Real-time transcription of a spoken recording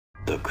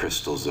The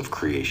crystals of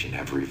creation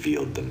have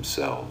revealed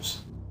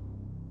themselves.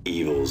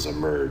 Evils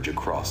emerge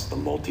across the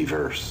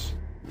multiverse.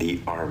 The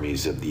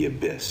armies of the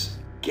abyss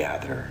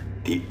gather.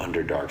 The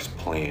Underdark's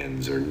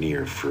plans are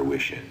near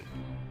fruition.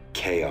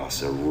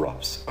 Chaos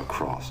erupts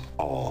across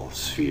all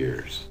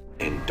spheres,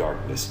 and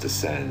darkness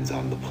descends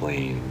on the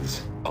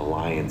planes.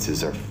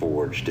 Alliances are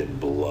forged in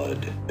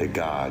blood. The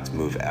gods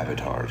move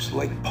avatars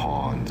like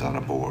pawns on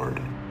a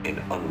board, and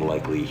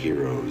unlikely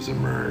heroes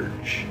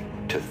emerge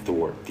to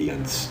thwart the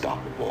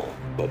unstoppable.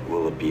 But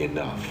will it be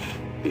enough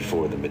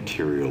before the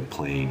material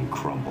plane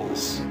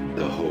crumbles?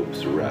 The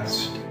hopes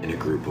rest in a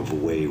group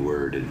of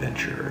wayward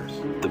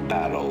adventurers. The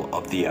Battle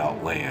of the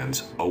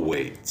Outlands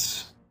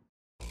awaits.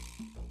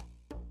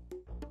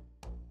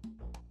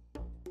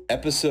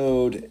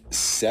 Episode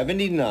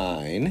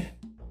 79,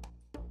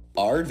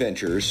 our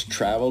adventurers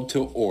traveled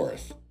to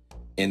Orth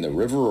in the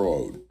River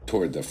Road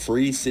toward the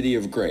free city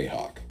of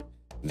Greyhawk.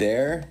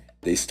 There,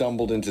 they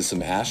stumbled into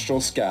some astral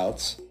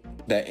scouts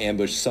that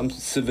ambushed some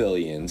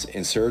civilians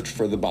and searched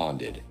for the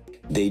Bonded.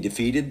 They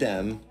defeated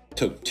them,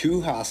 took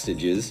 2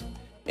 hostages,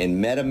 and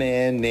met a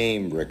man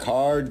named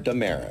Ricard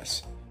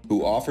Damaris,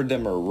 who offered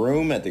them a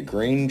room at the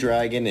Green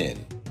Dragon Inn.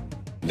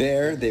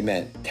 There, they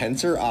met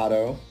Tensor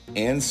Otto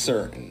and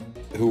Certain,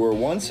 who were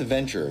once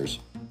adventurers,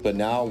 but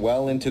now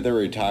well into their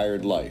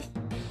retired life,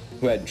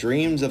 who had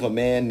dreams of a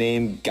man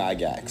named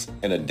Gygax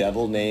and a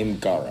devil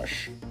named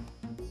Garash.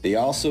 They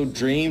also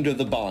dreamed of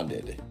the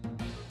Bonded,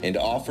 and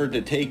offered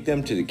to take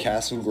them to the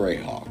Castle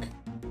Greyhawk.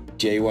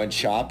 Jay went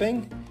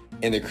shopping,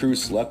 and the crew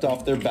slept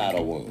off their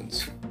battle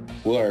wounds.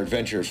 Will our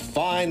adventurers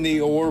find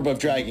the Orb of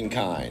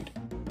Dragonkind,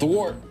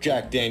 thwart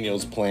Jack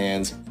Daniels'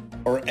 plans,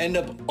 or end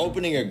up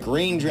opening a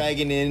Green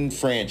Dragon Inn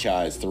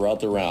franchise throughout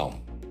the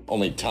realm?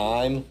 Only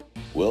time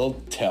will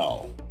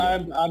tell.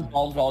 I'm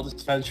all about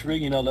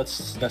adventuring, let's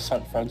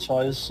start a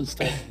franchise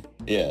instead.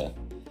 Yeah.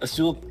 Let's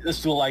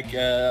do like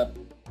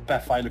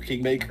Pathfinder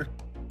Kingmaker.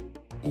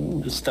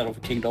 Ooh. Instead of a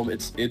kingdom,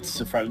 it's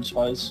a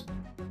franchise.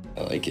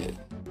 I like it.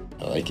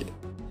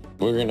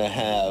 We're gonna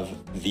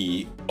have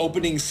the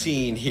opening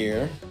scene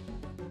here.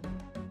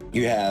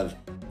 You have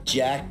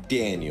Jack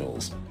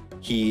Daniels.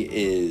 He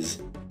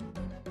is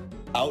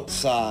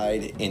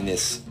outside in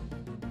this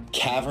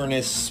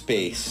cavernous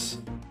space.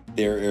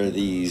 There are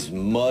these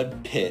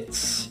mud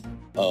pits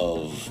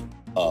of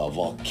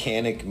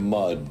volcanic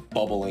mud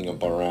bubbling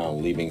up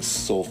around, leaving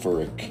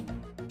sulfuric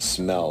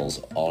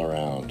smells all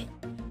around.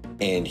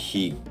 And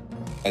he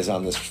is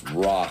on this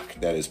rock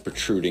that is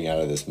protruding out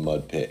of this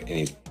mud pit, and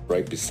he's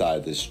right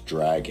beside this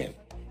dragon,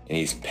 and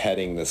he's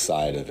petting the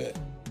side of it.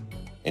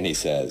 And he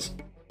says,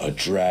 "A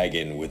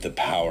dragon with the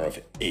power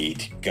of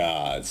 8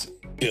 gods,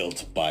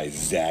 built by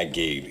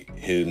Zagate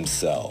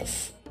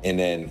himself." And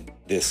then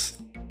this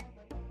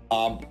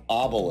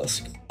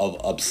obelisk of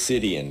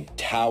obsidian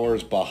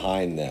towers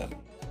behind them.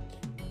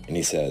 And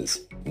he says,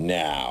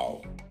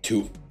 "Now,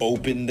 to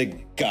open the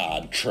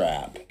god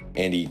trap."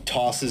 And he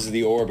tosses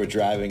the Orb of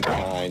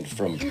Dragonkind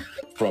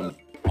from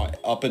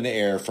up in the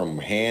air from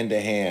hand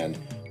to hand,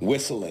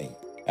 whistling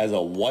as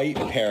a white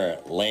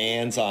parrot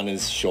lands on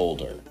his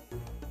shoulder.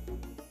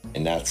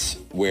 And that's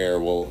where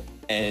we'll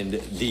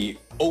end the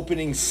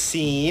opening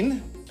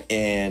scene.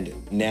 And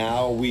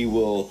now we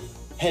will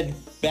head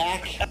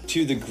back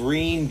to the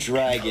Green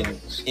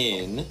Dragon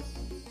Inn.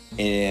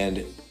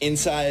 And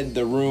inside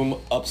the room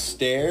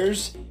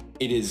upstairs,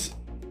 it is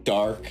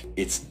dark.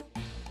 It's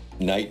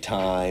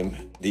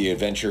nighttime. The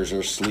adventurers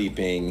are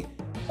sleeping.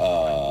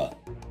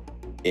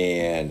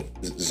 And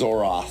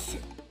Zoroth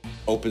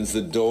opens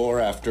the door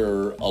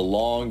after a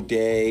long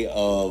day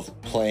of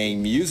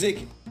playing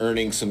music,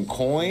 earning some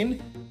coin.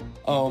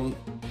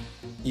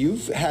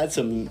 You've had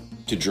some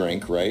to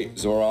drink, right,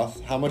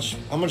 Zoroth? How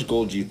much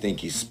gold do you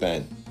think you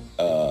spent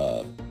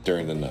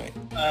during the night?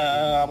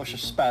 How much I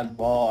spent?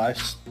 Well,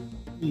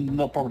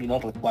 probably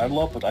not quite a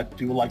lot, but I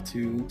do like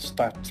to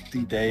start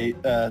the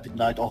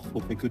night off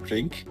with a good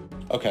drink.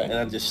 Okay. And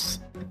then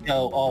just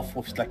go off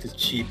with like this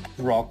cheap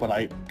grog when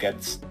I get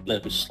a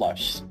little bit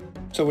sloshed.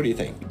 So what do you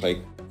think? Like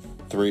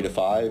 3 to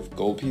 5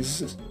 gold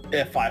pieces?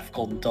 Yeah, 5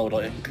 gold in total,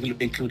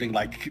 including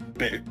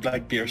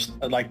beer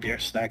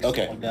snacks.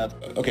 Okay. Like that.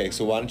 Okay,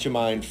 so why don't you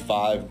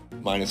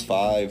minus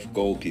 5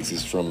 gold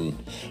pieces from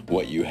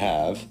what you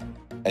have.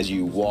 As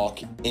you walk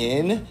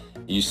in,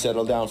 you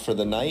settle down for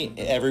the night.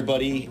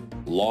 Everybody,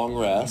 long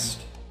rest.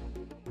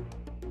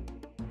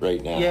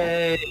 Right now.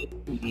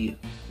 Yay!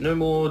 No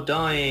more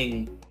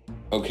dying.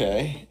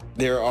 Okay.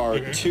 There are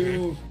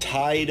 2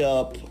 tied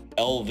up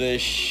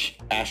elvish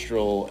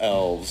astral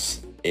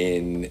elves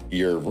in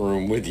your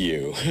room with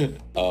you.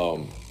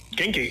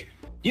 Kinky.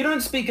 You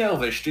don't speak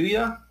Elvish, do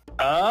you?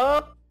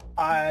 I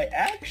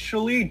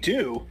actually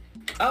do.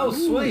 Oh,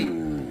 sweet.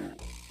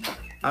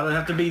 I don't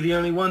have to be the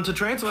only one to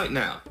translate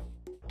now.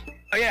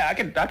 Oh yeah, I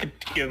could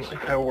give it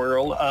a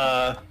whirl.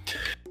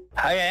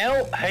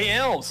 Hey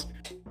elves,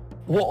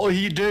 what are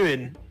you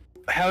doing?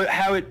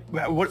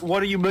 What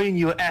do you mean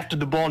you're after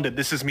the Bonded?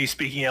 This is me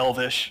speaking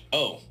Elvish.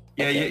 Oh,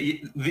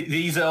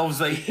 These elves,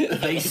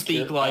 they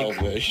speak like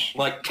Elvish.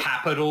 like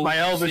capital My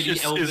Elvish city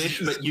is-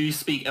 Elvish, but you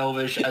speak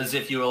Elvish as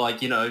if you were like,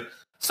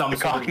 some sort of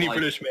Cockney like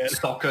British man.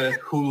 soccer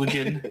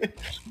hooligan.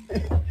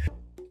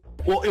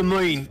 What you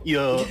mean? You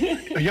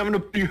having a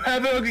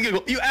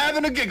giggle? You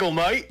having a giggle,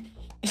 mate?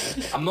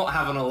 I'm not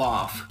having a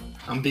laugh.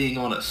 I'm being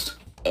honest.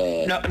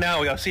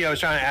 No, see, I was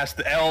trying to ask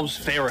the elves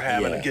if they were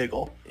having Yeah. a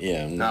giggle.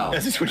 Yeah. No.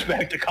 As they switch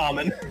back to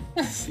common.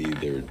 See,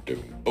 they're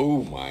doing.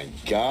 Oh my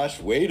gosh!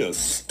 Way to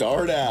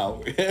start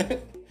out.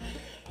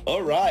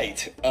 All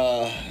right.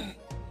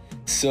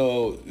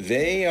 So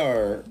they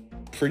are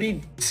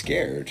pretty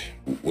scared.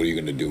 What are you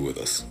gonna do with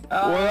us?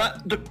 Well,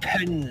 that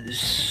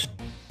depends.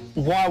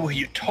 Why were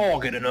you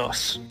targeting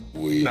us?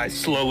 We And I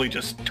slowly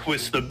just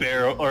twist the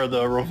barrel or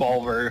the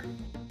revolver.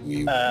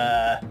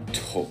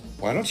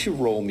 Why don't you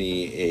roll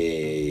me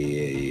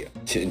a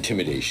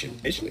intimidation,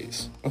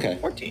 please? Okay.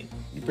 14.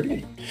 You're pretty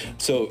good.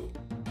 So,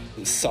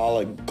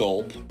 solid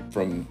gulp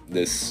from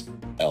this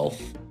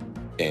elf,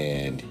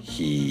 and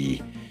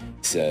he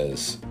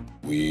says,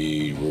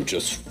 "We were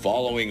just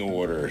following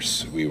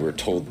orders. We were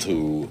told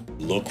to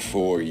look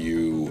for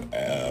you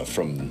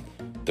from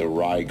the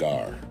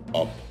Rygar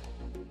up.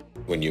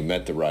 When you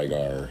met the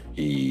Rygar,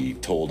 he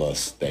told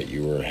us that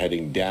you were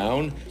heading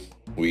down.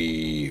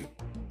 We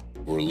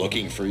were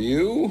looking for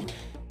you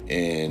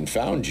and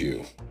found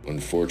you.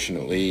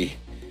 Unfortunately,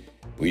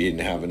 we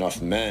didn't have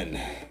enough men.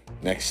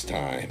 Next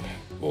time,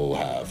 we'll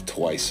have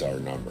twice our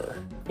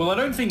number." Well, I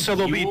don't think So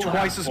there'll be you'll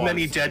twice have as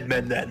many twice. dead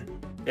men then.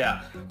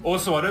 Yeah.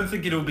 Also, I don't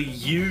think it'll be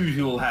you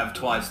who will have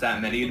twice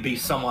that many. It'll be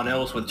someone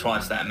else with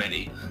twice that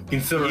many.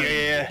 Considering,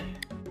 Yeah.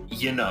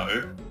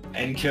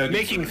 and Kurgan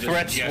Making just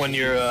threats when gestures.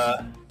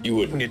 you're You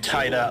would when you're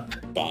tied up.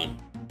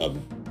 a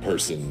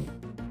person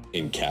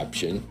in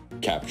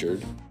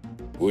captured,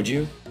 would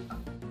you?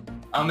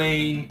 I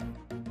mean,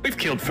 We've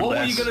killed for what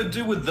less. were you gonna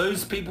do with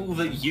those people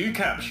that you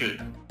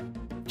captured?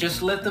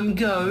 Just let them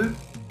go?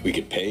 We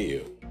could pay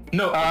you.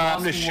 No, I'm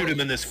gonna asking shoot what- him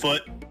in this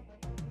foot.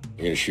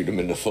 You're gonna shoot him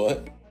in the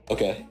foot?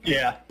 Okay.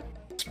 Yeah.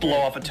 Just blow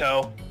off a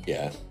toe.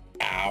 Yeah.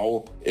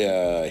 Ow.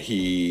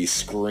 He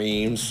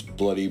screams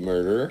bloody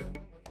murder.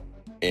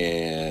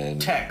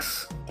 And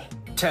Tex,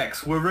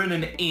 we're in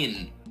an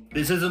inn.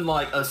 This isn't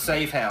like a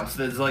safe house.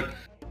 There's like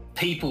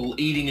people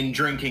eating and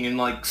drinking and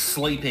like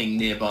sleeping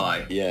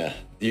nearby. yeah,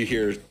 you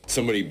hear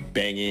somebody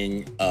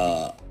banging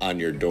on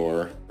your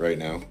door right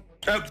now.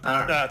 Oh,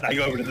 I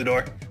go over to the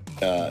door.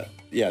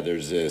 Yeah,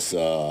 there's this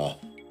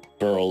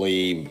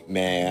burly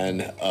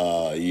man.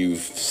 You've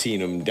seen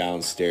him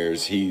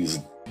downstairs. He's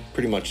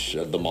pretty much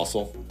the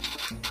muscle.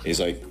 He's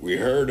like, "We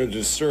heard a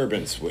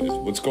disturbance.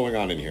 What's going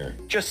on in here?"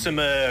 Just some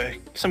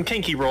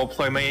kinky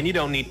roleplay, man. You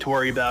don't need to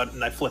worry about it.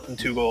 And I flip him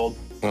 2 gold.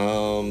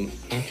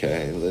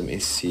 Okay, let me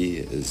see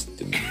his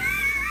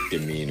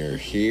demeanor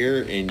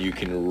here, and you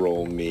can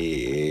roll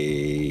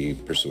me a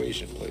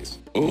persuasion, please.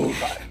 Ooh.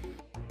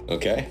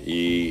 Okay,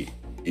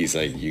 he's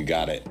like, "You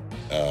got it."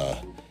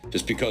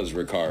 Just because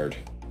Ricard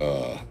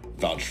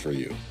vouched for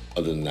you.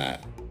 Other than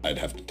that, I'd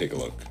have to take a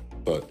look.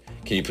 But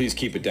can you please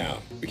keep it down?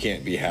 We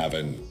can't be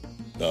having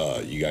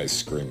you guys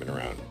screaming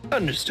around.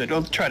 Understood.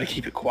 I'll try to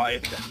keep it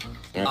quiet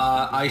then.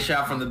 I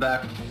shout from the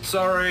back,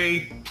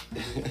 "Sorry."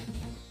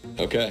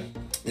 Okay.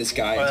 This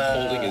guy is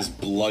holding his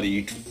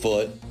bloodied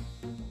foot.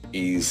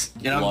 He's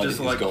And I'm blood just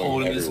is like going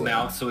holding his everywhere.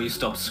 mouth so he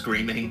stops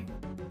screaming.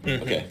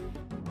 Okay.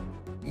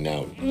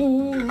 Now,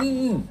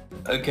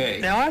 Okay.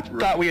 Now I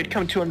thought we had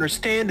come to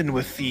understanding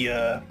with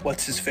the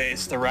what's his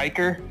face, the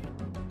Riker,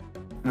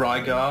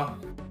 Rygar.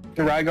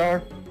 the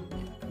Rygar.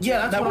 Yeah,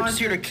 that's That what I was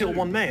here to said kill too.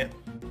 one man.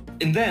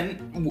 And then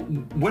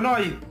when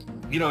I,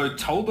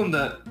 told them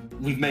that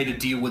we've made a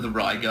deal with the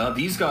Rygar,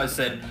 these guys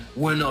said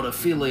we're not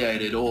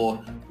affiliated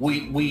or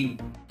we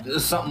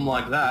something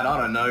like that. I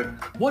don't know.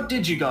 What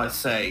did you guys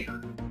say?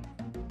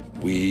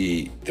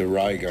 the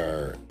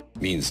Rygar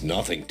means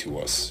nothing to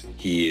us.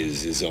 He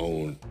is his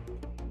own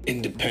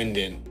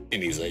independent,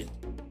 and he's like,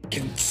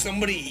 "Can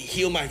somebody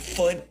heal my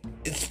foot?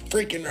 It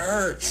freaking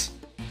hurts."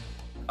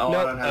 Oh, I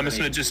No, don't have I'm just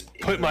any gonna just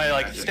put my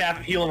like magic. staff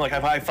of healing, like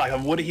if I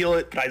would heal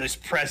it, but I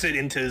just press it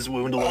into his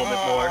wound a little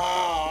bit more.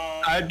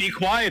 I'd be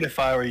quiet if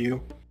I were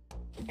you.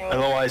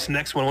 Otherwise,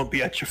 next one won't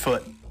be at your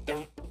foot.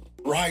 The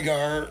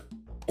Rygar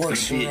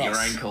works for Hit your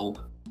us. ankle.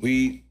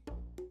 We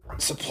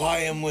supply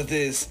him with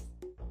his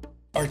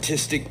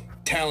artistic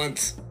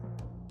talents,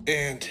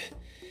 and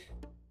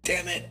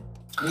damn it,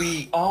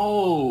 we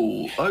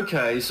Oh,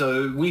 okay.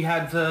 So we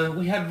had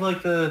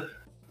like the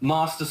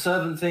master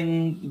servant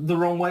thing the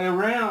wrong way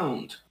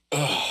around.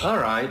 All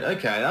right.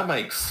 Okay, that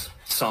makes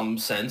some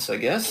sense, I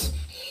guess.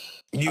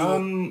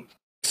 you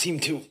seem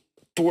to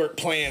thwart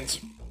plans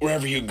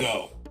wherever you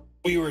go.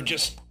 We were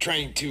just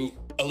trying to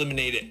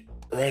eliminate it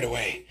right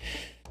away.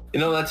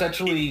 That's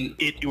actually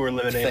You were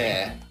eliminating.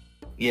 fair.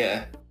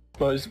 Yeah.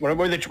 What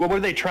were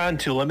they trying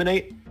to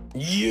eliminate?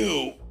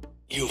 You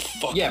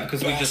fucking Yeah,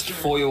 because we just bastard.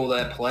 foil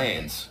their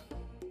plans.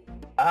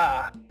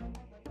 Ah,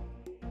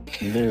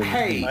 There's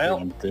Hey.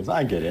 preemptive.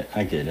 I get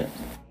it.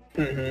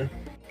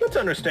 that's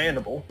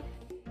understandable.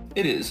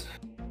 It is.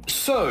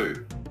 So,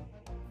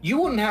 You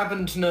wouldn't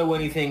happen to know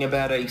anything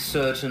about a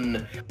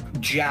certain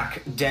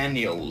Jack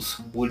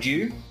Daniels, would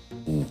you?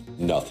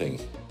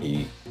 Nothing.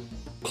 He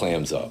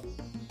clams up.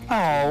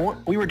 Oh,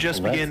 we were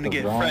just That's beginning to the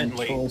get wrong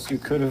friendly. choice you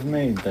could have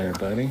made there,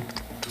 buddy.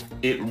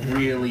 It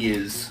really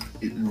is.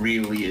 It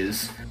really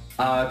is.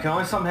 Can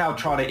I somehow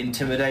try to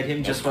intimidate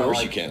him just Of by course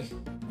like you can.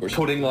 Of course you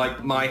putting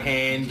like my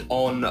hand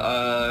on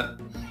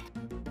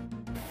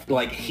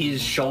like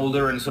his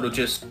shoulder and sort of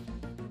just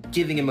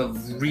giving him a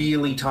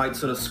really tight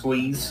sort of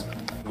squeeze?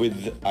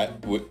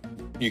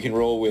 You can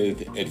roll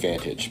with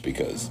advantage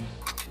because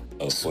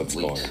of what's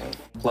Sweet. going on.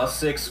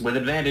 +6 with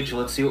advantage.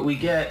 Let's see what we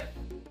get.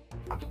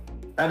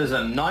 That is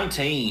a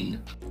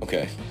 19.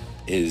 Okay.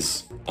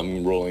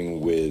 I'm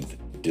rolling with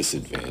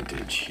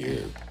disadvantage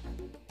here.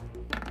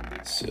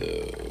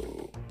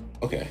 So,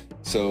 okay.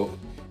 So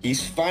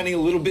he's finding a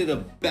little bit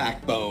of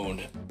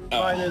backbone.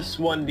 Minus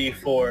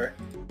 1d4.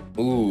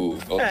 Ooh.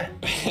 Oh.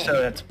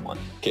 So that's 1.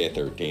 Okay,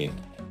 13.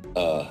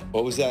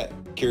 What was that,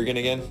 Kiergan,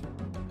 again?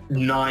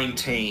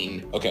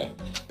 19. Okay.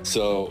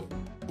 So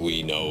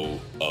we know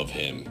of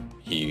him.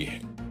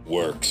 He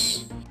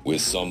works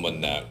with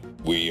someone that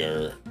we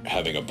are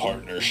having a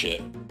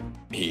partnership.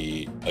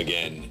 He,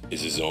 again,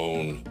 is his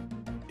own.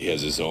 He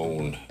has his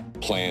own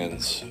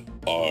plans.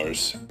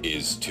 Ours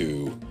is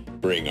to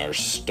bring our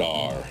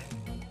star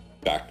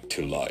back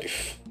to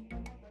life.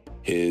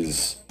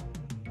 His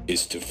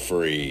is to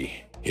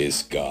free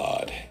his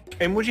god.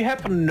 And would you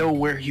happen to know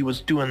where he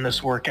was doing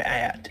this work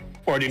at?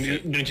 Or did you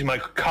do my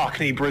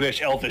Cockney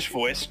British Elvish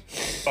voice?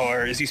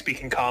 Or is he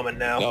speaking common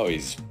now? No,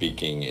 he's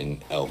speaking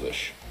in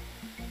Elvish.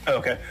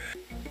 Okay.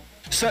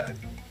 So,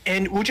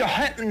 and would you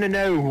happen to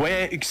know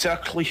where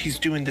exactly he's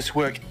doing this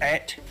work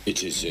at?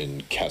 It is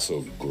in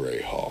Castle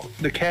Greyhawk.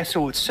 The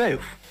castle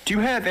itself? Do you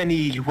have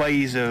any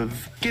ways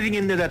of getting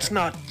in there that's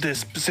not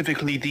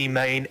specifically the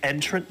main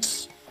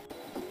entrance?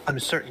 I'm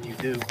certain you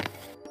do.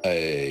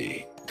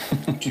 I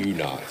do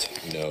not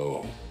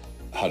know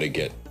how to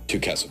get to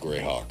Castle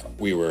Greyhawk.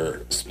 We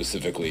were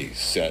specifically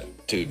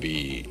set to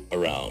be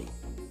around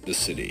the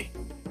city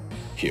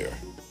here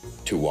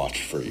to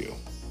watch for you.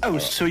 Oh,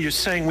 so you're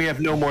saying we have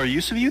no more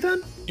use of you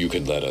then? You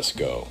can let us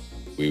go.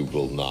 We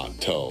will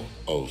not tell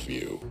of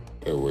you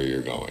or where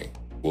you're going.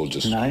 We'll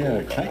just Can I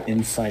go can I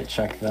insight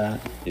check that?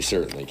 You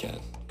certainly can.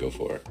 Go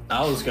for it.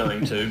 I was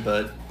going to,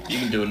 but you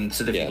can do it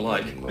instead if you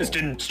like. Just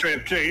didn't straight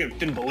up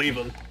didn't believe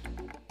him.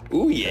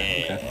 Ooh,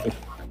 yeah. Okay.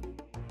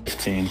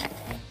 15.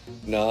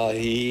 No,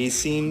 he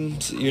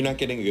seems... You're not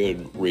getting a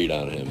good read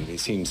on him. He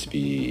seems to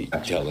be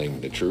telling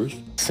the truth.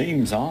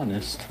 Seems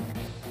honest.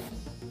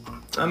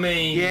 I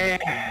mean,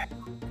 Yeah.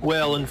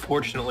 Well,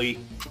 unfortunately,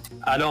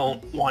 I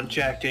don't want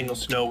Jack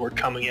Daniels to know we're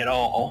coming at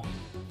all.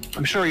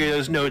 I'm sure he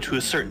does know to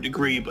a certain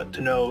degree, but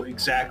to know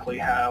exactly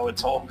how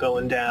it's all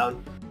going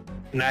down.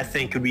 And I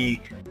think it'd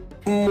be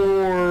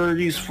more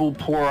useful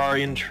per our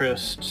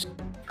interest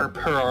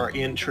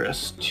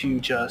to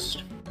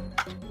just...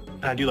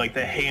 I do like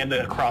the hand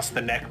across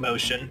the neck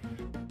motion.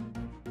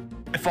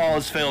 If all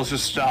else fails,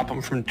 just stop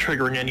him from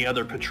triggering any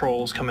other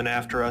patrols coming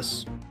after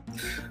us.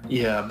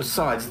 yeah,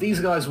 besides, these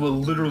guys were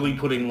literally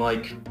putting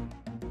like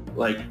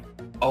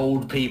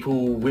old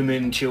people,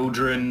 women,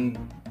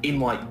 children in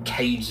like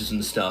cages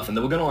and stuff, and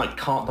they were gonna like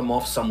cart them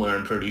off somewhere,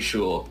 I'm pretty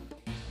sure.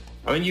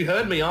 I mean, you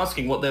heard me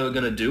asking what they were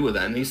gonna do with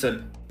that, and he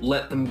said,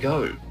 let them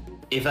go.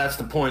 If that's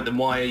the point, then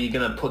why are you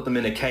gonna put them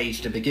in a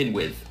cage to begin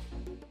with?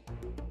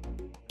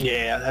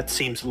 Yeah, that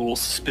seems a little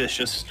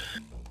suspicious.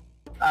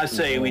 I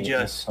say we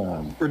just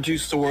Um,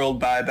 reduce the world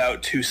by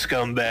about 2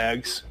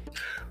 scumbags.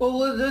 Well,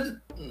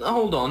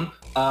 hold on.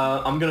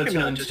 I'm gonna Maybe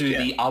not turn just to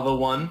yet. the other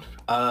one.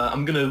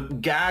 I'm gonna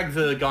gag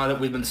the guy that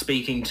we've been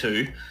speaking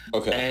to,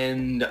 Okay.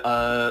 and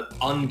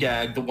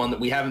ungag the one that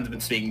we haven't been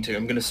speaking to.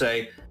 I'm gonna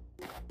say,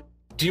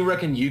 do you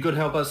reckon you could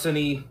help us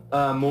any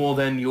more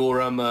than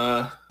your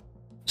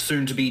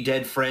soon-to-be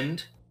dead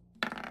friend?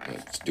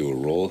 Let's do a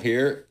roll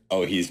here.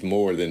 Oh, he's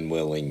more than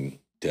willing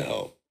to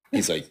help.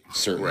 He's like,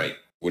 certainly. Right.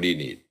 What do you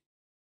need?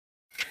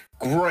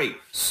 Great.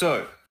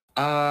 So,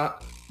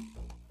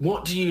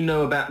 what do you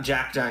know about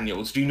Jack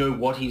Daniels? Do you know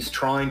what he's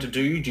trying to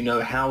do? Do you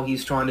know how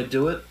he's trying to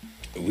do it?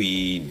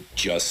 We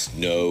just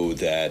know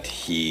that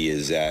he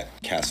is at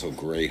Castle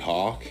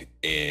Greyhawk,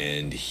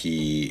 and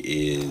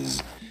he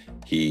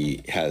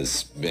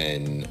has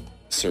been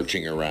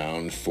searching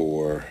around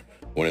for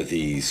one of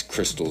these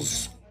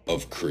crystals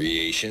of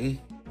creation.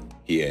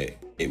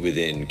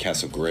 Within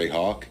Castle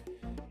Greyhawk.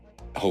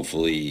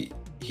 Hopefully,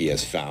 he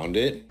has found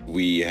it.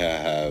 We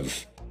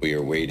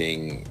are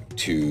waiting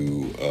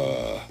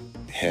to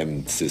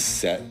him to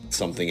set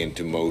something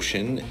into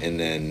motion, and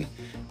then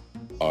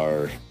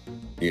our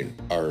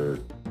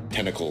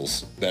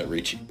tentacles that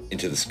reach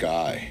into the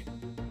sky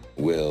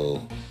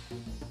will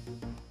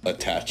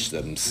attach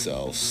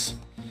themselves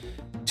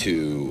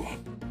to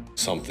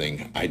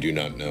something I do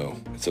not know.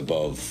 It's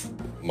above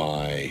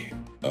my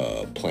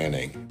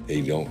planning.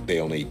 They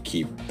only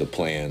keep the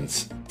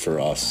plans for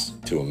us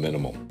to a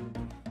minimum.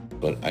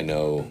 But I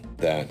know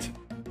that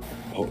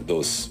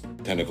those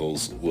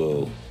tentacles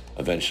will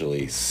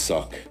eventually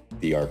suck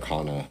the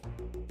arcana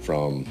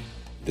from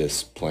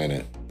this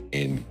planet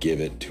and give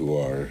it to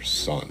our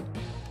son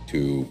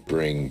to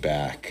bring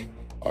back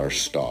our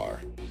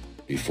star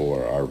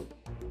before our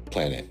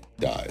planet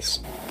dies.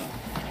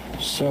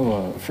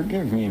 So,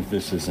 forgive me if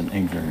this is an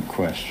ignorant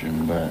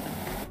question, but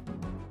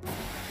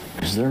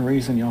is there a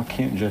reason y'all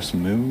can't just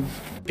move?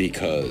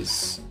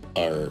 Because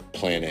our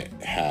planet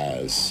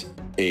has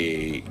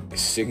a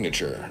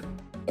signature,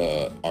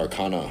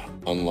 arcana,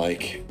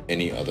 unlike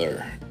any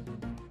other.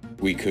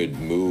 We could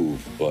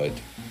move, but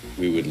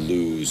we would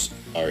lose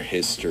our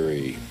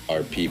history,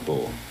 our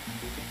people,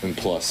 and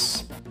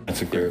plus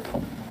That's a great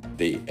point.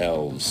 the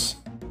elves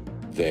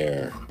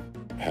there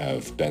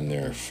have been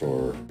there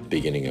for the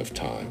beginning of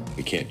time.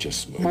 We can't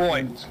just move.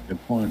 Right.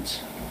 Good points.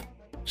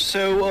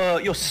 So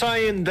you're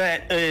saying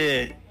that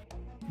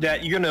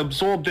that you're gonna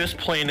absorb this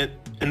planet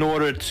in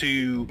order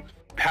to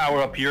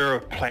power up your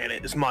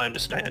planet, is my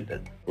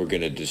understanding. We're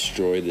gonna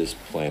destroy this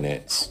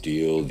planet,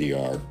 steal the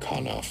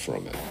arcana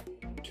from it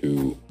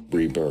to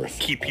rebirth.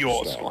 Keep our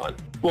yours star. on.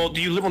 Well,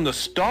 do you live on the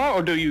star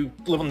or do you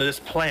live on this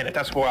planet?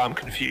 That's where I'm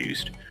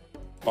confused.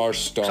 Our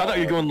star. So I thought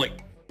you were going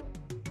like,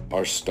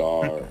 Our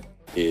star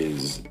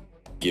is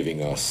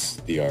giving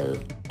us our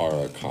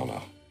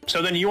arcana.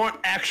 so then you aren't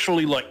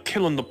actually like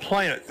killing the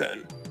planet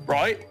then,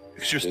 right?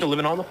 Because you're still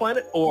living on the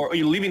planet, or are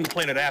you leaving the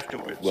planet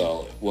afterwards?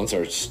 Well, once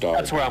our star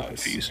That's where I'm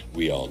dies, confused.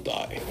 we all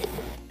die.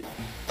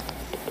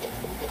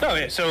 Oh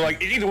yeah, so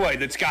like either way,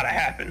 that's gotta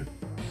happen.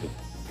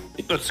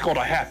 That's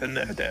gotta happen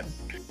there then.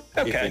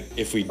 Okay.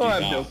 If we do Well,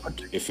 I have not,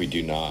 no- if we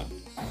do not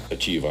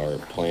achieve our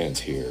plans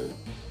here,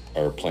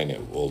 our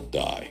planet will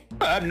die.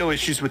 I have no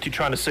issues with you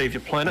trying to save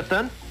your planet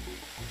then.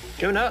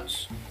 Go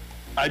nuts.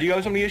 Do you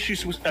guys have any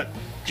issues with? Do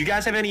you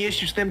guys have any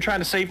issues with them trying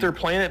to save their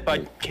planet by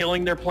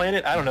killing their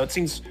planet? I don't know. It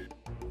seems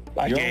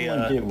like You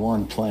only get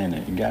one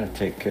planet. You gotta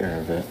take care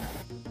of it.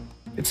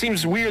 it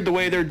seems weird the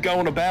way they're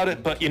going about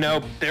it, but you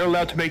know they're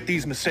allowed to make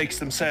these mistakes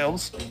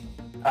themselves.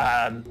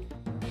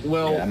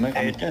 Well, Yeah, I'm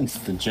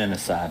against the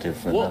genocide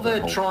of what another they're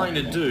whole trying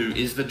to planet. do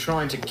is they're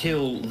trying to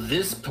kill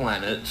this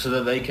planet so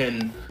that they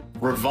can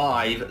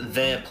revive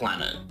their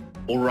planet,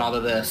 or rather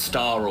their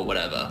star or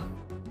whatever.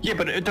 Yeah,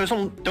 but it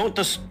doesn't. Don't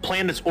the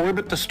planets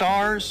orbit the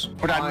stars?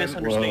 Or did I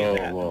misunderstand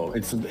that? Whoa!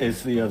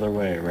 It's the other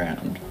way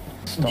around.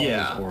 Stars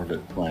Yeah.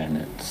 orbit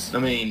planets. I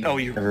mean, Oh,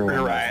 you're Everyone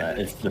knows right. that.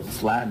 It's the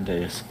flat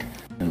disk,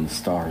 and the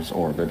stars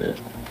orbit it.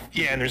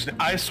 Yeah, and there's an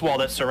ice wall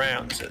that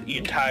surrounds the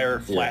entire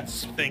flat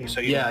thing,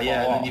 so you yeah, don't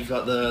yeah, fall and off. then you've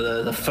got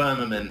the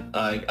firmament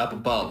up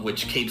above,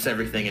 which keeps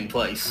everything in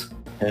place.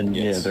 And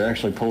Yes. yeah, they're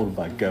actually pulled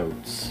by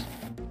goats.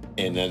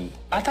 And then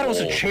I thought it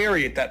was a bowl-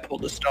 chariot that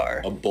pulled the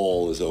star. a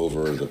bowl is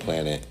over the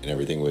planet and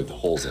everything with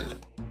holes in it.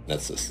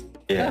 That's this.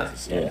 Yeah,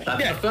 yeah.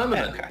 That's the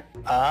firmament. Okay.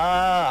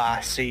 Ah,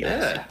 I see. I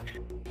Yeah.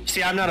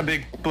 see, I'm not a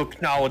big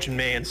book knowledge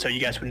man, so you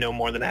guys would know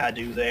more than I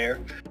do there.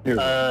 You're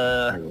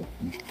Uh,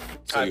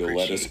 So I you'll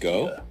let us appreciate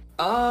go? that.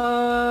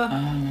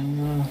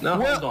 No,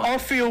 Well, hold on. I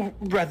feel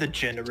rather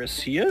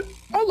generous here.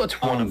 I'll let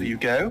one of you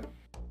go.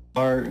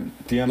 Are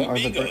the Let are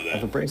me the, go bra- then.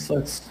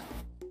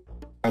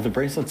 are the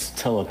bracelets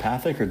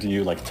telepathic, or do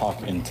you like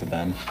talk into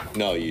them?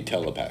 No, you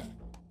telepath.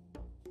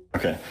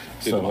 Okay,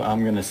 Good so one.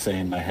 I'm gonna say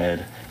in my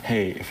head,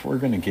 hey, if we're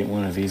gonna get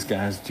one of these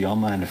guys, do y'all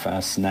mind if I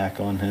snack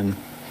on him,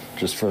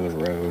 just for the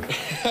road?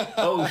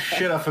 Oh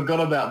shit, I forgot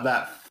about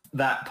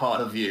that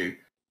part of you.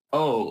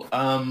 Oh,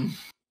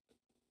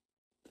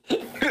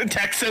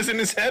 Tex says in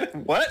his head,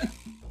 what?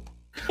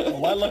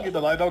 Am I lucky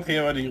that I don't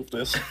hear any of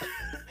this?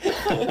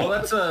 well,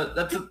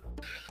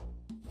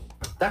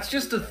 that's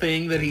just a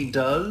thing that he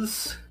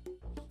does.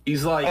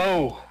 He's like,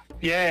 Oh,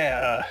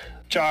 yeah,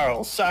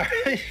 Charles.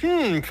 Sorry.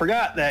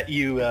 Forgot that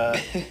you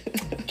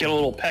get a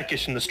little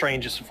peckish in the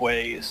strangest of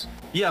ways.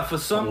 yeah, for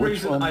some Which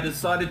reason one? I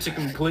decided to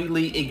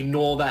completely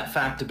ignore that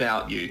fact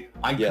about you.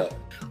 I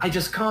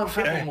just can't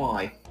fathom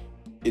why.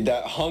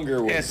 That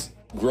hunger was Yes.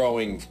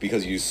 growing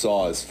because you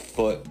saw his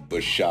foot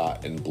was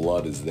shot and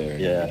blood is there. And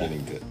Yeah. you're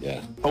beginning to,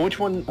 yeah. But which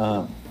one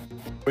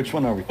Which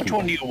one are we? Which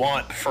one do you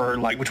want for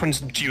like? Which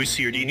one's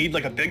juicier? Do you need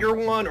like a bigger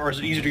one, or is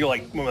it easier to go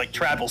like more like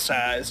travel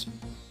size?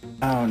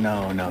 Oh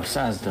no,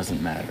 size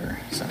doesn't matter.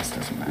 Size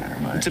doesn't matter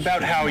much. It's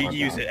about how you more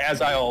use about- it,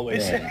 as I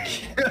always Yeah.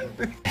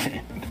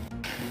 say.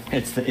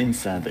 It's the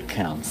inside that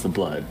counts, the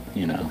blood,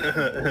 you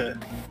know.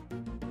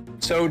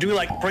 So do we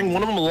like bring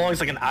one of them along as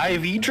like an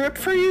IV drip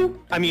for you?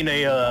 I mean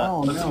a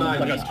Oh, That's no, not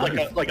like an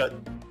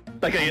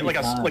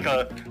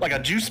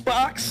a juice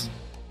box.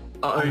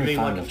 I mean,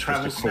 fine like a with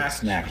travel just a quick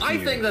snack. snack I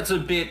here. think that's a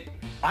bit.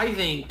 I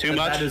think Too that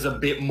much? that is a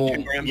bit more.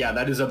 2 grams? Yeah,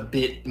 that is a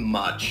bit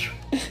much.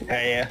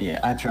 Yeah. Yeah,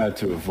 I tried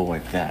to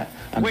avoid that.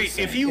 I'm Wait, just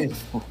if saying,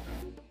 you-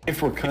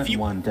 if we're cutting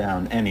one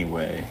down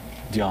anyway,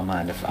 do y'all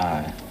mind if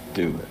I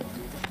do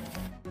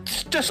it?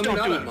 Just I mean,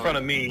 don't I do it don't in front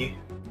of me.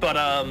 But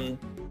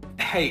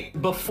Hey,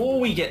 before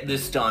we get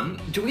this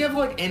done, do we have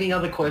like any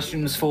other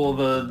questions for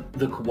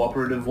the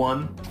cooperative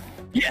one?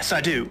 yes,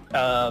 I do.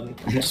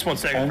 Just one I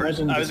second first.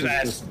 imagine I was this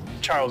gonna is ask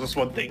Charles this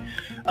one thing.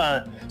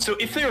 So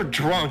if they're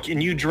drunk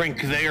and you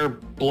drink their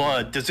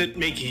blood, does it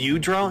make you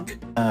drunk?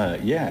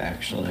 Yeah,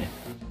 actually.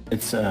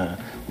 It's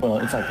well,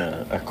 it's like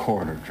a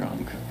quarter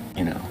drunk,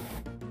 you know.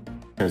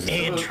 'Cause it's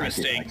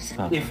Interesting.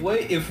 stuff.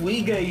 If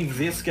we gave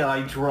this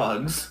guy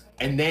drugs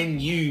and then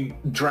you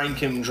drank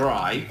him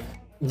dry,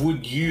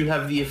 would you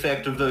have the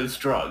effect of those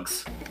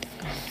drugs?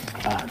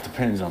 It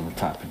depends on the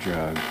type of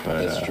drug,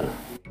 but That's true.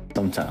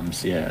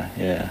 sometimes,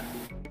 yeah.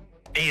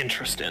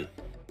 Interesting.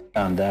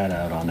 Found that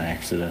out on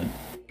accident.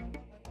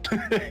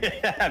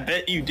 I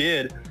bet you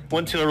did.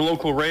 Went to a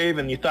local rave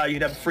and you thought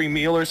you'd have a free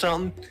meal or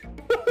something.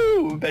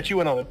 Woohoo! Bet you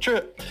went on a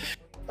trip.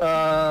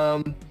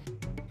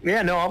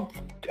 Yeah, no,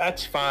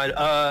 that's fine.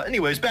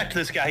 Anyways, back to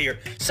this guy here.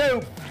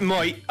 So,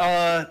 Mike,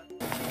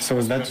 So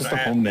is that just a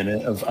whole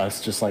minute of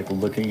us just like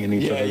looking in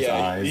each other's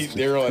eyes? just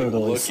They're like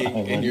totally looking,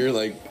 silent? and you're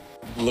like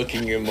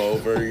looking him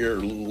over. You're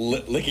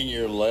licking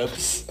your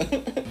lips.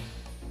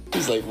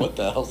 He's like, "What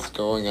the hell's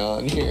going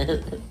on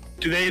here?"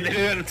 they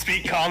didn't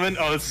speak common?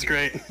 Oh, this is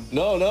great.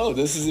 No,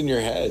 this is in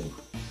your head.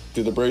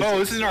 To the bracelets. Oh,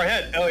 this is in our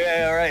head. Oh,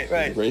 yeah,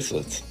 right.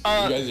 Bracelets.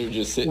 You guys are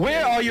just sitting. Where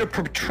there. are your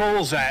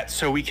patrols at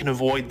so we can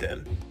avoid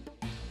them?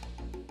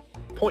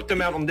 Point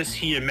them out on this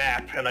here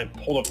map, and I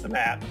pulled up the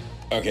map.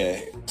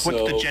 Okay, What's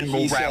so the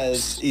general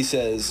routes? he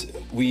says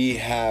we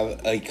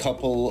have a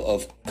couple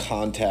of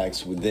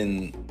contacts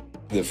within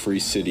the free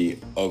city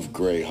of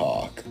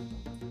Greyhawk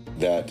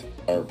that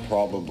are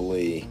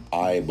probably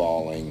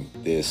eyeballing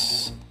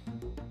this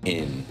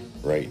in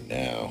right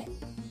now,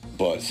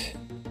 but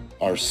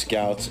our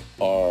scouts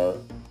are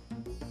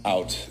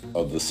out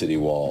of the city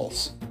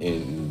walls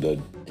in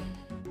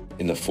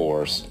the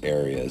forest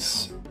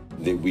areas.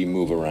 We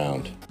move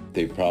around.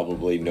 They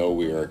probably know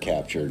we are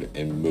captured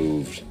and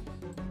moved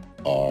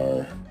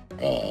our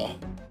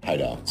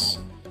hideouts.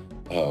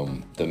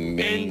 The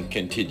main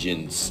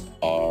contingents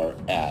are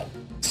at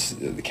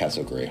the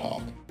Castle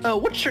Greyhawk.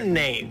 What's your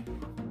name?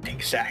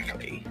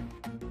 Exactly.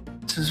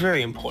 This is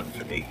very important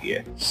for me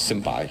here.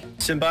 Simpai.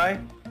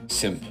 Simbai?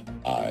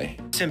 Simpai.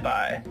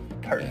 Senpai.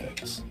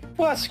 Perfect.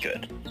 Well, that's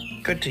good.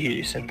 Good to hear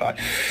you, Senpai.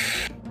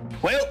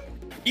 Well,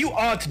 you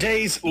are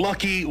today's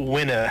lucky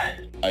winner.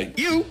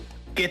 You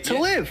get to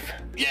live.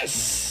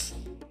 Yes!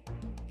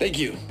 Thank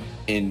you.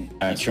 And he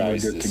That's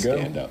tries really good to to go.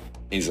 stand up.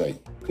 He's like,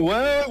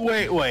 Well,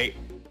 wait.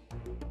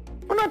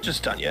 We're not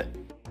just done yet.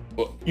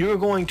 well, You're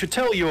going to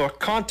tell your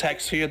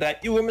contacts here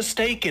that you were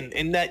mistaken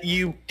and that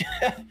you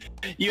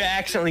you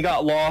accidentally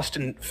got lost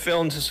and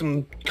fell into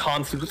some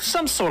conflict with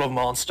some sort of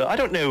monster. I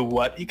don't know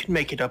what. You can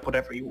make it up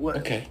whatever you want.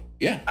 okay.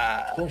 Yeah,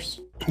 of course.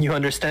 You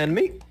understand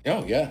me?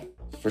 Oh, yeah,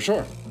 for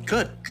sure.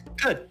 Good.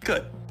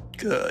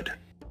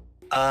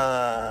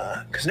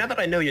 Because now that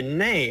I know your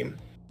name,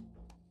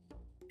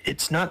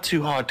 it's not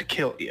too hard to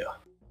kill you.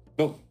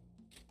 Well,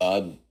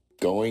 I'm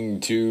going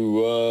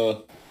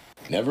to,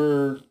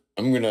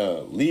 I'm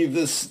gonna leave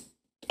this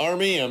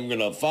army. I'm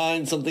gonna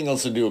find something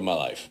else to do with my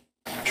life.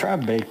 Try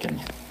bacon.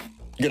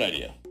 Good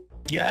idea.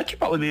 Yeah, I could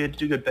probably be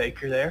a good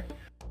baker there.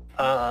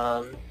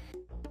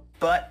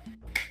 But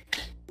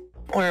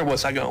where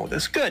was I going with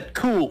this? Good,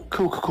 cool.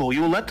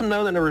 You will let them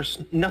know that there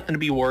was nothing to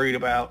be worried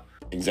about,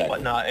 Exactly.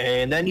 whatnot,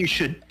 and then you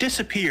should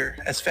disappear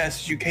as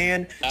fast as you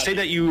can. Say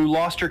that you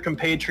lost your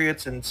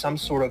compatriots in some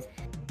sort of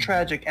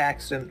tragic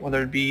accident,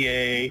 whether it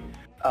be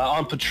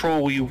on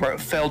patrol you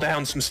fell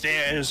down some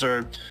stairs,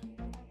 or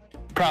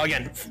probably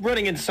again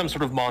running into some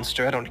sort of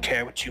monster. I don't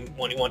care what you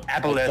want,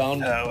 aboleth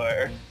found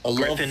or A love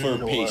griffin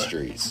for or-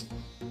 pastries.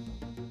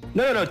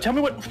 No. Tell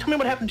me what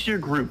happened to your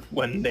group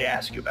when they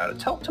ask you about it.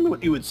 Tell me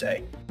what you would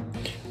say.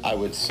 I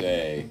would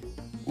say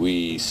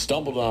we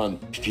stumbled on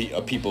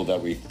people that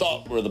we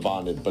thought were the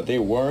bonded, but they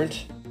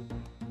weren't.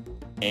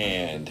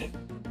 And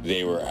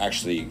they were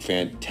actually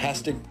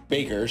fantastic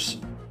bakers.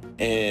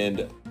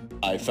 And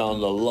I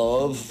found a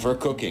love for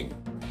cooking.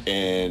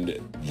 And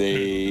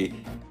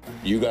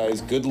you guys,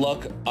 good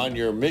luck on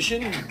your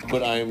mission,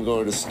 but I am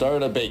going to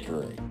start a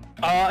bakery.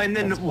 And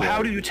then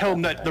how do you tell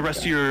them that the rest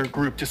of your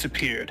group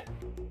disappeared?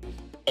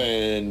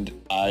 And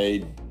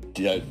I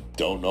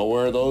don't know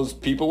where those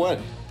people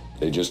went.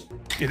 They just,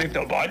 You think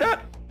they'll buy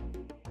that?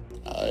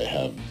 I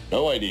have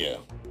no idea.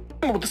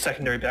 With the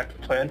secondary backup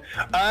plan.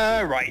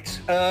 Right.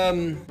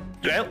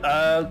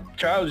 Well,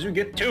 Charles, you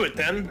get to it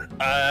then.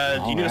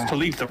 Do you need us to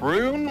leave the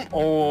room,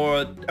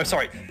 or... Oh,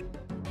 sorry.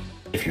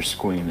 If you're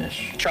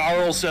squeamish.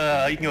 Charles, you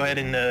can go ahead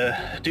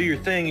and do your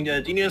thing.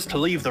 Do you need us to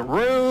leave the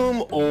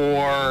room,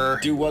 or...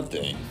 Do what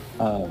thing?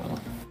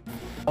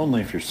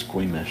 Only if you're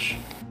squeamish.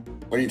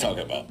 What are you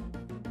talking about?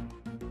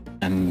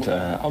 And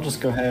I'll just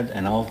go ahead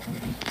and I'll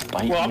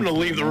bite Well, I'm you. gonna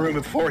leave the room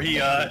before he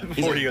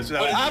goes.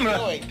 I'm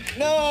gonna...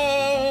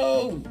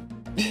 No!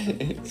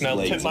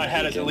 No, tip my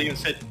hat as I leave and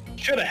said,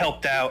 should have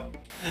helped out.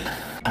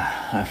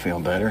 I feel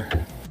better.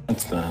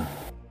 That's the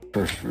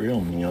first real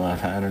meal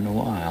I've had in a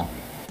while.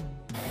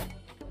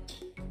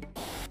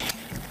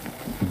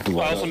 I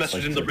also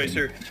messaged in the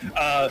racer.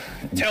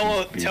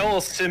 Tell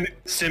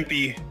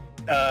Simpy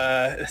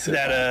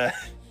that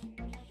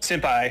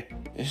Senpai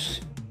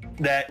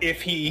that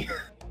if he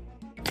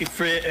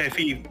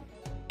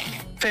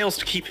fails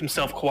to keep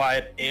himself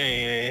quiet,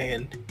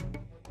 and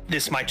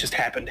this might just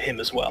happen to him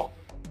as well.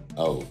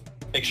 Oh,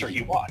 Make sure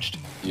you watched.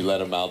 you let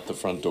him out the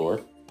front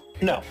door?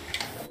 No,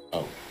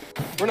 Oh,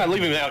 we're not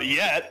leaving him out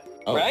yet.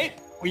 Oh. right?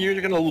 You're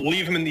gonna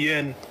leave him in the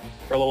inn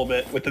for a little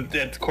bit with the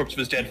dead corpse of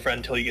his dead friend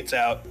until he gets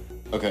out,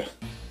 Okay.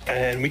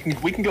 and we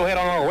can go ahead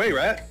on our way,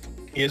 right?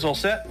 He is all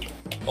set,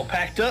 all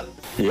packed up.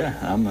 Yeah,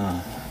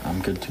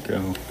 I'm good to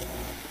go.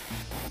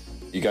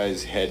 You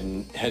guys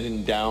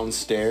heading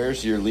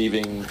downstairs? You're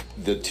leaving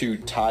the two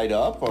tied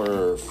up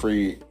or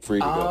free to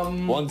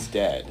go? One's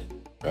dead,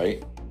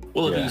 right?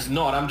 Well, if Yeah. he's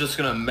not, I'm just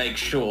gonna make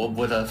sure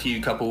with a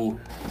few couple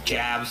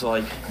jabs,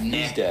 like neck.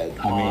 He's dead.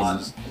 I mean,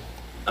 arms.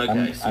 Okay,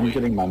 I'm sweet.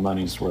 getting my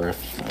money's worth.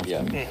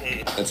 Yeah,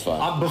 that's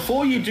fine.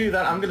 Before you do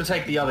that, I'm gonna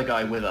take the other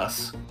guy with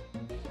us,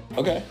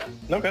 Okay.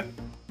 Okay.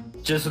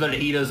 just so that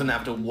he doesn't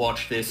have to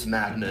watch this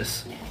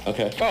madness.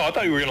 Okay. Oh, I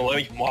thought you were gonna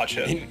let him watch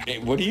it.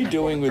 And what are you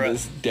doing with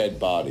this dead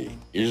body?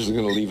 You're just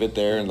gonna leave it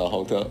there in the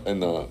hotel in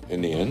the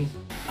inn?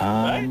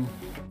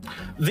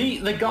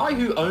 The guy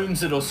who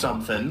owns it or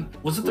something,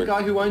 was it the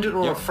guy who owned it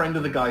or Yeah. a friend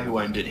of the guy who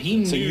owned it? He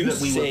knew that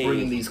we were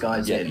bringing these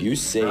guys yeah, in. you right?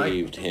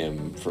 saved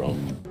him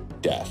from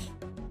death.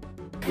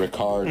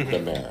 Ricard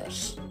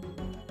Damaris.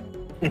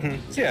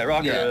 Yeah,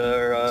 Rocker.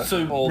 Yeah.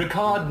 So old-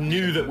 Ricard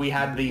knew that we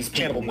had these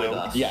people Cannibal with Bill.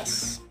 us.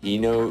 Yes, he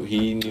knew.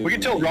 We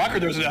can tell Rocker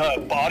there's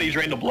bodies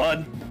drained of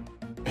blood.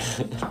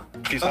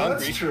 He's Oh,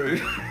 hungry. that's true.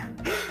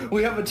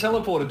 We have a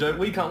teleporter, don't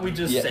we? Can't we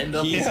just Yeah, send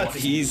up he's, the body?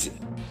 he's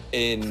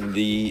in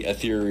the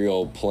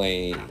ethereal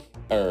plane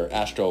or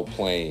astral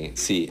plane.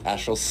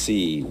 Astral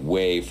sea,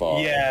 way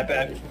far. Yeah, away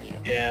back. from you.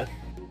 Yeah.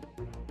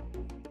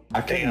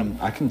 I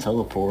can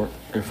teleport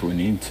if we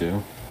need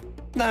to.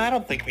 No, I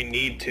don't think we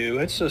need to.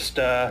 It's just,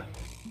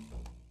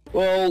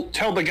 well,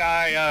 tell the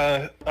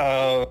guy,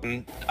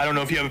 I don't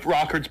know if you have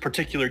Rockard's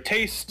particular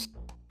tastes,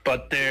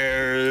 but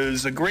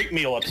there's a great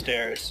meal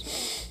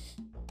upstairs.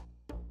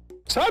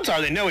 Odds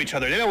are they know each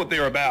other. They know what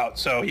they're about,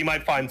 so he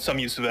might find some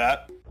use of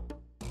that.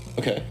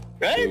 Okay.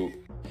 Right?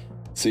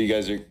 So you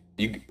guys are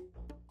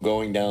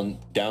going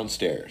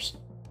downstairs,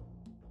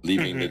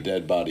 leaving the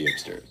dead body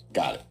upstairs.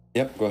 Got it.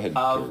 Yep. Go ahead.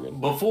 Jurgen.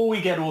 Before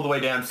we get all the way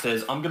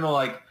downstairs, I'm gonna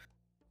like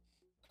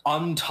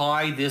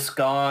untie this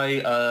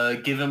guy,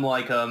 give him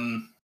like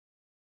a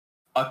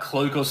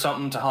cloak or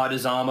something to hide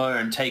his armor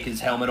and take his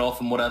helmet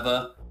off and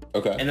whatever.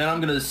 Okay. And then I'm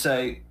gonna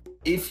say,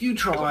 if you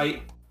try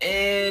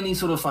any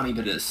sort of funny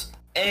business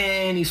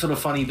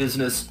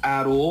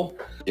at all,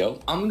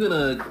 Yep. I'm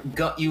gonna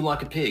gut you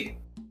like a pig.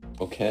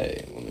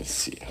 Okay. Let me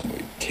see how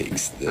he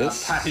takes And I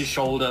this. pat his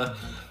shoulder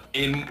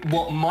in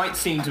what might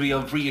seem to be a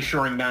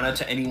reassuring manner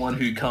to anyone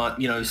who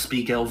can't,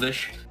 speak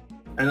Elvish.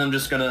 And I'm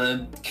just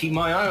gonna keep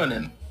my eye on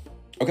him.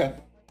 Okay.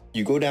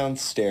 You go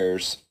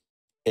downstairs,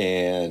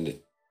 and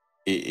it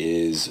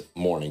is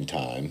morning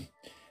time.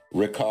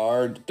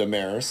 Ricard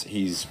Damaris,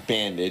 he's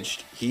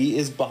bandaged. He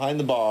is behind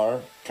the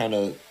bar, kind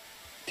of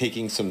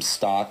taking some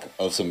stock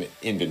of some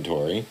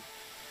inventory.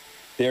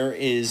 There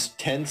is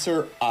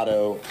Tensor,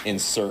 Otto,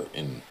 and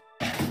Certain,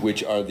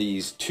 which are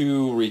these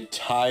two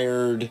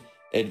retired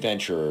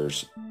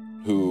adventurers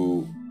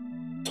who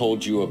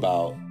told you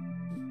about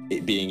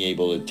it being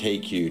able to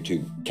take you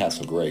to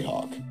Castle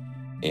Greyhawk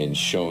and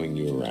showing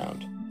you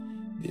around.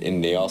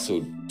 And they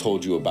also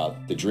told you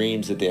about the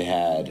dreams that they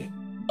had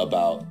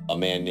about a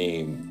man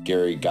named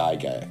Gary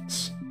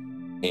Gygax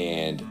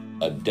and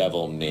a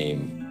devil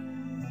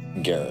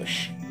named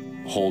Garish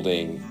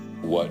holding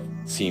what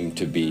seemed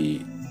to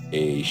be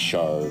a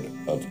shard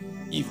of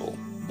evil.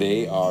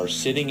 They are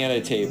sitting at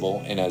a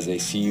table, and as they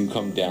see you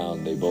come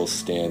down, they both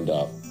stand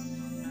up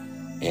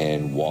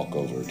and walk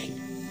over to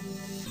you.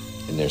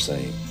 And they're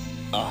saying,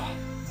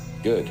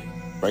 good,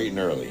 bright and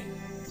early.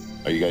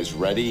 Are you guys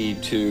ready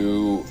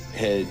to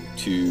head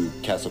to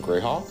Castle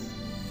Greyhawk?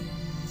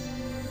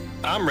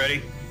 I'm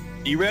ready.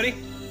 You ready?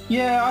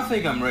 Yeah, I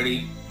think I'm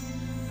ready.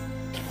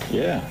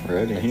 Yeah,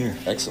 ready here.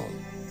 Excellent.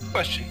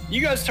 Question.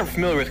 You guys are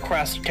familiar with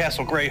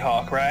Castle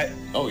Greyhawk, right?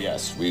 Oh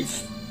yes,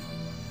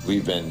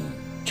 we've been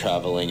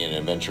traveling and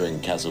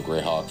adventuring Castle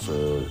Greyhawk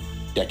for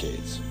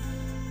decades.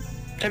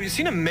 Have you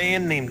seen a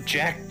man named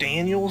Jack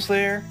Daniels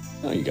there?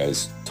 Oh, you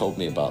guys told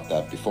me about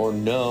that before.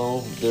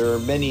 No, there are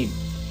many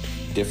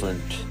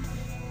different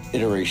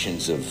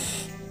iterations of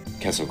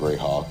Castle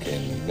Greyhawk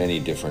and many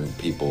different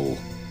people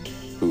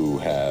who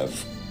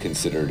have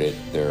considered it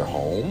their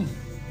home.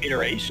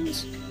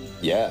 Iterations?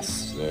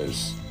 Yes,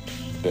 there's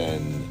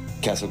been...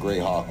 Castle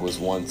Greyhawk was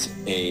once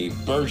a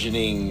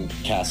burgeoning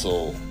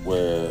castle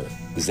where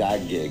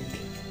Zaggig,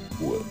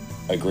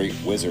 a great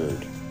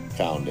wizard,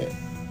 found it.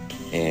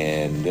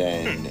 And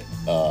then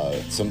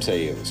some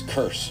say it was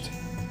cursed.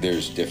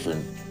 There's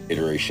different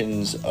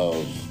iterations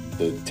of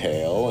the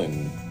tale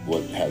and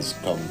what has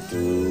come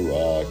through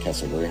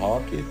Castle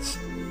Greyhawk.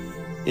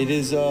 It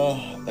is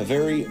a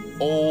very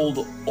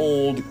old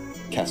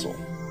castle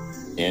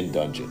and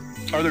dungeon.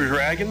 Are there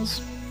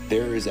dragons?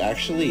 There is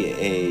actually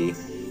a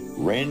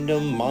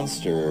random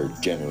monster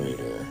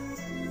generator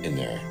in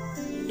there.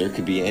 There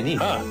could be any.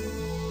 Huh.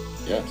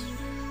 Yes.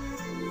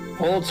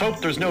 Well, let's hope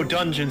there's no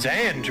dungeons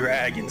and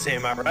dragons,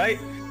 am I right?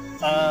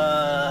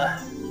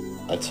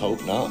 Let's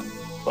hope not.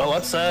 Well,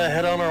 let's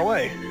head on our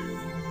way.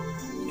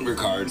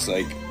 Ricard's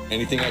like,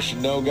 anything I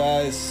should know,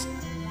 guys?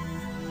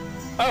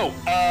 Oh,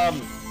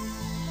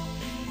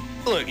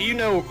 Look, you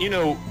know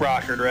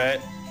Rockard, right?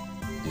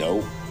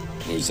 Nope.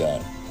 Who's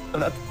that?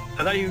 I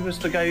thought he was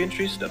the guy who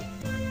introduced him.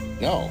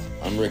 No,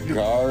 I'm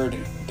Ricard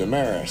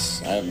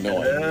Damaris. I have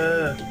no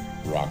idea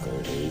who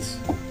Rockard is.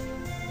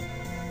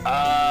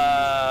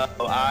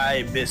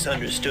 I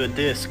misunderstood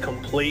this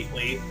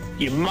completely.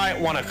 You might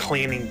want a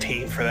cleaning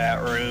team for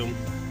that room.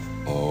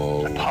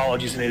 Oh,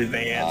 Apologies in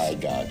advance. I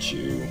got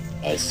you.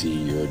 I see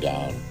you're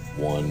down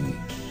one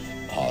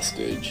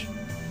hostage.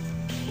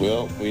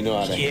 Well, we know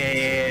how to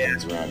handle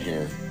things around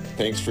here.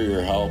 Thanks for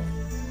your help,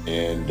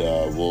 and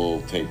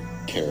we'll take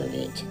care of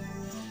it.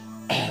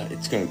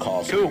 It's gonna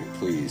cost you,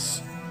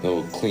 please. A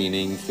little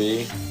cleaning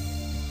fee.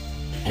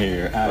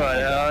 Here,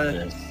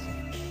 this.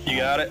 You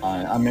got it?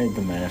 I made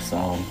the mess.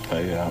 I'll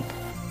pay up.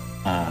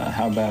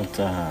 How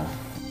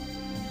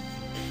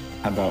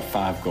about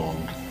 5 gold?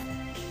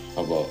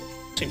 How about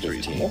Seems 15?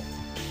 reasonable.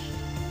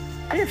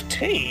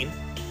 15?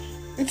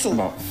 It's How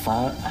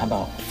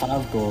about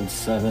 5 gold,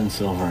 7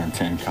 silver, and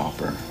 10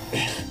 copper?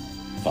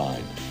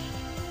 fine.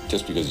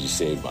 Just because you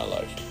saved my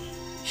life.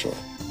 Sure.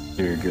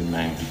 You're a good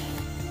man.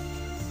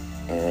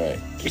 All right.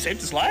 You saved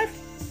his life?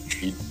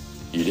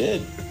 You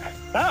did.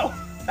 Oh,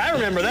 I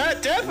remember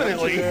that,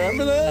 definitely. You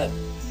remember that?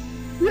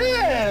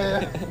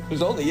 Yeah. It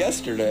was only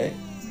yesterday.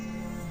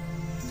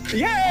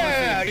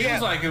 Yeah. It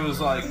feels like it was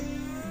like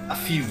a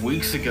few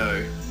weeks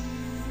ago.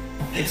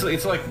 It's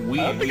like weird.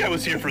 I don't think I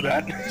was here for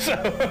that. So.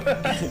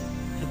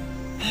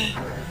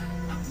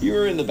 You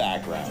were in the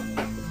background.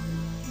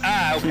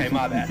 Okay,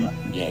 my bad.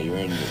 Yeah, you're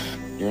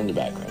in the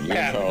background. You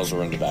and Charles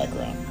were in the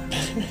background.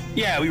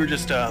 Yeah, we were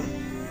just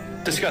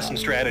discussing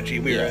strategy.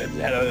 We had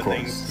other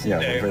things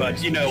there,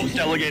 but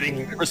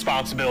delegating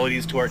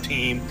responsibilities to our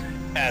team,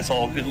 as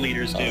all good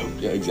leaders do.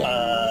 Yeah,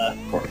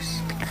 exactly. Of course.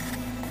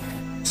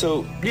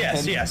 So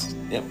Yes.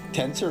 Yep.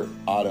 Tents are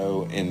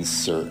auto and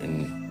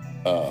certain.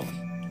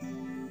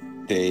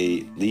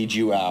 They lead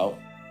you out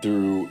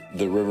through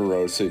the river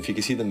road. So if you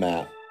can see the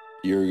map,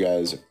 you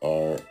guys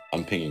are.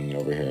 I'm pinging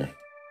over here.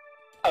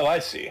 Oh, I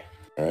see.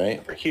 All right.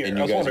 Over here. And I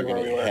you was guys are wondering where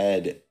going we to were.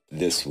 head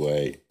this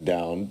way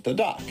down the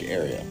dock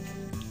area.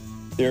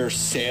 There are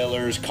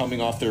sailors coming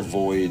off their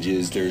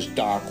voyages. There's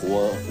dock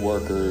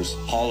workers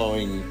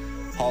hauling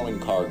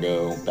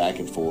cargo back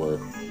and forth.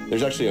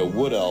 There's actually a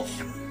wood elf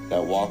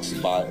that walks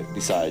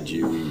beside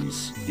you.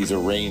 He's a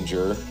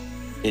ranger,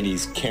 and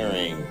he's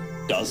carrying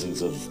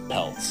dozens of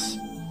pelts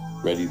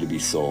ready to be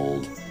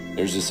sold.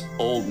 There's this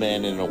old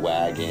man in a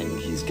wagon.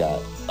 He's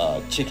got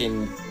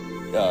chicken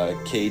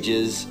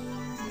cages,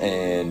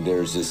 and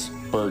there's this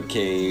bird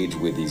cage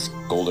with these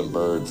golden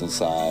birds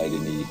inside,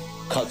 and he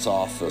cuts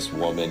off this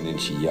woman and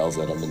she yells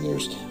at him, and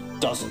there's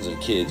dozens of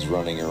kids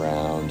running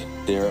around.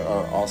 There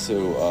are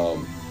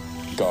also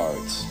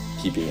guards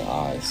keeping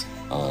eyes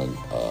on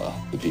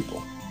the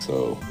people.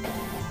 So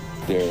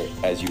there,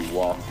 as you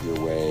walk your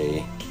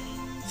way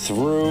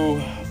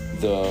through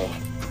the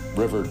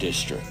river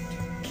district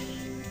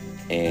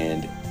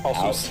and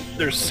Also,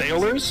 there's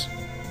sailors?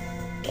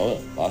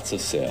 lots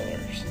of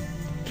sailors.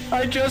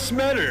 I just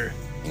met her.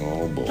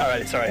 Oh boy. All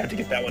right, sorry, I had to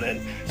get that one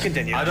in.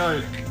 Continue. I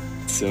don't.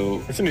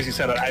 So As soon as you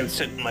said it, I was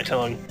sitting my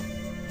tongue.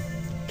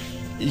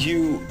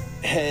 you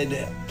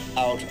head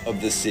out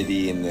of the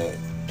city, and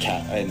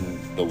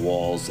the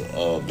walls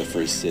of the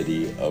first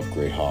city of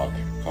Greyhawk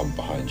come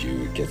behind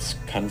you. It gets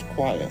kind of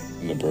quiet,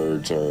 and the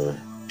birds are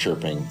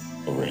chirping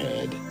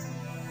overhead.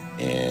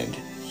 And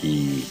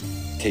he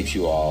takes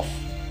you off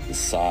the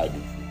side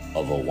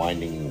of a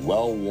winding,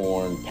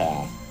 well-worn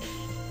path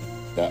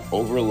that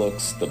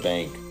overlooks the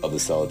bank of the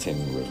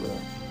Celatanian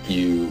River.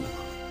 You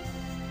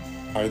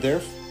are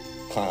there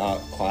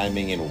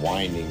climbing and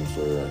winding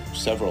for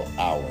several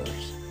hours.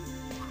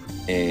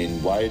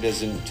 And why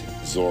doesn't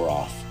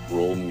Zoroth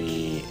roll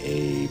me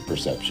a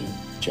perception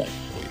check,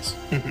 please?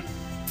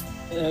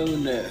 Oh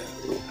no.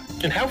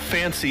 And how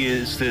fancy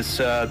is this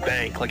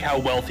bank? Like, how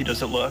wealthy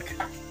does it look?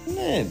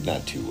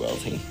 Not too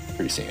wealthy.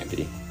 Pretty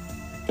sandy.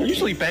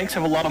 Usually banks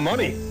have a lot of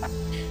money.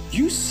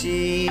 You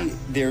see,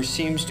 there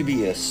seems to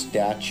be a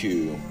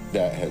statue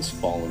that has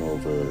fallen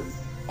over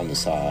on the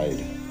side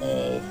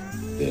of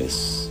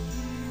this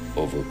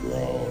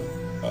overgrown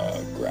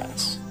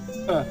grass.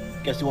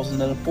 Guess it wasn't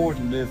that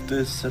important if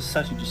this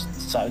statue just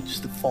decided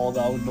just to fall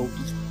down and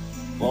notice.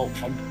 Well,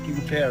 trying to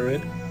repair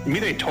it. Maybe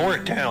they tore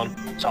it down.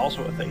 It's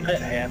also a thing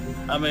that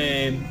happened. I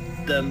mean,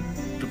 then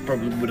they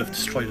probably would have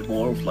destroyed it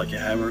more with like a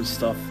hammer and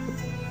stuff.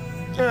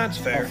 Yeah, that's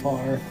How fair.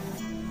 far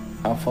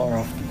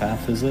off the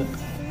path is it?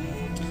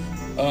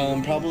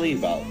 Probably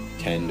about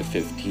 10 to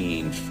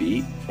 15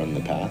 feet from the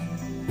path.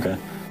 Okay.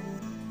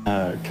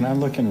 Can I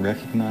look and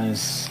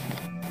recognize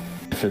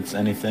if it's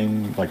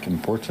anything like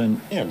important?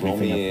 Yeah, roll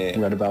anything me I've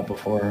read about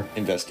before?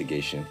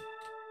 Investigation.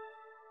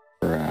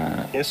 Or,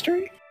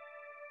 History?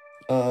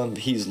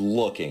 He's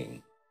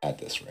looking at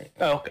this right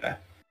Oh, okay.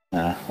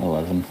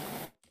 11.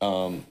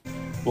 now.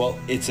 Well,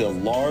 it's a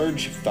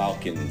large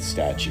falcon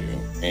statue,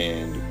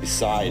 and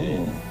beside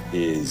it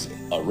is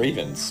a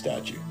raven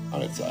statue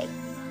on its side.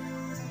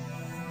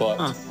 But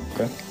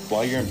Okay.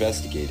 while you're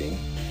investigating,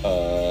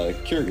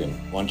 Kiergan,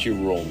 why don't you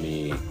roll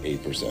me a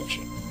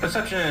perception?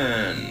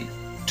 Perception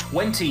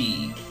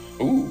 20.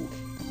 Ooh,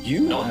 you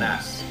Not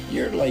that.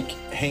 You're like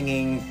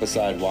hanging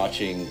beside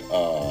watching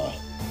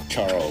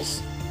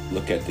Charles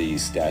look at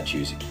these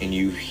statues, and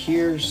you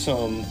hear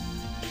some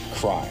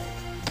crying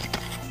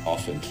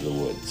off into the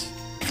woods.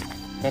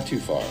 Not too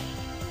far.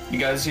 You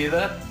guys hear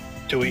that?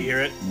 Do we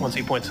hear it once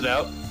he points it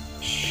out?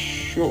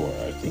 Sure,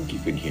 I think you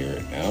can hear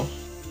it now.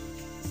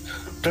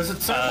 Does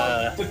it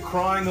sound like the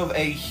crying of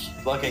a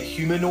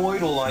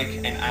humanoid or like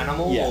an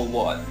animal Yeah. or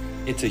what?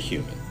 It's a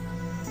human.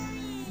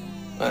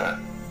 Alright.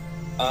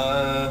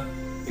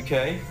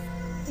 Okay.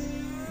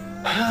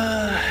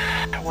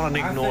 I want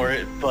to ignore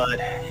it, but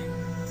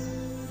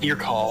your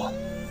call.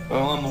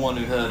 Well, I'm the one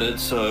who heard it,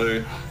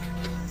 so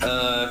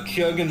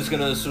Kyogen's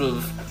gonna sort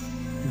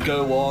of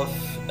go off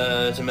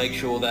to make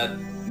sure that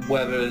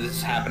whatever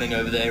is happening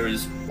over there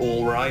is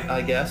all right,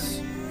 I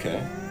guess.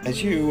 Okay.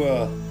 As you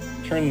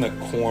turn the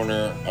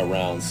corner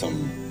around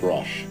some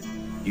brush,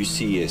 you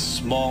see a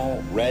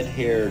small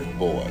red-haired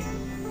boy,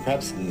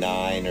 perhaps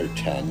 9 or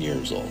 10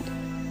 years old.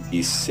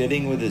 He's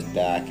sitting with his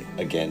back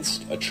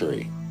against a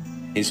tree.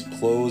 His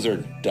clothes are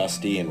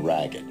dusty and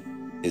ragged.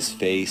 His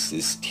face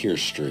is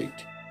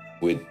tear-streaked,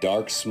 with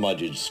dark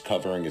smudges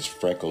covering his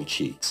freckled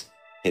cheeks.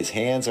 His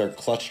hands are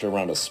clutched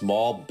around a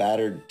small,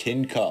 battered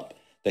tin cup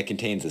that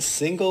contains a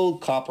single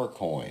copper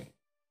coin.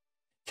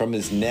 From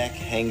his neck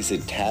hangs a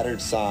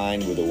tattered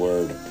sign with the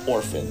word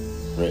orphan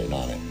written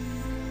on it.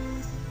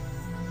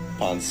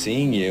 Upon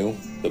seeing you,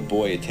 the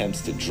boy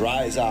attempts to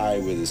dry his eye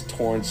with his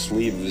torn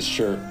sleeve of his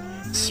shirt,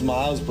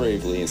 smiles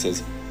bravely, and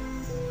says,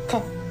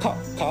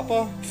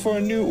 Coppa for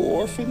a new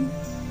orphan?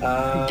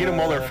 Get them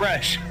while they're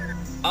fresh.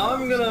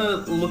 I'm gonna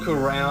look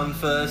around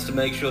first to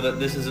make sure that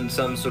this isn't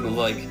some sort of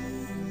like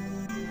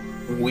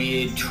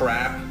weird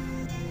trap.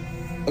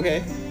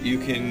 Okay, you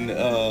can,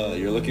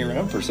 you're looking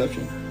around,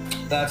 perception.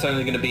 That's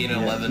only gonna be an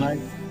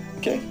 11.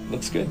 Okay,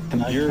 looks good.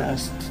 Can I You're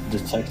cast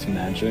Detect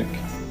Magic?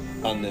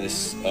 on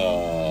this,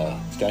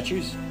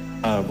 statues?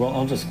 Well,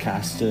 I'll just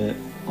cast it,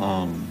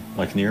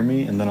 like near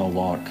me, and then I'll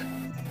walk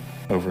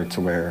over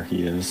to where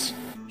he is.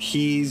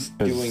 He's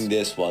doing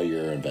this while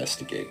you're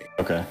investigating.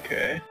 Okay.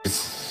 Okay.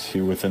 Is he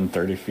within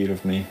 30 feet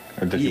of me?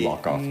 Or did he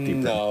walk off deeper?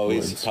 No, in the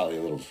he's woods? probably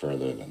a little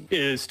further than.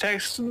 Is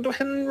Tex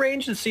within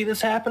range to see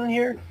this happen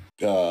here?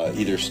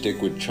 Either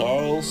stick with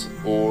Charles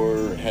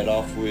or head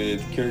off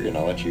with Kurgan.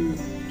 I'll let you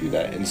do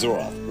that. And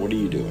Zoroth, what are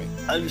you doing?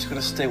 I'm just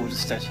gonna stay with the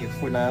statue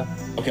for now.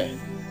 Okay,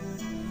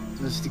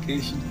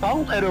 Investigation.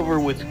 I'll head over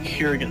with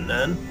Kurgan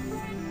then.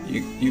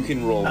 you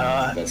can roll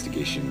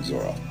investigation,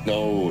 Zoroth.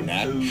 No,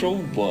 natural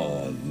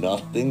one.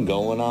 Nothing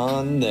going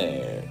on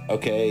there.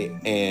 Okay,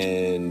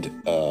 and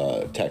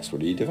Tex,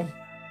 what are you doing?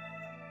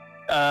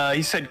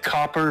 He said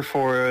copper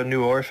for a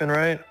new orphan,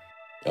 right?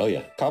 Oh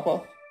yeah,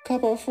 Kappa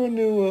for a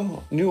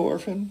new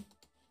orphan.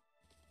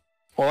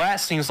 Well, that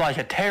seems like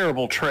a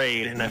terrible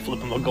trade, and I flip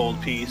him a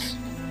gold piece.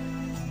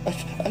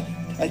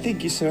 I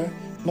thank you, sir.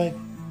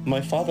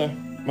 My father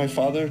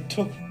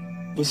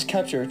was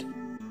captured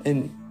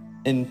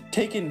and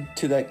taken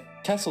to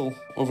that castle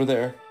over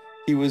there.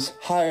 He was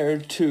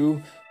hired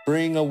to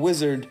bring a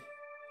wizard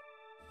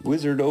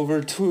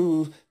over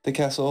to the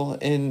castle,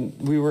 and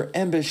we were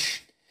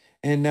ambushed,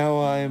 and now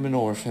I am an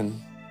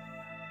orphan.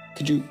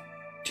 Do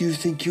you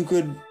think you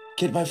could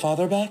get my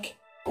father back?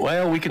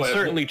 Well, we could Wait,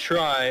 certainly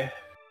try.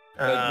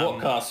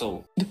 What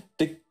castle?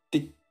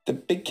 The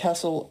big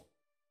castle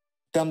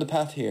down the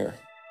path here.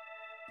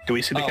 Do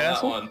we see the That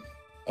castle?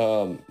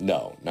 one.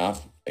 No,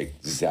 not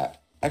exact.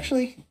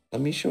 Actually,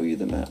 let me show you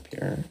the map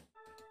here.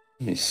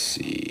 Let me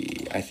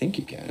see. I think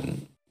you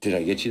can. Did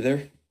I get you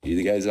there? You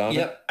the guys on it?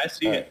 Yep. I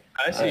see it.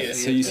 I see it.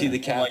 So you see the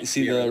cat? Like You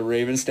see here. the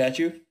raven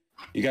statue?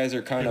 You guys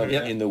are kind of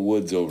Yep. in the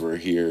woods over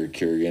here,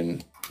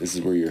 Kurgan. This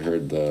is where you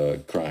heard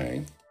the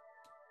crying.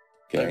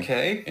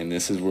 Okay. And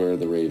this is where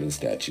the raven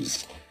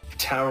statues.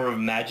 Tower of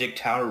Magic,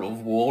 Tower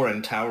of War,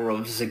 and Tower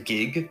of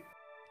Zagig.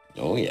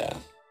 Oh yeah.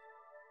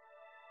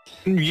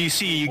 You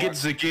see, you get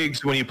the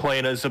gigs when you play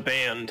it as a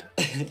band.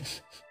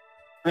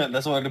 Yeah,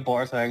 that's why the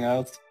bars hang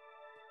out.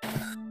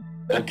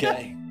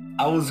 Okay.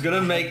 I was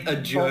gonna make a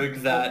joke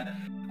that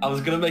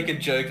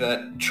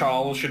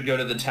Charles should go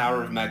to the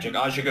Tower of Magic,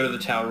 I should go to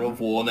the Tower of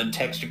War, and then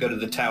Tex should go to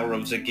the Tower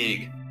of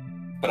Zagig.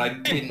 But I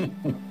didn't.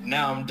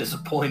 Now I'm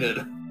disappointed.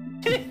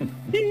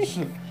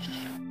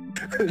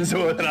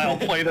 So then I'll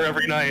play there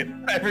every night,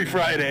 every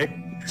Friday.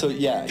 So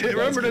yeah, you guys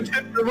Remember to can-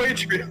 tip the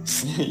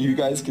waitress. you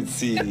guys could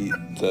see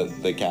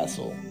the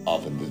castle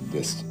off in the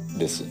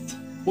distance.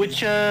 Which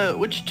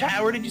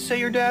tower did you say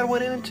your dad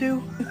went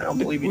into? I don't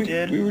believe you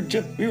did.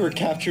 We were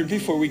captured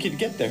before we could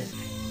get there.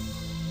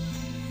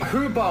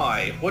 Who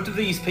by? What do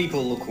these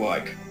people look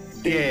like?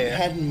 They Yeah.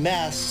 had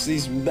masks,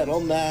 these metal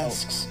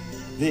masks.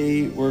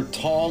 They were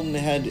tall and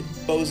had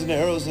bows and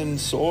arrows and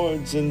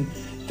swords, and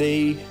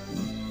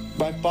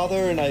my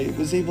father and I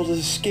was able to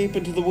escape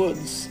into the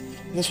woods.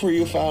 And that's where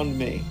you found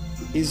me.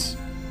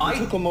 I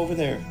took him over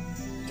there.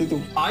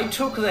 I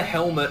took the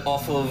helmet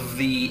off of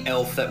the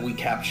elf that we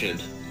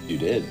captured. You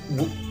did.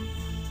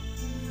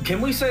 Can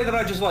we say that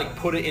I just like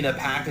put it in a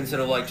pack instead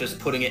of like just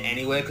putting it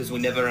anywhere because we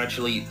never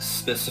actually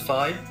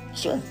specified?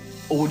 Sure.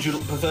 Or would you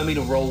prefer me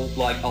to roll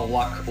like a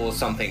luck or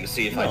something to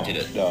see if I did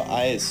it? No,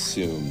 I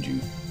assumed you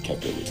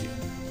kept it with you.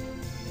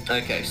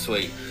 Okay,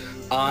 sweet.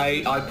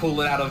 I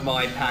pull it out of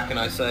my pack and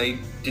I say,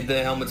 did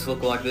their helmets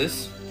look like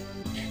this?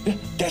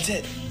 That's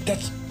it.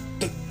 That's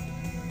the.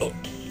 Oh,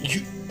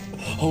 you.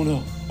 Oh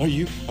no. Are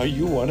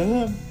you one of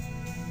them?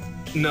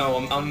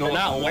 No, I'm not. They're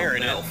not I'm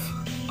wearing an it.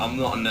 elf. I'm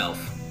not an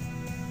elf.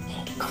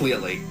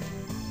 Clearly.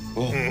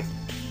 Well,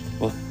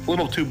 well, A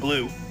little too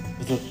blue.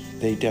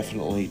 they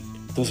definitely.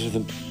 Those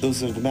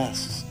are the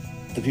masks.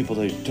 The people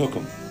that took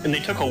them. And they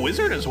took a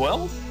wizard as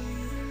well?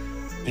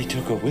 They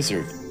took a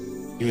wizard.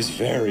 He was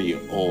very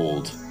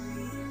old.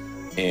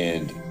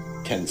 And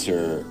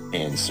Tensor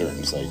and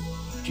Certain's like,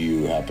 do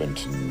you happen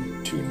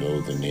to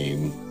know the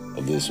name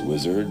of this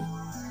wizard?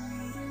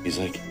 He's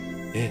like,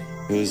 it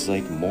was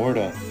like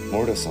Morta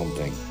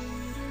something.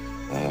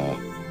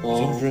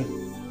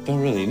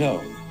 Don't really know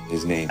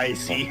his name. I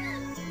see.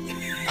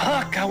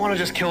 Fuck, I want to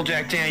just kill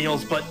Jack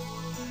Daniels, but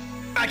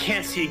I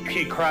can't see a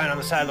kid crying on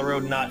the side of the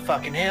road and not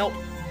fucking help.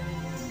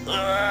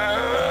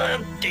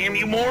 Damn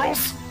you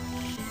mortals.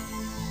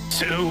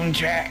 Soon,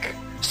 Jack.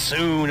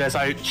 Soon, as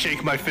I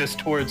shake my fist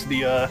towards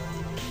the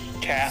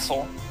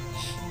castle.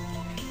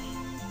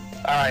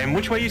 And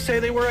which way you say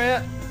they were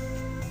at?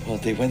 Well,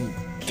 they went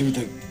through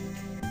the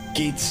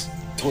gates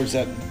towards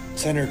that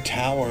center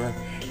tower,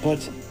 but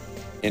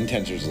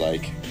Intensor's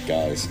like,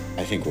 guys,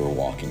 I think we're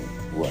walking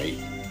right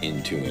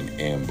into an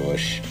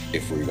ambush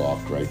if we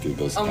walk right through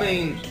those towers. I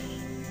mean,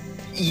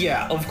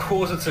 yeah, of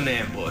course it's an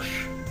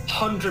ambush.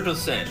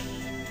 100%.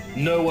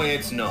 No way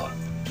it's not.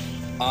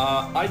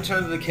 I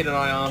turn to the kid and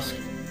I ask,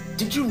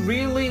 did you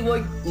really,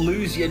 like,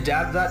 lose your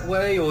dad that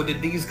way? Or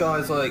did these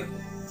guys, like,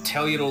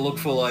 tell you to look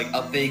for, like,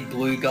 a big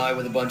blue guy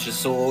with a bunch of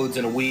swords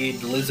and a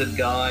weird lizard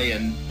guy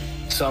and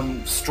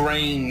some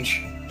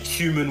strange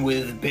human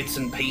with bits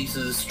and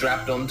pieces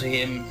strapped onto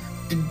him?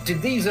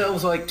 Did these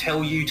elves, like,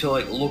 tell you to,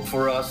 like, look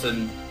for us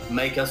and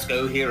make us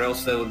go here,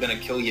 else they were gonna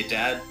kill your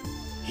dad?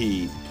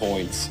 He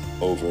points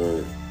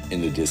over in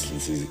the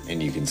distances,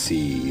 and you can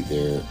see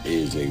there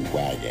is a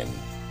wagon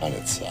on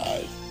its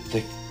side.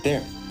 Like,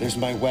 there's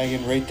my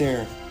wagon right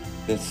there.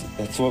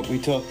 That's what we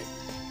took,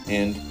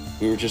 and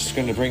we were just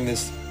going to bring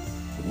this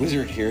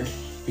wizard here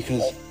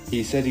because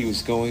he said he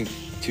was going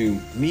to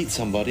meet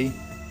somebody,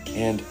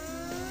 and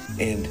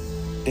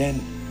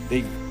then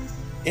they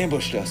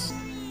ambushed us.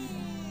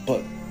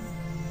 But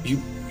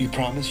you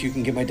promise you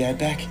can get my dad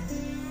back?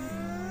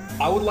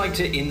 I would like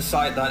to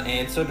insight that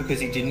answer because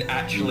he didn't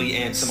actually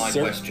answer my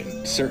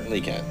question.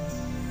 Certainly can.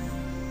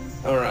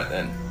 Alright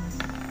then.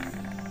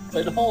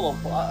 Wait, hold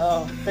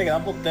on. Hang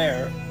on, I'm not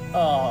there.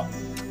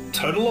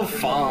 Total of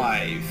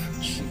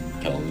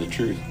 5. Tell him the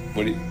truth.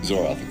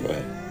 Zoroth, go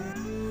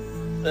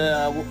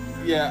ahead.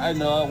 Yeah, I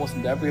know I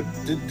wasn't there. But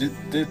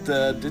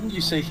didn't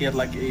you say he had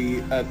like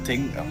a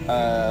thing,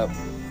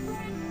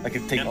 like a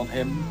thing on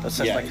him that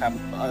says Yeah, like I'm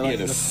he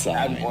had a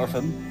sign. an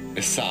orphan?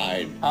 A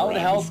sign How the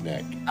around hell- his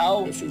neck.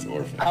 How This is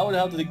orphan. how the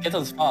hell did it get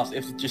as fast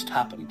if it just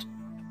happened?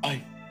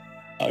 I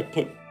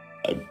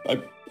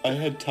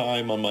had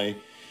time on my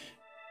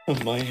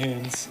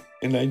hands,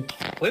 and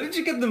Where did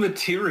you get the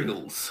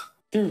materials?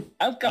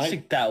 I'm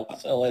casting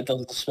doubt, so it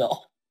doesn't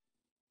spell.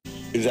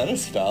 Is that a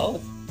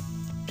spell?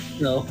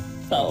 No,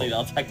 probably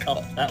not. I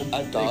cast that.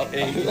 I thought.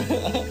 Okay.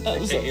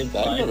 I've it's never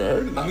fine.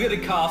 heard of that. I'm gonna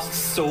cast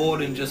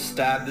sword and just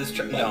stab this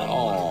no.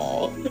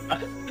 Aw.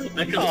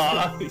 I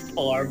cast his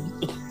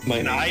arm.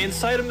 Can I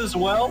incite him as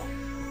well?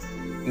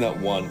 Not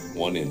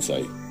one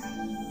insight.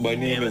 My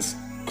name is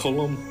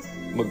Cullum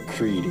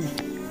McCready.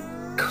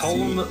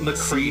 Colm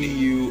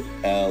McCready.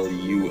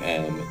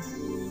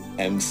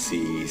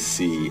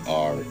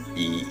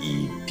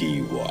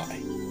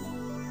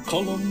 CULUMMCCREEDY.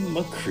 Cullum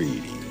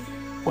McCready.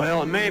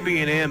 Well, it may be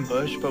an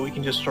ambush, but we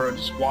can just sort of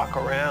just walk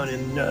around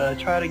and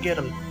try to get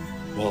him.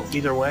 Well,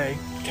 Either way.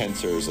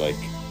 Tensor's like,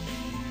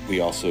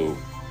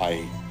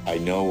 I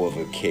know of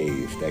a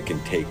cave that can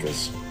take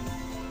us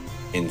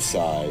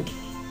inside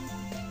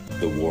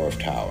the Wharf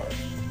Tower.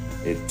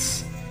 It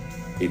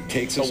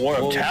takes us War of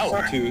close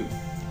Tower? to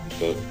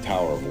the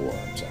Tower of War,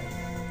 I'm sorry.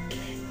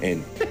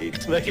 And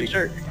Just making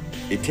sure.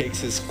 it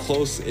takes us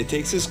close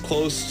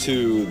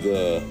to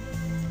the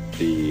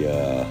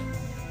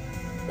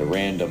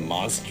random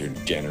monster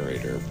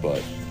generator,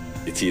 but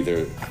it's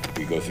either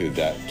we go through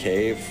that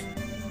cave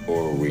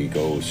or we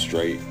go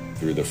straight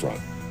through the front.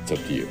 It's up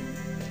to you.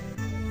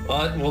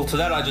 Well, to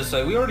that I just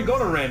say, we already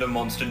got a random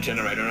monster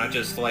generator, and I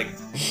just, like,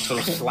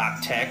 sort of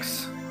slap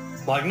Tex.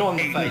 Like, not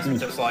in the face, but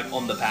just, like,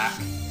 on the back.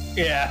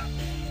 Yeah.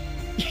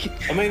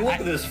 I mean, look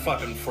at this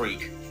fucking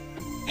freak.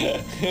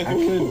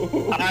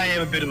 I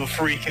am a bit of a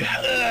freak.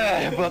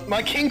 But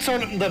my kinks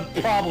aren't the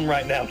problem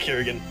right now,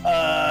 Kirigan.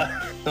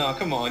 Oh,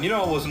 come on, you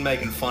know I wasn't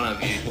making fun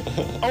of you.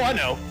 Oh, I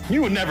know.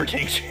 You would never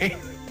kink shame.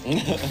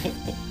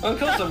 Of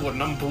course I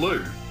wouldn't, I'm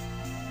blue.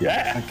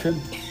 Yeah. I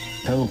could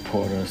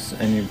teleport us,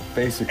 and you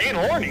basically... And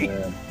horny.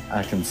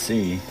 I can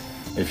see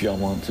if y'all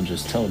want to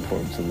just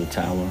teleport to the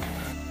tower.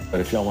 But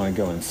if y'all want to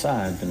go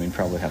inside, then we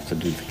probably have to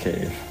do the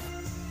cave.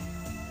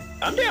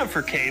 I'm down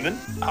for caving.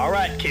 All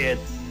right, kid.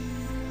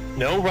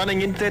 No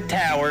running into the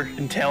tower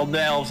and tell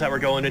the elves that we're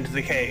going into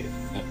the cave.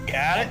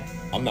 Got it?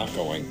 I'm not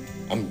going.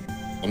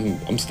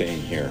 I'm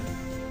staying here.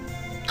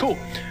 Cool.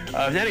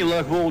 With any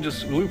luck, we'll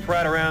just loop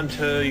right around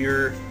to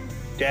your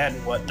dad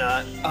and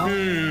whatnot.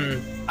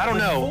 I don't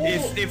know.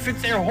 If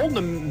it's they're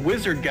holding the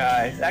wizard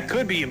guy, that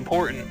could be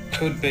important.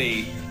 Could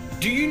be.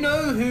 Do you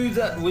know who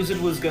that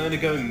wizard was going to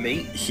go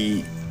meet?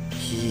 He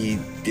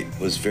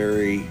was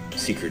very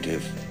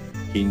secretive.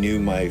 He knew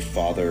my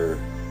father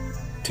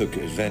took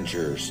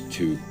adventures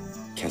to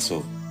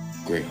Castle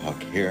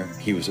Greyhawk here.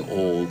 He was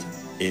old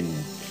and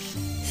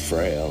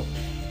frail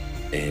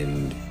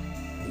and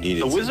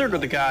needed The wizard or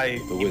the guy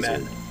the you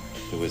wizard. met?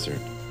 The wizard.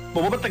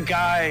 But what about the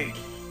guy?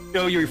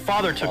 Oh, your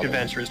father took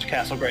adventures to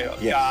Castle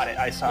Greyhawk. Yes. Got it.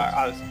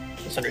 I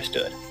was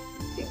misunderstood.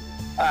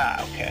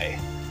 Okay.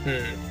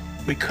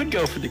 We could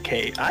go for the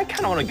cave. I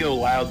kind of want to go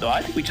loud though.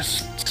 I think we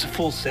just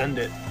full send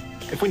it.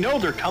 If we know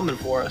they're coming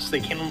for us, they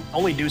can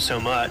only do so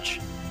much.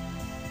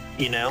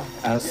 You know.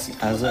 As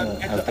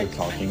they're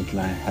talking, can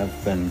I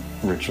have been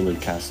ritually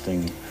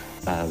casting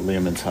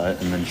Liamon's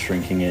hut and then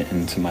shrinking it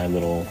into my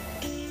little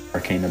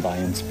Arcana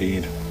buy-in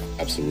speed?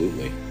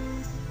 Absolutely.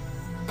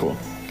 Cool.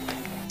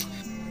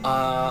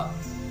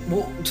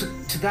 Well,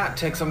 to that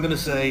text, I'm gonna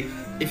say,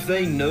 if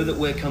they know that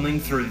we're coming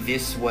through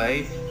this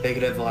way, they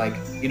could have like,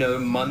 you know,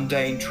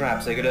 mundane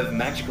traps, they could have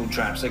magical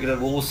traps, they could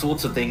have all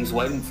sorts of things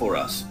waiting for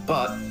us.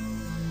 But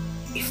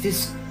if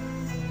this,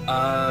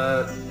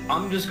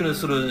 I'm just gonna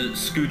sort of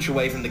scooch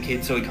away from the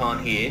kid so he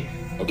can't hear.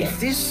 Okay. If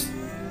this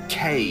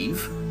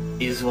cave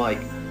is like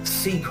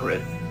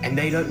secret and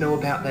they don't know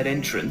about that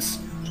entrance,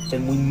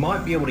 then we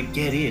might be able to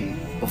get in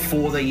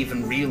before they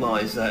even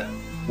realize that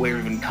we're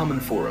even coming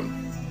for them.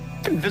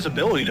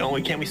 Invisibility, don't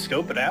we? Can't we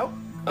scope it out?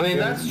 I mean,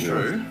 that's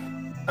true.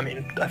 I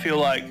mean, I feel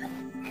like,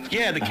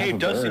 yeah, the I have cave a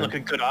does seem bird. like a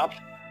good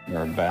option.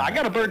 Or a bat. I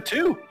got a bird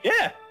too.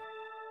 Yeah.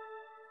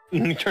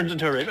 He turns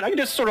into a raven. I can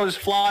just sort of just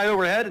fly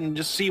overhead and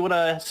just see what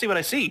I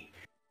see.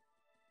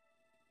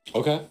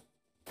 Okay.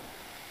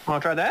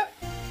 Want to try that?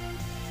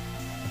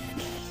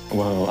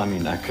 Well, I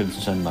mean, I could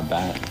send my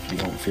bat if you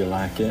don't feel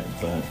like it,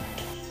 but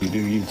you do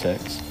you,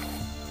 Tex.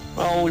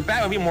 Well, your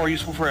bat would be more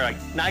useful for like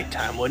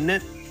nighttime, wouldn't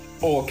it?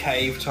 Or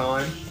cave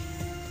time.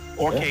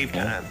 Or Yeah, cave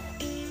yeah. time.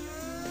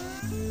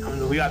 I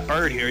mean, we got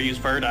bird here. Use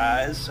bird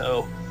eyes,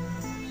 so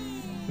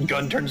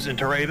gun turns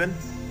into raven.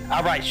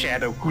 All right,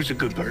 Shadow. Who's a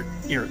good bird?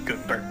 You're a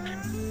good bird.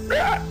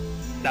 Ah!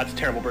 That's a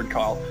terrible bird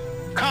call.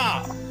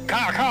 Caw,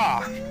 caw,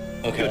 caw.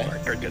 Okay.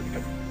 Good bird. Good.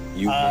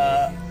 You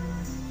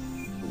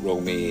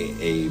roll me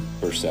a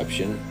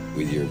perception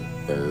with your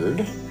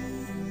bird.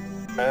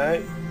 All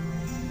right.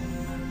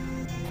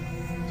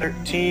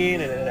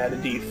 13, and then add a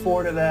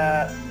D4 to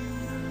that.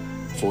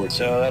 14.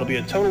 So that'll be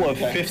a total of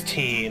Okay.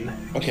 15.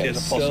 Okay, She has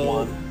a plus so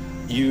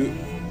 1. you,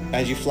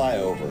 as you fly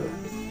over,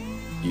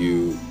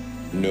 you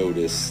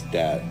notice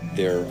that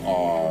there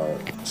are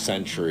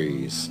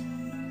sentries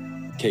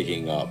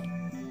taking up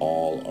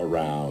all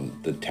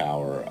around the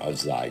tower of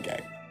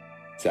Zygig.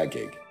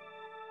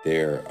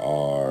 There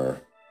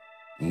are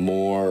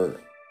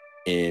more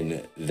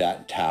in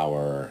that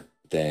tower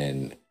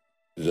than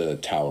the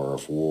Tower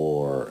of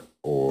War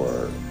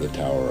or the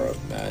Tower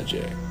of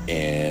Magic.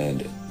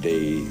 And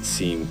they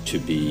seem to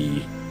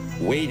be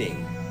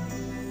waiting.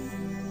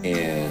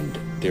 And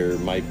there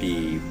might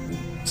be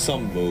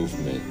some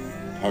movement,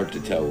 hard to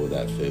tell with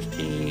that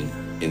 15,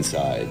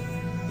 inside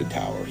the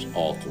towers,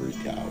 all 3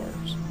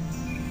 towers.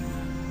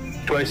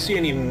 Do I see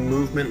any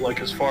movement,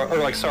 like as far, or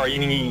like, sorry,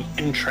 any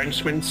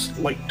entrenchments,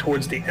 like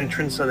towards the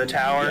entrance of the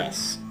tower?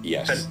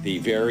 Yes. The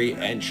very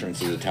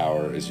entrance of the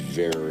tower is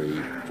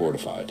very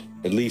fortified,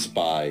 at least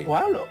by Well,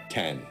 I don't know.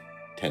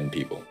 10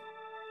 people.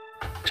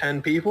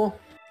 10 people?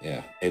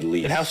 Yeah, at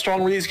least. And how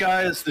strong were these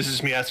guys? This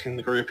is me asking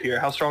the group here.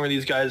 How strong are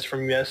these guys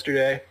from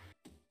yesterday?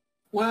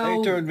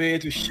 Well, They turned me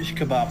into shish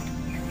kebab.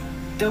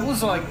 there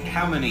was like,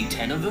 how many?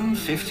 10 of them?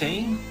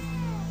 15?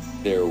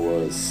 There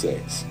was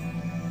 6.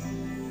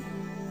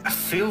 It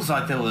feels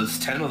like there was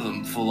 10 of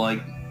them for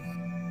like...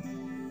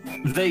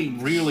 They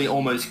really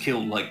almost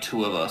killed like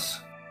 2 of us.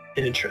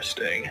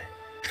 Interesting.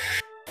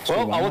 So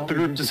Well, why I'll let don't the we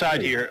group do the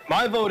decide cave? here.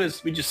 My vote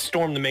is we just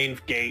storm the main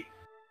gate.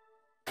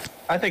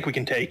 I think we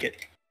can take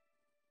it.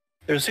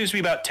 There seems to be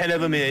about 10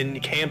 of them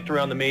camped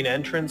around the main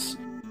entrance.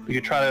 We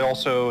could try to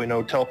also,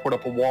 teleport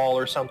up a wall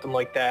or something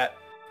like that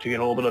to get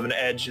a little bit of an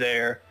edge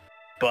there.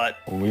 But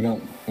Well,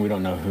 we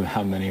don't know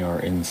how many are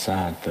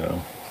inside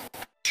though.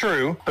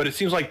 true, but it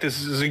seems like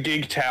this is a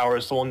gig tower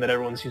is the one that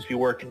everyone seems to be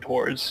working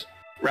towards,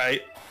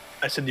 right?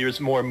 I said there's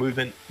more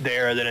movement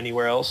there than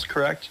anywhere else,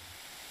 correct,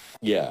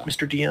 Yeah,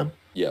 Mr. DM?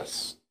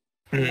 yes.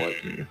 What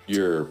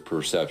your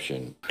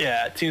perception.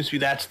 Yeah, it seems to be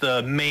that's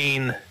the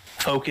main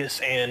focus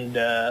and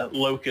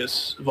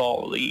locus of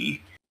all the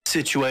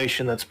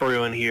situation that's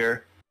brewing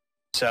here.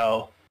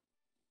 So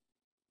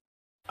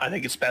I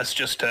think it's best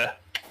just to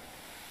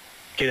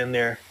get in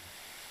there,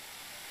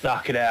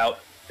 knock it out,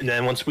 and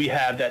then once we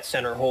have that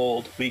center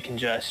hold, we can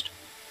just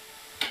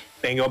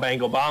Bingo,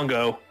 bango,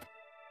 bongo.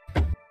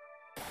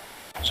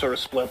 Sort of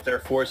split their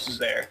forces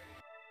there.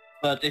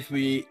 But if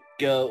we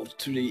go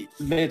to the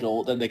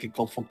middle, then they can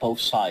come from both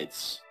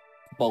sides.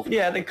 Both.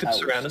 Yeah, they could towers.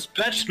 surround us.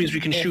 But that just means we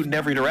can shoot in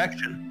every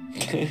direction.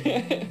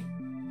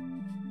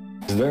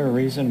 Is there a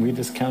reason we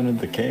discounted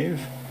the cave?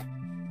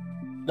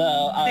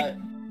 No,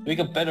 we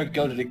can better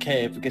go to the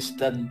cave because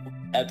then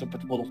enter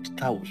with one of the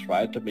towers,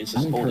 right? That means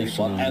there's I'm only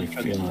one personally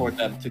entrance feeling- for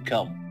them to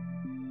come.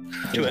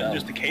 To Yeah.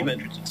 just the cave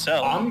entrance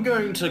itself. I'm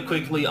going to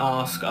quickly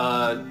ask,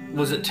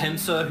 was it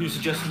Tensor who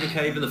suggested the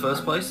cave in the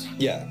first place?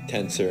 Yeah,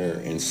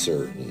 Tensor and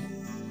Certain.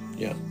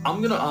 Yeah. I'm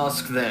going to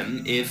ask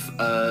them if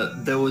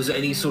there was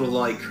any sort of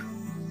like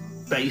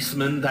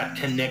basement that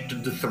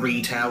connected the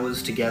 3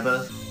 towers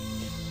together.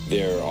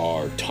 There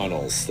are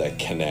tunnels that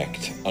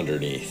connect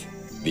underneath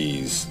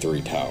these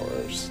 3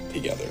 towers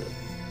together.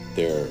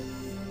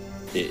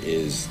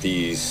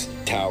 These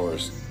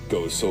towers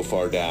go so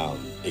far down,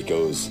 it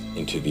goes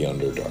into the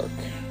Underdark.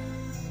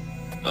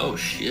 Oh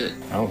shit.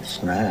 Oh,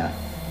 snap.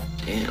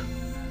 Damn.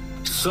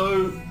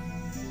 So,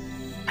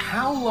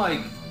 how, like,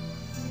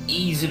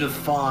 easy to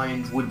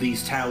find would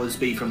these towers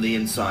be from the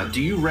inside?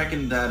 Do you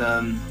reckon that,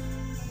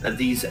 that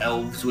these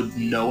elves would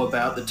know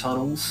about the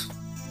tunnels?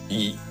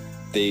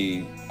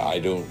 I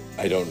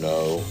don't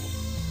know,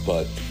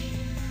 but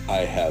I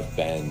have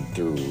been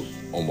through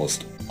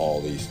almost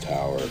all these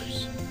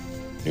towers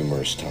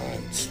numerous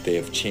times. They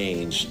have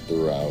changed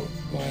throughout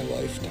my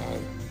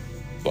lifetime,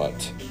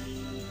 but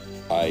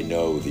I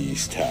know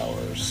these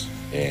towers,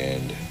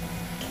 and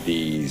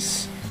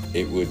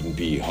it wouldn't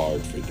be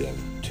hard for them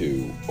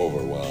to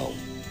overwhelm,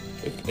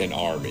 an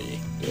army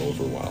to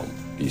overwhelm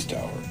these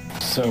towers.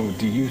 So,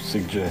 do you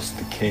suggest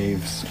the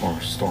caves or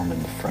storm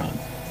in the front?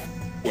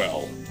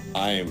 Well,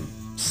 I am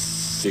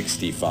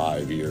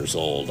 65 years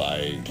old.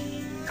 I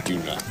do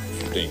not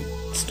think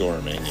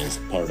storming is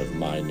part of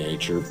my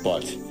nature,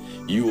 but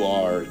you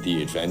are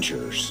the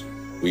adventurers.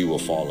 We will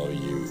follow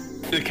you.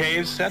 The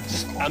caves,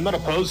 I'm not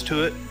opposed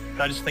to it.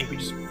 I just think we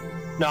just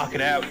knock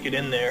it out, get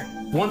in there.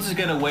 Once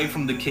again, away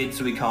from the kid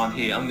so we can't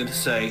hear, I'm going to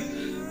say,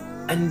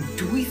 and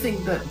do we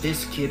think that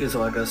this kid is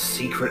like a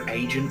secret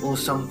agent or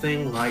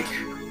something? Like,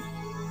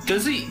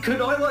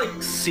 could I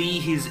like see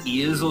his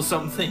ears or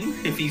something?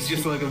 If he's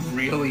just like a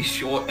really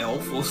short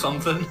elf or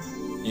something?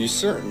 You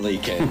certainly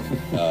can.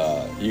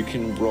 You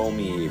can roll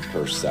me a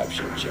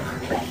perception check.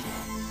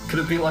 Could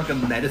it be like a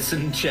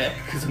medicine check?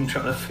 Because I'm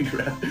trying to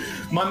figure out.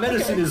 My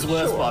medicine is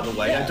worse, sure. by the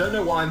way. Yeah. I don't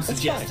know why I'm That's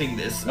suggesting fine.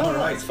 this. No,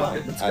 Alright, it's fuck fine.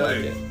 it, let's I go. like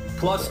it.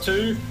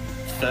 +2,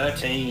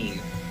 13.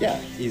 Yeah,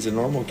 he's a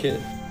normal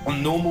kid. A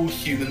normal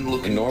human A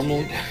looking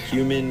normal kid.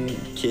 human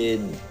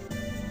kid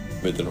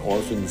with an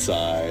orphan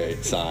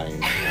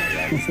sign.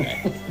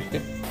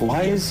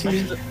 Why is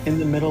he in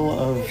the middle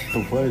of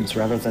the woods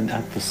rather than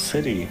at the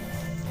city?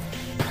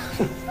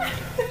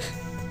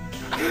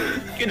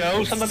 You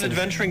know, sometimes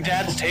adventuring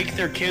dads take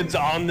their kids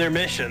on their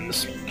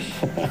missions.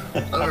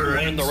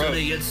 Alright, the road.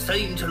 Sonny, it's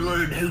time to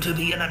learn how to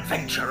be an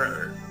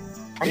adventurer.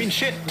 I mean,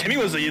 shit, Timmy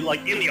was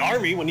like in the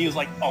army when he was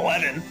like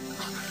 11.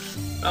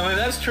 I mean,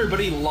 that's true, but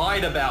he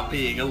lied about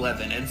being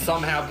 11, and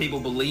somehow people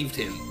believed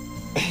him.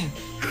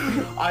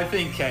 I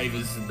think cave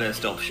is the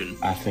best option.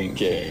 I think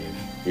Okay,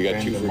 cave. we got 2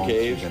 Random for monster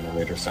cave.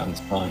 generator sounds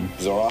fun.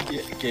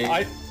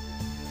 Zorak?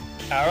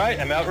 Alright,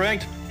 I'm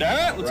outranked.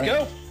 Alright, let's Right.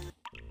 go.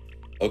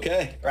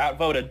 Okay. We're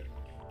outvoted.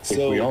 If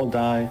So we all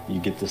die, you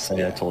get to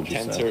say I told you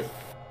Tensor so.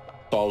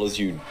 follows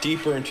you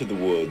deeper into the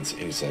woods,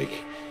 and he's like,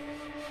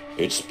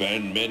 "It's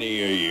been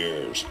many a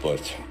years,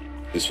 but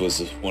this was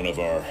one of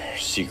our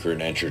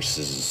secret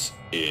entrances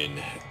in,"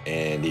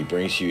 and he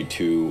brings you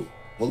to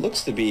what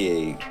looks to be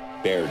a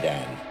bear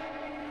den,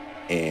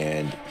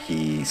 and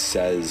he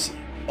says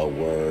a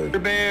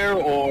word, Bear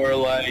or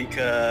like,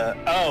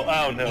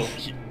 oh no,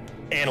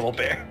 animal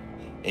bear.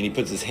 and he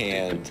puts his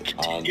hand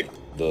on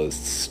the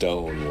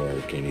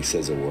stonework, and he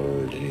says a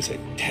word, and he's like,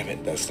 "Damn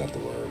it, that's not the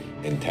word."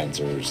 And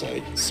Tensor's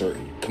like,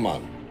 "Certain, come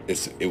on,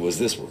 it was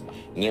this word."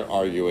 And they're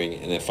arguing,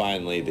 and then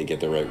finally they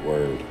get the right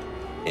word,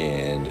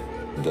 and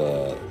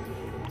the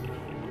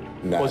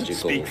Was it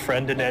magical speak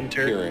friend and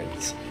enter?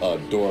 appearance, a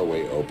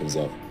doorway opens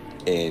up,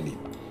 and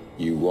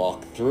you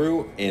walk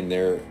through, and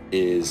there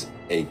is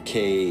a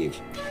cave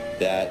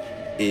that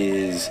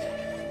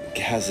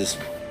has this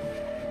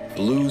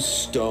blue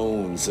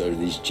stones, or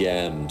these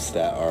gems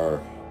that are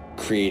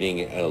creating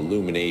an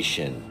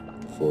illumination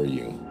for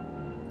you.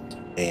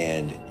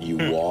 And you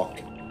walk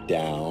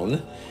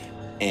down,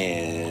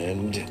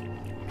 and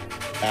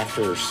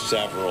after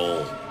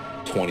several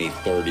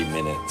 20-30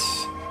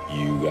 minutes,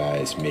 you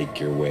guys make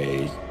your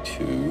way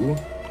to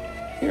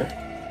here.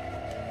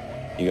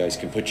 You guys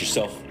can put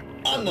yourself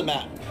on the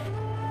map.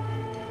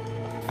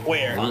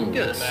 Where?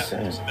 Fungus.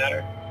 That was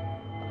better.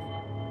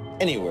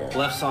 Anywhere.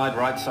 Left side,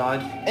 right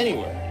side.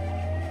 Anywhere.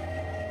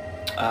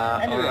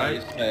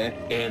 Alright. Okay.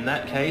 In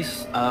that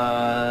case,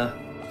 Now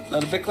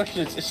the big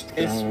question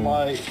is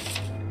my...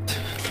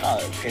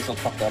 okay, so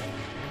fucked up.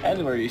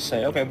 Anywhere you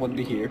say, okay, I wouldn't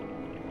be here.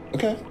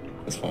 Okay,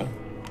 that's fine.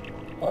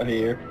 Or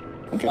here.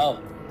 Okay. Oh,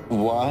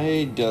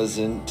 Why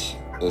doesn't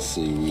let's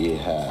see,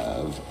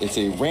 it's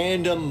a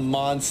random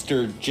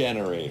monster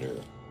generator.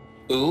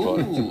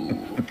 Ooh.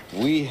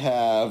 We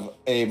have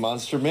a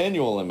monster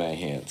manual in my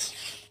hands.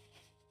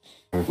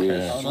 We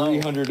have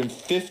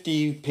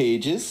 350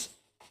 pages.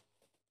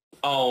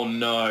 Oh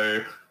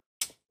no.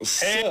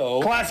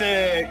 So,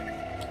 Classic!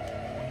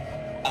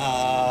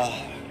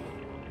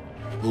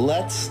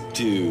 let's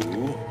do,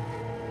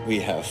 we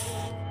have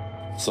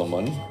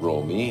someone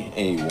roll me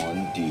a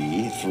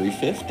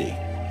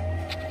 1d350.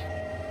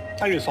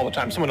 I do this all the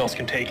time. Someone else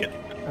can take it.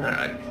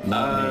 Alright.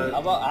 How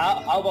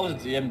about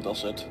the DM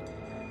does it?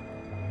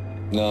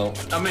 No.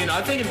 I mean,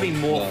 I think it'd be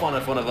more fun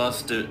if one of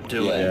us do it.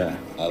 Yeah.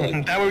 I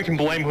like That way we can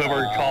blame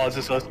whoever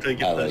causes us to I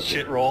get the like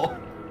shit it. roll.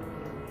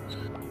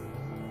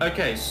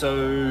 Okay,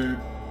 so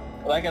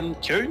But I can...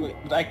 Two?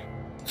 Like,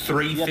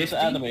 350.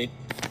 enemy.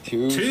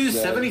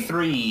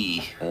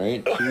 273. All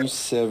right,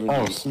 273.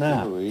 Oh,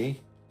 snap.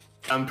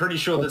 I'm pretty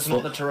sure that's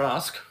not the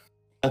Tarask.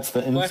 That's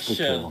the Question.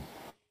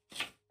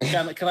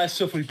 insta-kill. Can I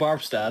shuffle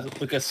Barb's stat?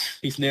 Because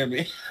he's near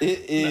me.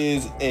 It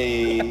is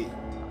a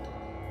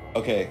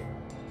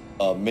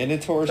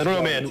Minotaur I don't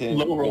know, man. skeleton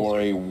Low rolls. or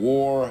a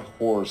war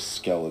horse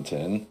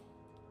skeleton.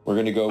 We're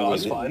gonna go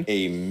that's with fine.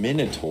 a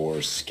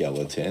Minotaur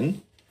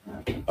skeleton.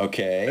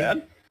 Okay.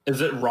 Bad?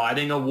 Is it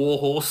riding a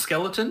warhorse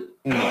skeleton?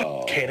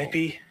 No. Can it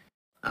be?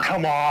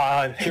 Come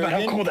on. Think about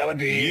how cool that would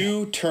be.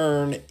 You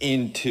turn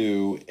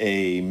into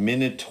a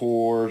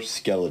Minotaur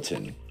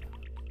skeleton,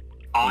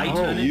 I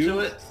turn into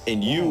it?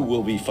 and you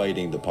will be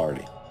fighting the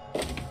party.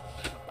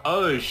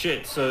 Oh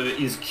shit, so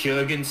is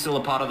Kjörgen still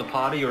a part of the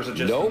party or is it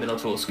just the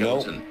Minotaur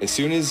skeleton? Nope. As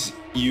soon as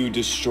you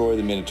destroy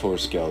the Minotaur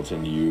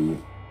skeleton,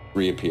 you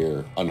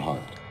reappear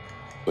unharmed.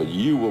 But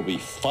you will be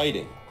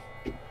fighting.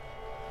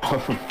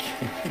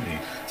 Okay.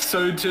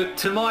 So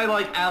to my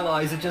like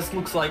allies, it just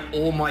looks like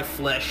all my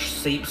flesh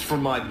seeps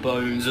from my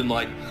bones and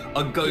like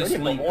a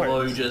ghostly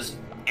glow just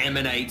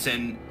emanates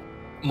and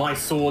my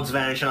swords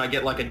vanish and I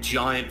get like a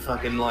giant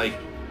fucking like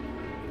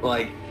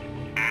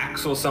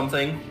axe or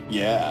something.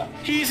 Yeah.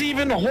 He's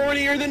even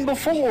hornier than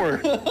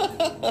before.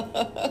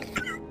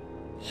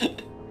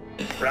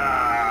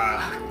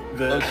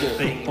 The Okay.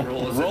 thing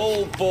rolls.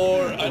 Roll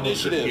for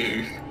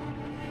initiative.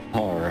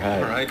 All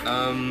right. Alright,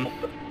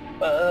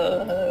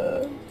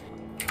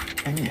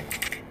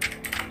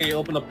 Can you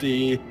open up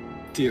the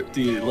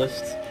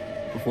list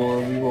before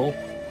we roll?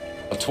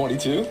 A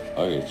 22?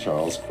 Okay,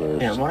 Charles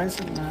first. Yeah, why is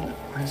it not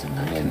and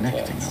then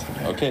connecting Tess. over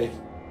there? Okay.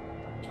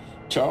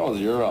 Charles,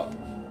 you're up.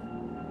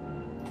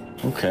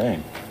 Okay.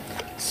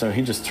 So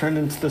he just turned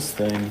into this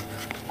thing.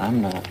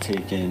 I'm not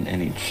taking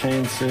any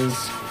chances.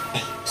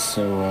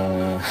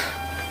 So,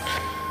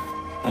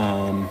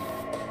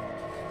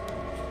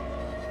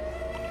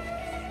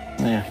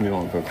 we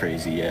won't go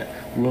crazy yet.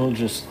 We'll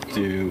just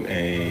do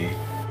a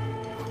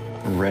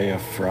Ray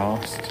of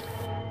Frost.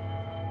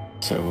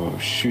 So we'll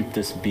shoot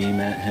this beam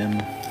at him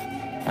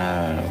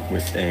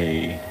with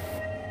a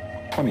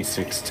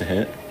 26 to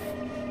hit.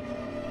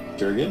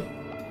 Jurgen,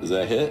 does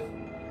that hit?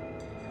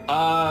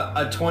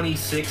 a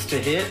 26 to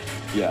hit?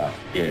 Yeah.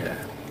 Yeah.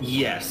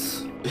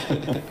 Yes.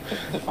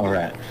 All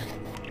right.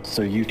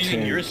 So you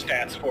Using your take,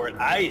 stats for it.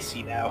 I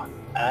see now.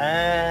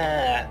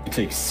 Ah. you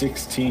take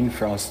 16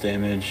 frost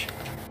damage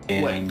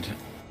and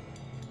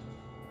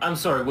I'm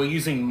sorry, we're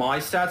using my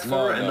stats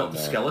for it and not the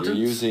skeletons?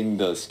 You're using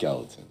the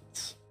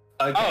skeletons.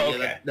 Okay, Oh,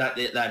 yeah,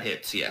 okay. that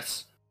hits,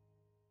 yes.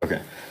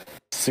 okay.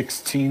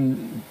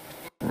 16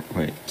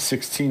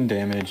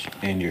 damage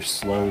and you're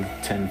slowed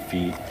 10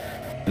 feet.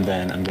 And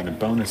then I'm going to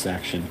bonus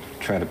action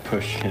try to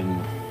push him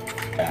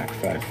back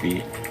 5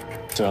 feet.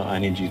 So I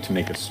need you to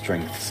make a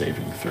strength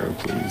saving throw,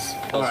 please.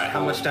 Alright,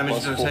 how much damage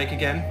does it four. take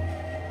again?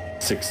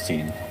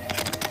 16.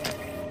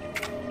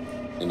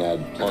 And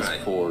add plus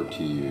Alright. 4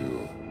 to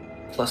you.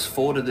 Plus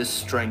 4 to this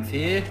strength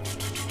here.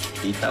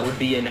 That would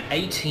be an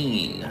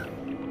 18.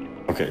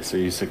 Okay, so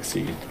you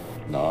succeed.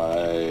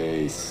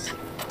 Nice.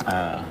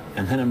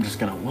 And then I'm just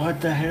going to,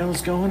 what the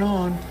hell's going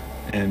on?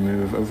 And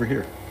move over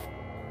here.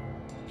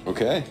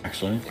 Okay.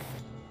 Actually,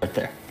 right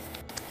there.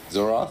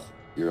 Zoroth,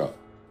 you're up.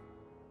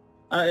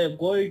 I am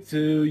going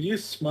to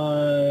use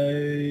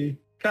my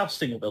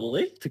casting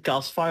ability to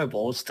cast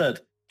Fireball instead.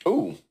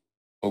 Ooh.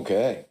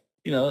 Okay.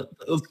 You know,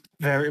 it was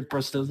very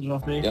impressive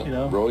of me, Yep. you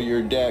know. Roll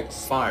your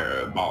dex.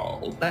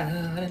 Fireball.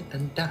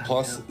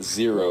 Plus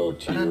 0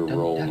 to your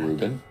roll,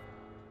 Ruben.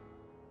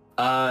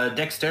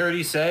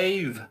 Dexterity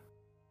save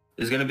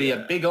is gonna be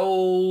a big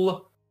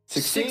ol'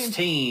 16?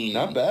 16.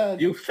 Not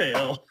bad. You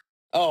fail.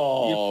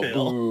 Oh, you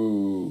fail.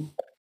 boo.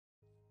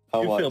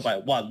 How You much? fail by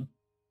 1.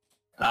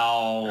 I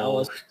Oh.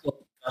 was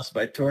past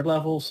by 3rd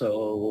level,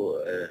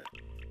 so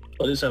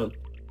 27.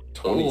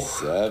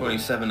 27.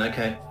 27,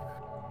 okay.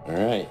 All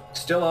right.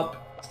 Still up.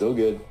 Still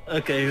good.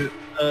 Okay,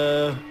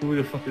 who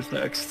the fuck is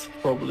next?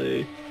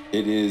 Probably.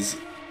 It is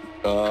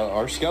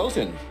our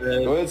skeleton.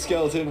 Go ahead,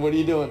 skeleton. What are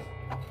you doing?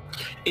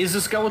 Is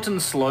the skeleton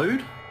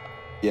slowed?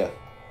 Yeah.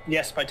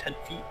 Yes, by 10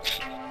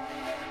 feet.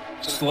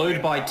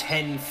 Slowed by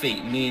 10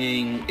 feet,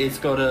 meaning it's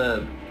got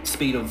a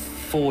speed of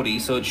 40,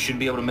 so it should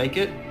be able to make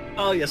it.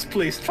 Oh yes,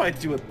 please try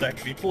to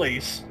attack me,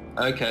 please.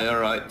 Okay, all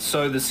right.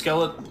 So the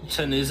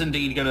skeleton is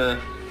indeed going to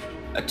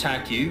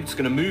attack you. It's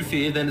going to move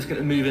here, then it's going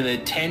to move in a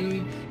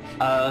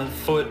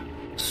 10-foot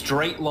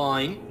straight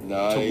line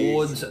Nice.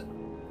 towards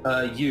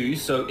you.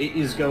 So it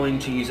is going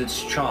to use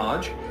its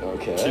charge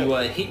Okay.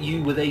 to hit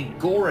you with a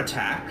gore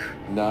attack.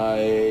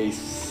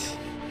 Nice.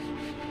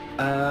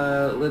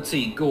 Let's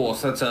see, gore.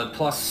 So that's a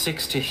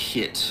 +6 to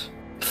hit.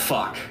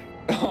 Fuck.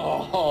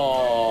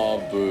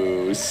 Oh,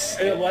 Boos.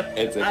 You know what?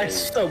 It's I amazing.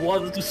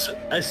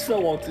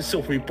 still want the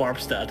silvery barb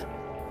stat.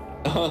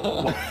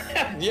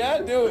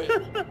 Yeah, do it.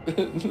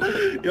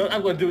 You know,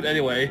 I'm gonna do it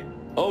anyway.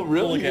 Oh,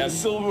 really? again. A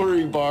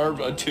silvery barb,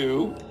 a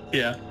 2?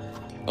 Yeah.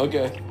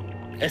 Okay.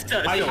 It's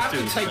still I have to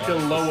stupid, take so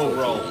the lower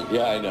roll.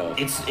 Yeah, I know.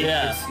 It's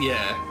Yeah.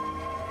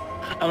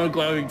 yeah. I'm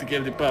going to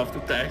give the buff to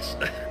Tex.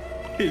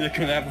 He's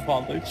gonna have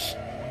advantage.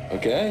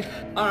 Okay.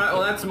 All right,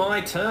 well that's my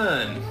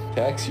turn.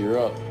 Tex, you're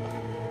up.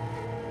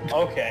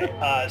 Okay.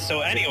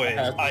 So anyways,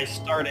 I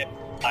started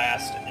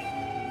blasting it.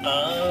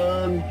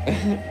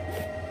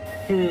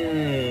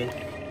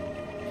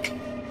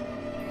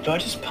 Do I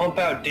just pump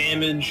out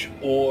damage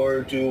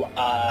or do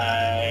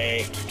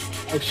I...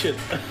 Oh shit.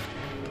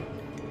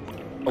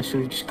 I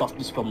should have just cast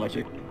the spell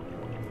magic.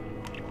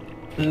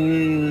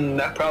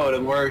 That probably would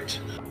have worked.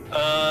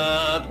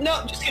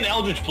 No, just gonna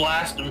Eldritch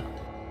Blast him.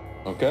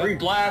 Free Okay.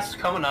 blast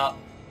coming up.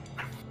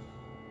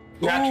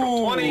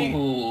 Natural 20.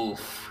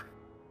 Oof.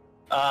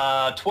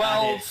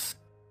 12.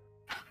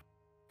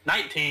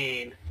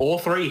 19. All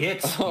 3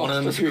 hits. One of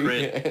them is a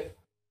crit.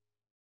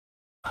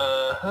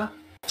 Uh-huh.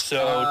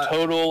 So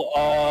total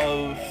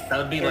of That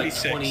would be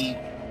 36. like 20.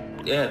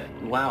 Yeah,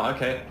 wow,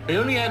 okay. He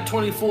only had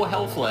 24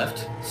 health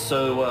left,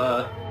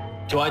 so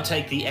do I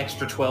take the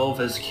extra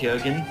 12 as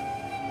Kjörgen?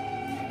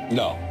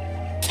 No.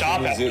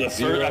 Stop Is it. it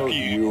 0?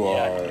 You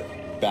are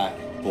back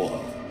full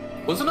health.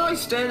 Wasn't I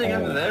standing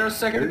over there a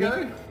second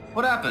ago?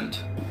 What happened?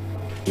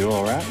 You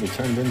alright? You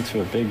turned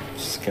into a big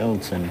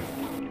skeleton.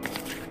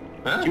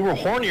 Huh? You were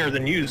hornier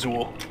than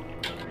usual.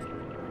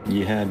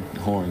 You had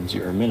horns.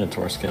 You're a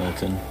minotaur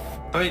skeleton.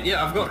 I mean,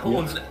 yeah, I've got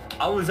horns.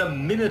 I was a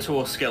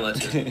minotaur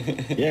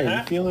skeleton.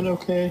 Yeah, you feeling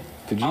okay?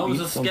 Did you I was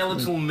eat a something?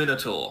 skeletal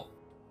minotaur.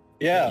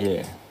 Yeah.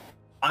 Yeah,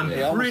 I'm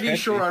Yeah, pretty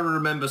almost sure I hefty.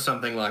 remember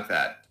something like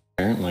that.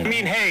 apparently. I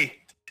mean, hey,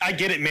 I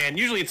get it, man.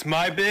 Usually it's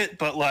my bit,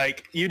 but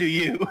like, you do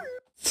you.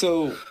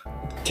 So,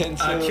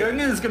 Tensor... Kjörgen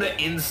is gonna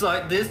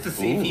insight this to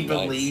see if he Ooh,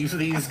 nice. believes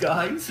these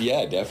guys.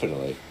 Yeah,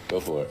 definitely. Go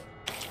for it.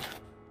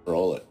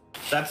 Roll it.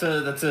 That's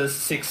a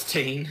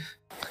 16.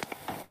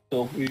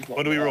 So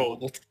What do we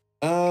roll?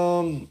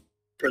 I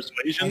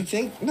Persuasion?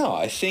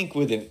 think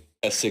with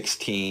a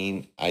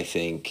 16, I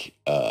think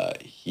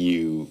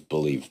you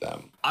believe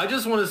them. I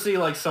just want to see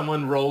like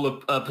someone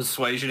roll a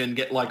persuasion and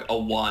get like a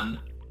 1.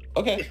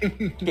 Okay.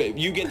 But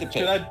you get to pick.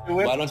 Should I do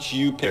it? Why don't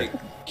you pick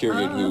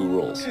Kjörgen who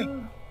rolls?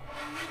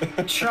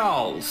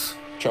 Charles.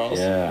 Charles,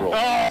 Yeah. roll.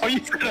 Oh,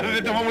 you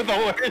said the one with the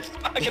worst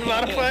fucking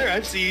modifier?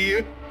 I see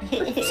you.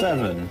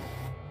 7.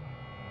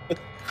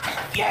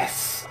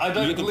 Yes! I You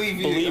don't get to believe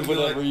you. believe I'll be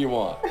whatever like, you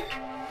want.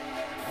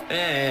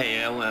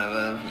 yeah,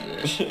 whatever.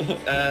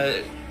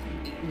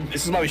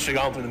 This is why we should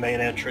have gone through the main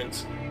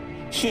entrance.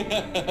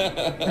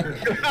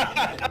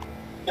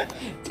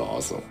 It's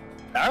awesome.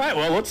 All right,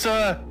 well, let's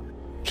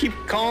keep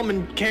calm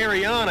and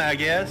carry on, I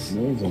guess.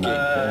 Amazing,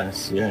 I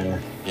guess. Yeah.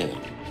 Yeah.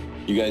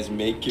 You guys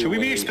make your Should we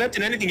be way-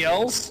 expecting anything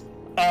else?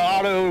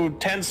 Auto,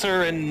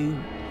 tensor,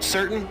 and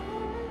certain?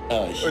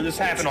 Or this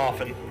happen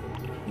often?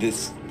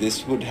 This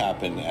would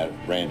happen at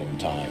random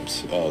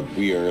times.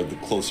 We are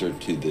closer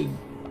to the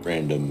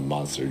random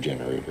monster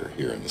generator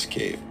here in this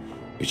cave.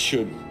 It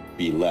should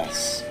be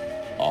less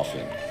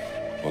often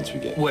once we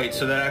get. Wait,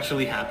 so that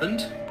actually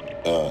happened?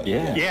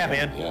 Yeah. Yeah,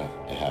 man. Yeah,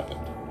 it happened.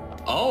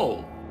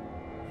 Oh.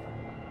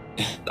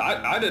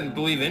 I didn't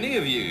believe any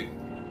of you.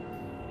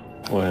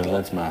 Well,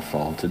 that's my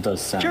fault. It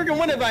does sound... Jurgen,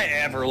 when have I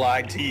ever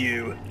lied to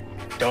you?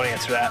 Don't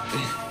answer that.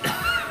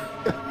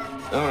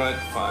 Alright,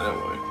 fine, don't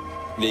worry.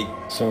 They,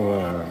 So,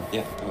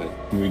 yeah, go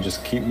ahead. we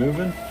just keep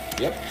moving?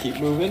 Yep, keep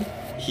moving.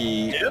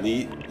 He Yep.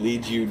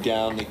 leads you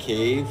down the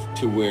cave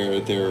to where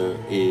there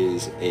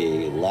is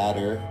a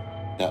ladder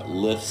that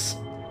lifts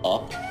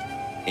up,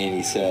 and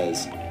he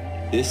says,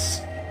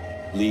 "This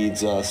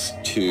leads us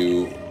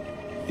to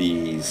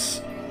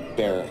these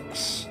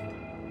barracks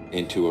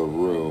into a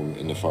room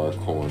in the far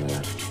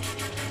corner.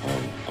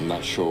 I'm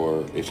not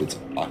sure if it's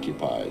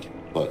occupied,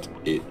 but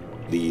it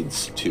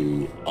leads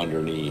to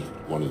underneath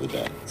one of the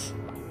beds.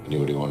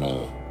 Anybody want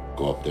to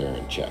go up there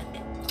and check?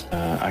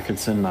 I could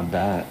send my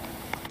bat.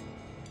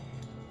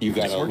 You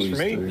gotta works for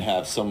me.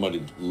 have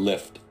somebody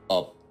lift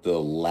up the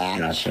latch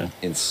Gotcha.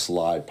 and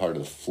slide part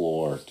of the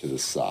floor to the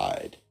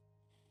side.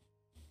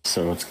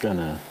 So it's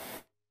gonna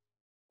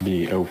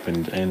be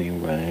opened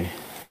anyway.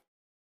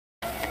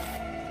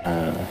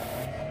 Well,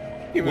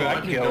 I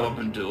I can go up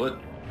and do it.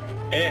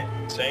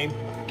 Same.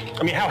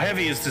 I mean, how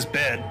heavy is this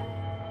bed?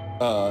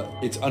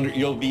 It's under.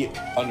 You'll be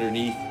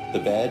underneath the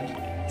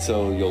bed,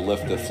 so you'll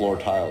lift the floor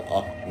tile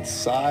up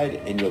inside,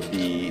 and you'll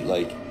be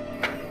like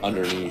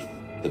underneath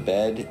the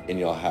bed, and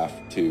you'll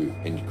have to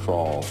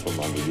crawl from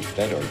underneath the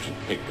bed, or just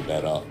pick the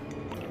bed up.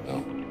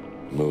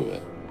 Move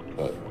it.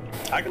 But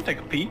I can take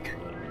a peek.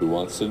 who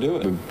wants to do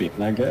it? Would be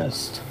my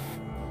guest.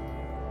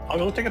 I'll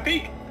go take a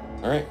peek.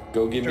 All right,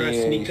 go give Try to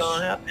me sneak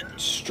on a out.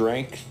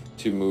 strength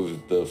to move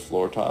the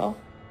floor tile.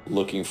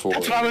 Looking for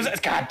That's what I was.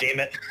 God damn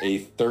it. a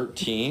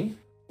 13.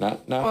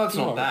 Not. Well, that's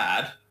not hard.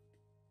 bad.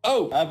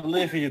 Oh, I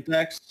believe in you,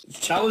 Dex.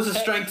 That was a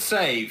strength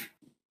save.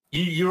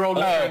 You rolled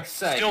a strength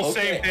save. Still Okay.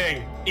 same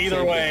thing. Either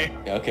Same way.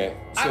 thing. Okay.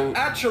 So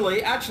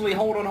Actually,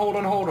 hold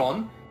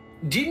on.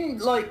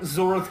 Didn't like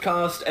Zoroth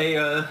cast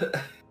a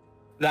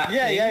that?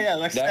 Yeah, thing?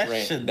 like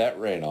that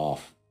ran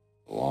off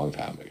a long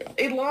time ago.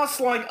 It lasts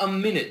like a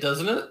minute,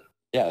 doesn't it?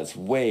 Yeah, it's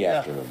way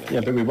after a minute.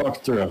 Yeah, but we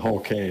walked through a whole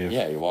cave.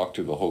 Yeah, you walked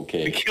through the whole We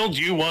cave. killed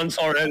you once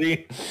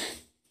already.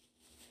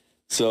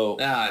 So,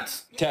 Nah,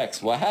 it's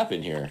Tex, what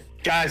happened here?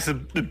 Guys, the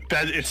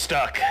bed, it's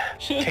stuck.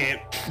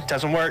 Can't, it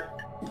doesn't work.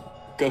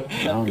 Go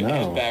Oh, no.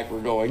 head back. We're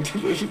going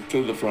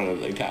to the front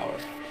of the tower.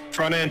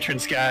 Front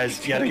entrance,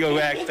 guys. You gotta go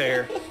back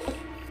there.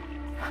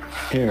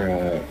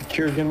 Here,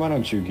 Kurgan, why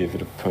don't you give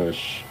it a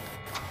push?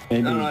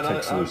 Maybe No,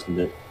 Tex loosened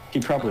it. He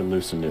probably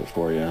loosened it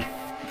for you.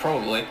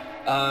 probably.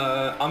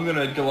 I'm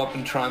gonna go up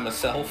and try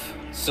myself.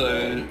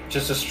 So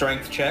just a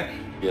strength check,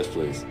 Yes,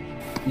 please.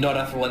 not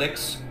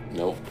athletics.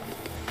 Nope.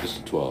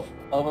 Just a 12.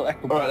 Oh, All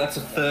right, that's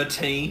a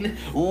 13.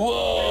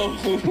 Whoa!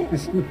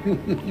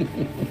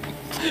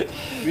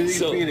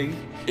 So- beating.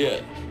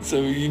 Yeah.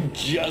 So you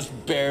just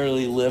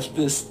barely lift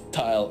this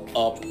tile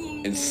up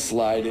and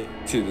slide it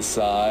to the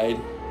side,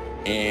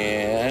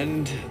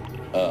 and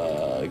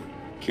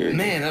Kurgan.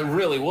 Man, that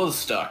really was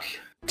stuck.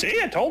 See,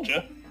 I told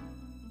you.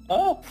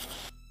 Oh,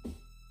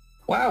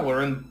 Wow,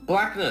 we're in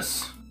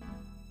blackness.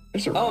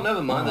 There's a, Oh,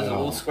 never mind. There's a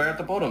little square at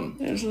the bottom.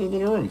 there's a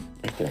little room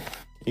right there.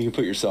 You can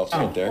put yourself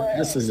right there.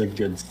 This is a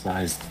good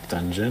sized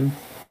dungeon.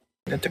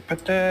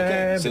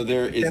 Okay, so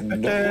there is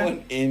no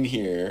one in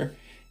here,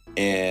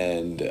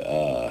 and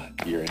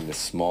you're in the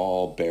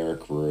small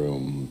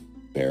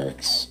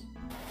barracks.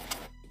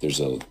 There's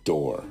a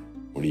door.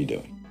 What are you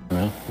doing?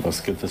 Well,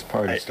 let's get this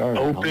party started.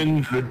 huh?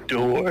 Open the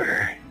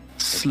door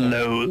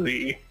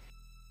slowly.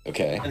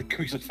 Okay. it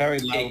creaks very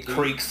It loud.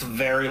 creaks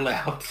very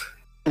loud.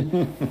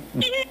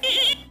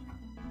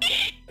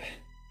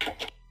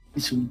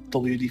 It's from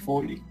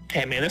WD-40.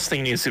 Hey man, this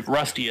thing is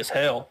rusty as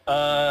hell.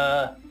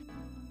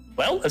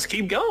 Well, let's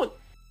keep going.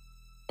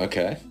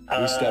 Okay.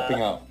 Who's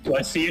stepping up? Do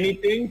I see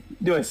anything?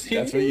 That's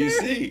what you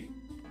see.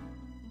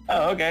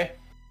 Oh, okay.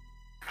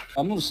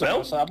 I'm not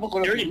Well, I'm not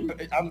gonna dirty.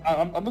 be. I'm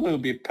not gonna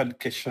be a pen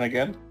kitchen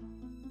again.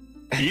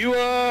 You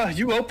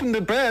open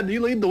the bed.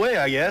 You lead the way,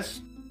 I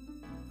guess.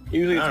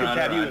 Usually it's good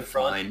to have you in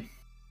front. fine.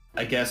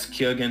 I guess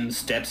Kurgan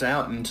steps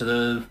out into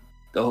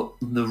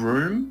the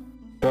room.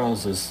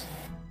 Charles is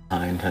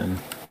behind him.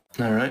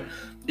 All right.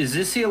 Is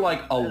this here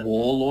like a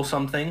wall or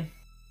something?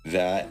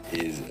 That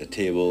is a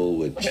table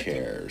with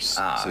chairs.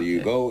 Ah, So you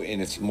okay. go,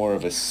 and it's more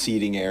of a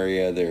seating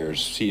area. There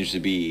seems to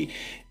be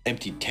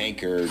empty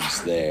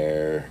tankards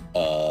there,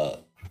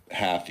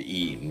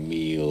 half-eaten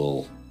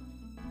meal,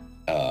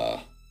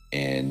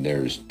 and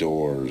there's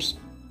doors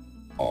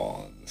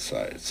on the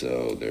side.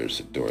 So there's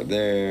a door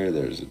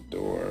there's a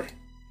door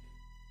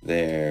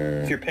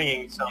there. If you're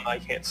pinging some, I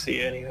can't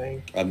see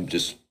anything. I'm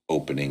just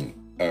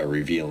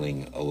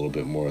revealing a little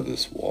bit more of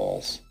this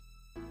walls.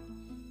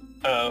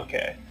 Oh,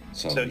 okay.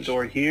 So, So I'm just-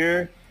 door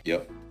here,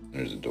 Yep,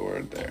 there's a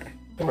door there.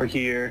 door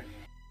here,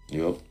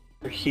 Yep,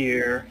 door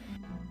here.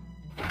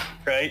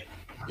 Right?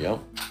 yep.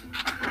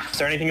 Is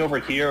there anything over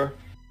here?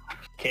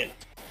 Can't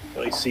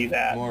really see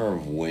that. More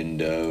of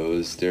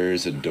windows.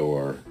 There's a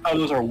door. Oh,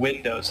 those are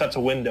windows. That's a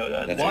window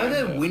then. That's Why are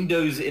there window.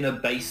 windows in a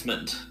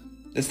basement?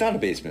 It's not a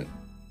basement.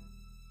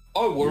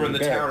 Oh, we're You're in the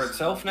in tower barracks.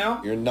 itself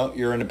now? You're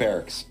in a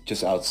barracks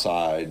just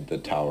outside the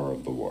Tower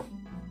of the War.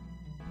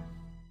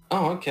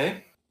 Oh,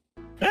 okay.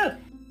 Yeah.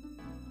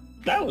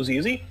 That was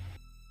easy.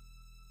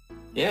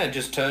 Yeah, it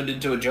just turned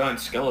into a giant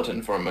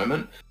skeleton for a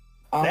moment.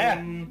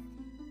 Yeah.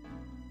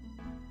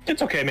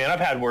 It's okay, man. I've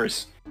had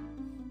worse.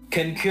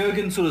 Can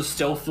Kurgan sort of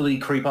stealthily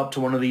creep up to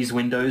one of these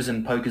windows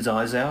and poke his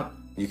eyes out?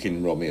 You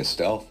can roll me a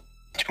stealth.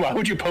 Why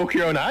would you poke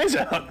your own eyes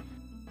out?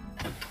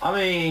 I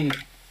mean,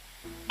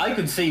 I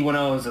could see when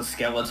I was a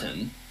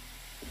skeleton.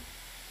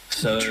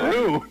 So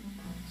True.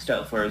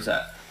 stealth, where is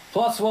that?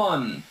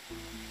 +1.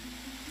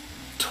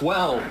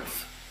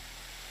 12.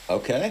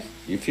 Okay.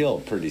 You feel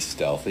pretty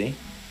stealthy.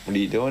 What are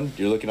you doing?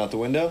 You're looking out the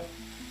window?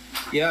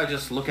 Yeah, I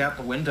just look out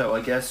the window,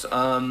 I guess.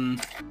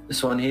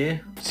 This one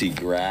here. See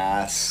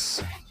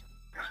grass.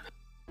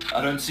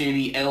 I don't see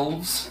any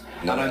elves.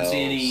 No I don't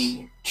see elves.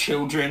 any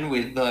children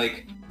with,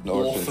 like,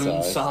 No orphan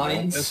orphan signs,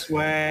 signs. This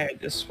way,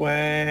 this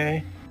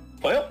way.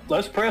 Well,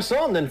 let's press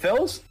on then,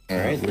 fellas. All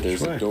right. Which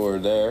There's way? a door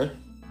there.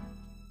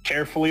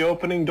 Carefully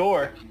opening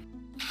door.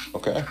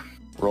 Okay.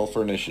 Roll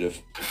for initiative.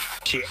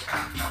 Shit.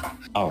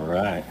 All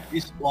right.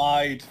 He's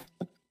wide.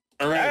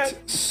 All right.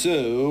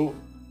 So,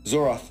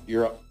 Zoroth,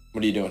 you're up.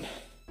 What are you doing?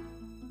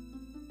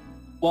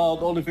 Well,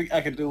 the only thing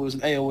I can do is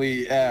an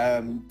AoE,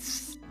 and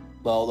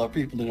well, there are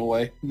people in the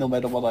way, no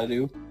matter what I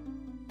do.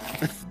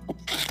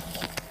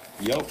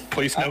 Yup.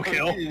 Please no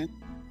kill.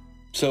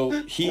 So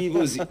he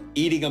was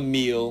eating a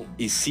meal,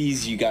 he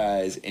sees you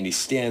guys, and he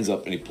stands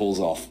up and he pulls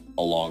off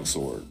a long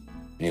sword.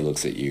 And he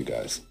looks at you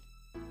guys.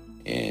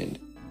 And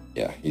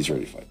yeah, he's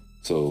ready to fight.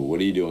 So what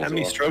are you doing? How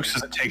many Zora? strokes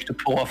does it take to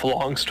pull off a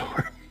long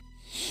sword?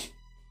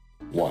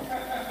 1.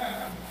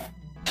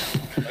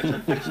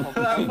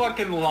 That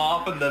fucking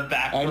laugh in the I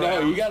background. know,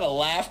 you got a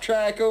laugh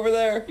track over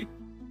there?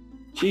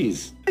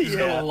 Jeez. There's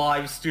no Yeah.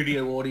 live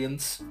studio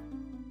audience.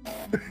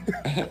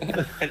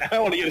 And I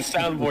want to get a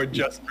soundboard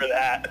just for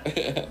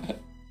that.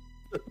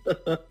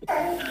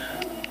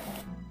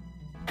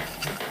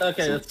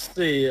 Okay, let's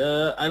see.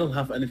 I don't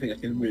have anything I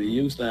can really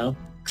use now.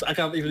 'Cause I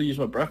can't even use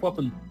my breath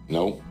weapon.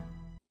 No.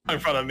 In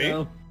front of me.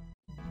 No.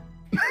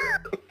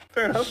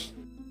 Fair enough.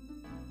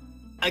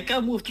 I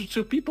can't move to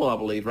 2 people, I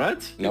believe,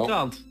 right? No. You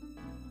can't.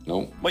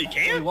 No. Well, you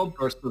Only can. 1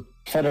 person.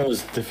 Shadow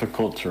is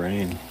difficult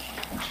terrain.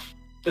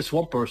 It's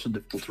 1 person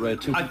difficult to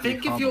read. 2 I people think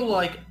if can't. you're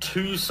like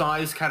 2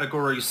 size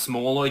categories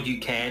smaller, you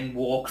can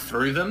walk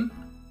through them.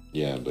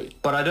 Yeah, but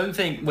But I don't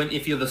think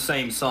if you're the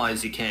same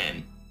size, you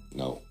can.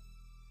 no.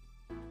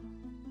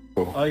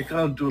 I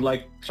can't do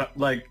like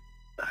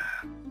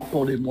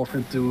polymorph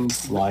into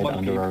Slide monkey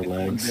under our into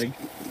legs. big.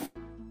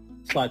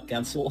 Slide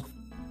cancel.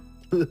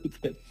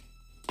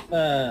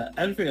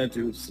 Everything I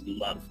do is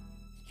love.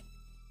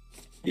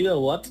 You know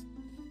what?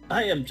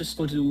 I am just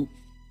going to do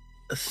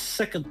a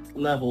 2nd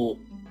level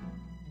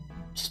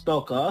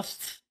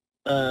spellcast.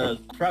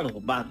 Crown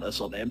of Madness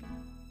on him.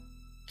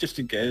 Just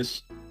in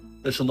case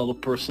there's another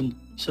person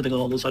sitting on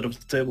the other side of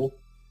the table.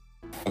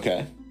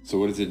 Okay. So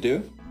what does it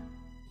do?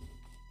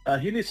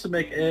 He needs to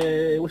make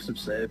a wisdom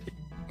save.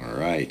 All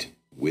right.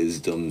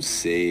 Wisdom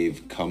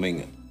save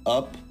coming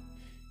up.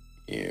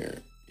 Here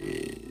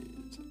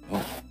is...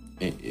 Oh,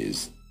 it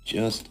is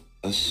just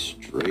a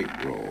straight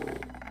roll.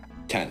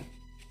 10.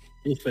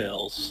 He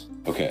fails.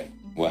 Okay.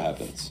 What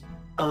happens?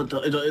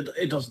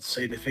 It doesn't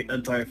say the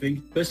entire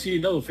thing. Basically,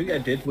 you know the thing I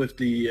did with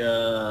the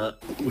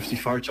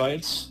fire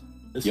giants?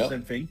 It's Yep. the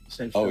same thing.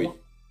 Same Oh, spell. he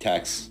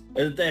attacks.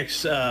 It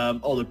attacks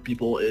other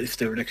people if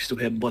they're next to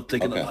him, but they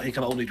can, Okay. he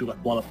can only do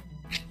like one of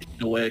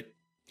in a way.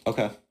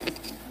 Okay.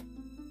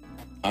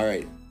 All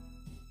right.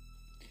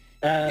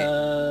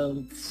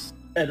 And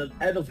at the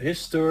end of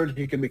his turn,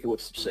 he can make a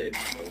wisdom save.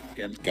 So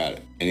again, Got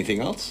it. Anything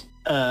else?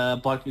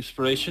 bark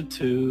inspiration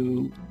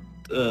to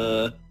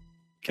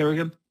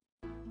Kerrigan.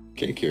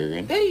 Okay,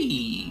 Kieran.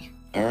 Hey!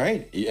 All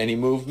right. Any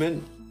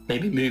movement?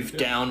 Maybe move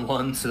down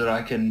 1 so that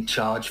I can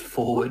charge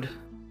forward.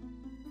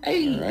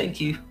 Hey, All right.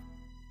 thank you.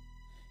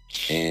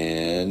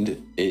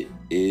 And it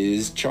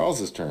is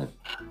Charles's turn.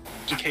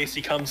 In case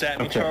he comes at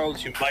me, Okay.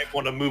 Charles, you might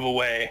want to move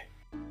away.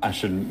 I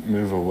should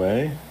move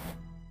away.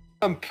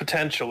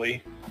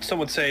 Potentially. Some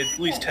would say at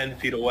least 10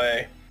 feet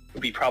away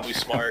would be probably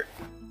smart.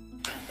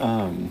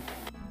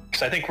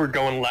 Because I think we're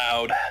going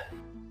loud.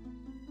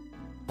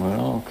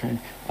 Well, okay.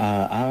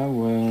 I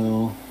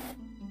will...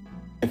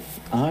 If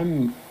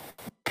I'm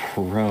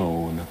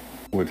prone,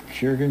 would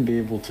Kiergan be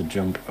able to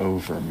jump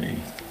over me?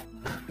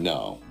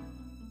 No.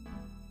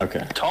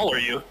 Okay. Tall are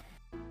you?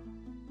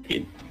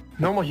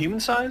 Normal human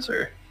size,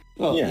 or?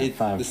 Well, Yeah, the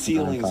 5'9",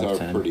 ceilings are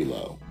 5'10". pretty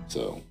low,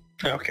 so...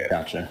 Okay.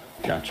 Gotcha.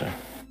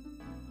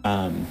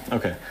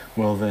 Okay.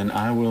 Well, then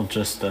I will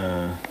just,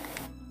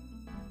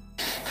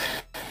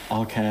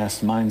 I'll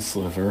cast Mind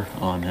Sliver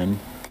on him.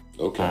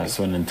 Okay.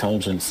 So an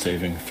intelligence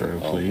saving throw,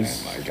 Oh,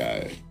 please. man, my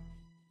guy.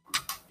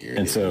 You're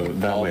And so hitting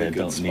that all way the I good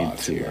don't need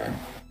spots to, here.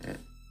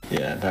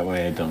 Yeah, that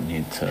way I don't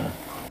need to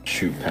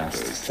shoot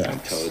past Goes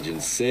attacks.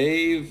 Intelligence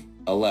save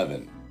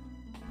 11.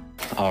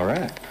 All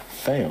right,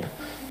 fail.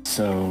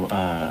 So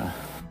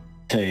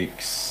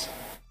takes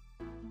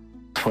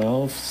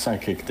 12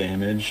 psychic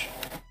damage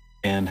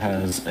and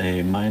has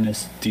a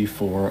minus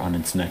D4 on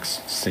its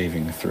next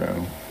saving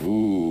throw.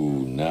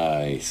 Ooh,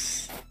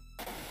 nice.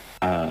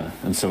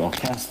 And so I'll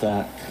cast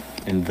that,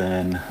 and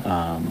then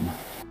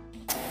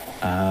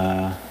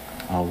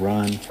I'll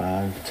run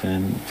 5,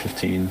 10,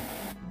 15,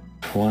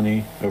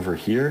 20 over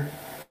here.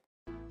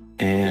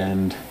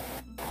 And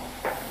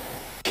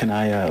can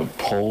I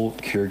pull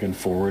Kiergan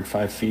forward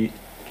 5 feet,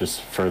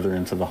 just further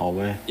into the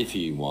hallway? If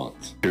he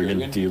wants.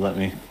 Kiergan, do you let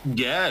me?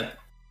 Yeah,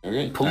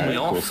 Okay. pull me Alright,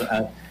 cool. off. So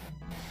as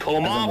Pull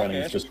him I'm off. running,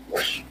 it's just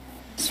whoosh,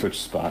 switch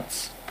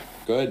spots.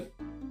 Good.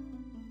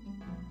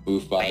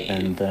 Move by.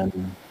 And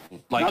then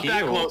Like Not that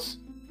here, or close.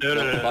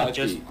 No. 5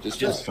 just- feet. Just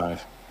just 5.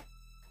 5.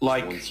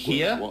 like One square.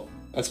 here? Well,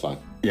 that's fine.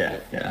 Yeah.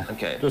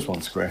 Okay. Just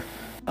one square.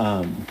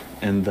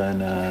 And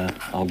then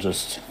I'll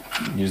just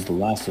use the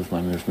last of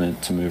my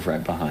movement to move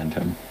right behind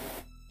him.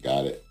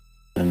 Got it.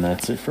 And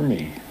that's it for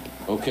me.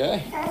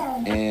 Okay.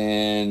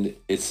 And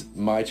it's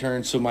my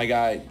turn. So my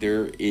guy,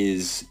 there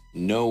is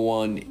no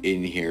one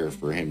in here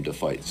for him to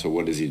fight. So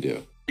what does he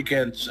do? He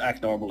can just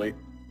act normally.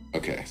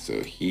 Okay,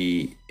 so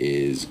he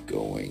is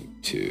going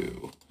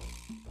to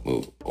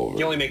move over.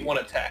 You only make one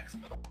attack.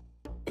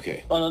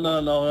 Okay. Oh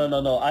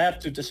no! I have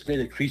to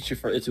designate a creature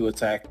for it to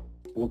attack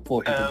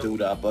for him to do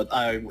that. But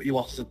he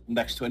wasn't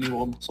next to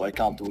anyone, so I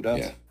can't do that.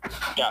 Yeah.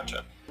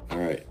 Gotcha. All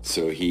right.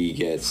 So he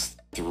gets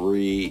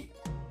 3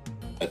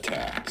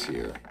 attacks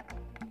here.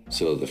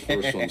 So the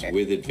first one's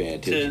with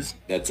advantage.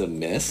 That's a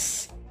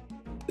miss.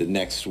 The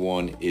next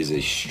one is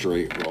a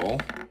straight roll.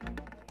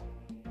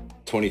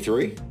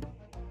 23.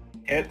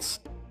 Hits.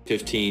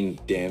 15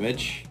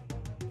 damage.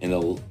 And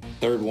the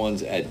third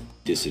one's at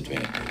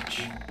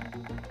disadvantage.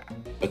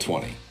 A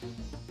 20.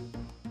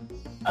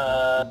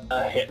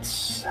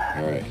 Hits.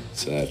 All right,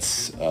 so that's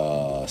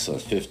so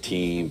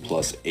 15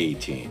 plus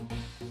 18.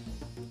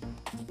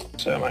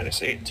 So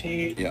minus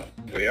 18. Yeah.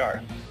 Here we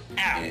are.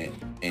 Ow.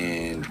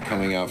 And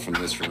coming out from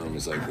this room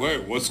is like,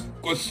 wait, what's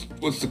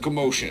the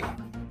commotion?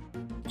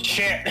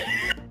 Shit.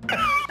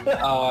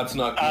 Oh, it's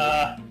not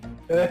good.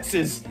 This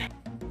is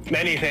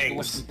many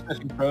things.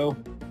 Bro.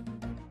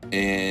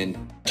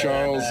 And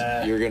Charles,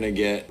 you're gonna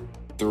get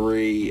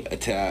 3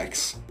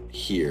 attacks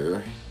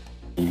here.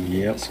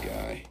 Yep. This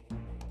guy.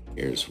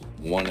 Here's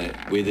one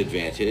with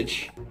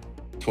advantage.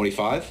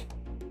 25.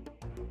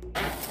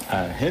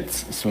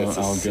 Hits, so That's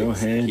a I'll go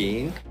ahead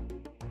 16.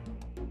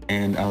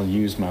 and I'll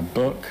use my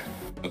book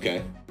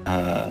Okay.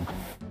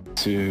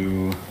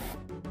 to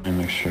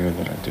make sure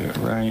that I do it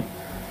right.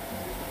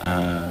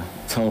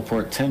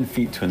 Teleport 10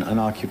 feet to an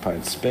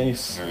unoccupied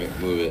space. All right,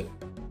 move it.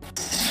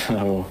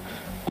 So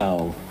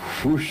I'll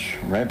whoosh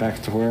right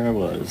back to where I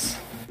was.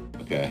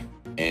 Okay.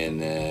 And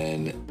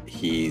then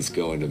he's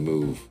going to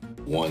move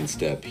 1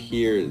 step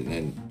here, and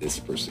then this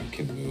person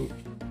can move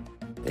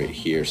right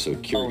here. So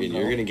Kurgan,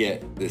 you're gonna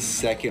get the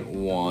second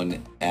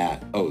one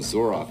at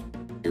Zoroth.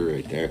 You're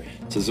right there.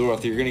 So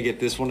Zoroth, you're gonna get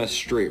this one a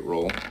straight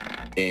roll,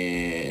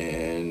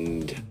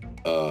 and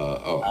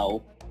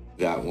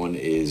that one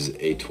is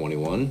a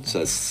 21. So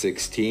that's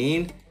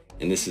 16,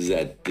 and this is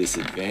at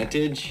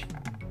disadvantage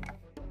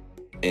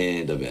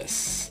and a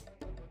miss.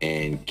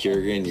 And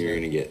Kurgan, you're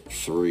gonna get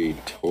 3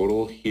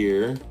 total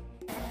here.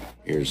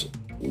 Here's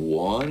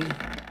 1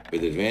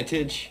 with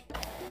advantage.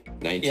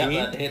 19.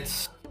 Yeah, that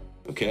hits.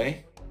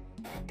 Okay.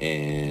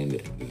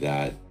 And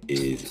that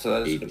is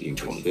So that's 18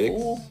 plus 6.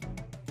 24.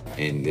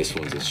 And this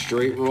one's a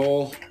straight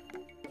roll.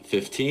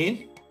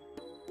 15.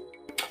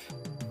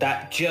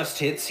 That just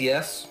hits,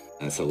 yes.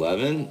 That's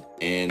 11.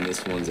 And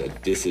this one's a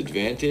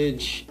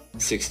disadvantage.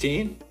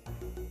 16.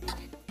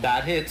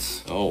 That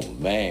hits. Oh,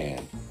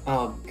 man.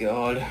 Oh,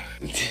 God.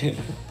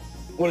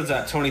 What is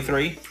that,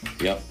 23?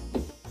 Yep.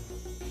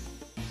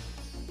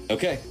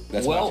 Okay,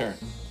 that's Well, my turn.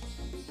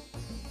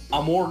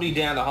 I'm already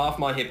down to half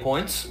my hit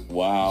points.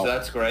 Wow. So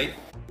that's great.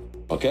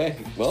 Okay,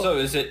 well, So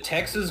is it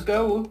Texas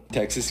go?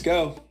 Texas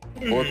go.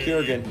 Or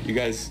Kurgan. You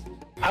guys,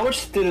 How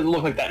much did it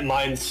look like that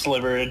mind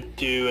sliver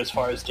do as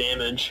far as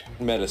damage?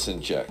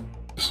 medicine check.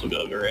 This will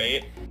go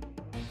great.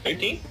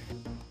 18?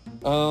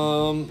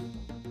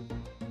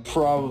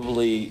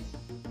 Probably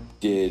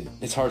did.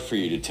 It's hard for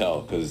you to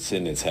tell because it's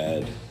in its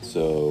head.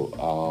 So,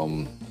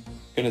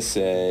 gonna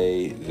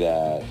say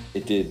that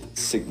it did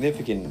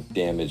significant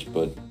damage,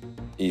 but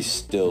he's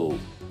still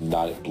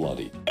not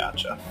bloody.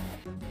 Gotcha.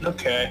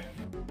 Okay.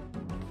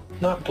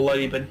 Not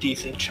bloody, but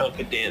decent chunk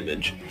of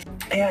damage.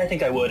 Yeah, I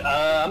think I would.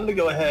 I'm gonna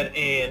go ahead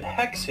and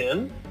hex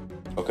him.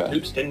 Okay.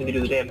 Oops, didn't mean to do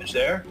the damage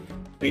there.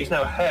 But he's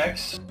now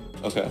hexed.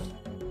 Okay.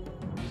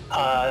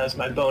 That's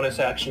my bonus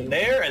action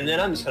there, and then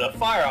I'm just gonna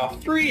fire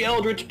off 3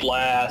 Eldritch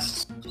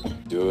Blasts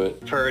Do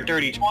it. for a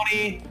dirty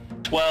 20,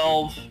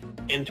 12,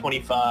 and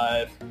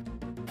 25.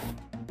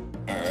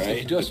 All right.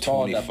 You just the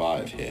followed up.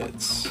 25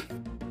 hits.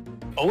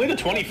 Only the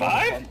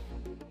 25?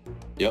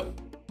 Yep.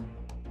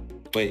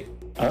 Wait.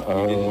 You did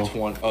Uh-oh. the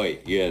 20. Oh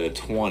wait, you had a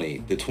 20.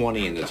 The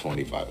 20 and the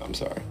 25. I'm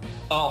sorry.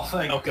 Oh,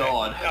 thank Okay.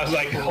 God. I was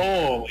like,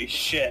 holy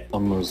shit.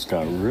 Almost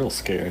got real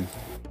scared.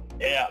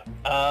 Yeah.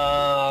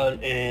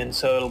 And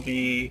so it'll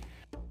be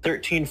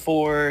 13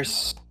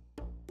 force,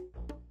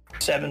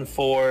 7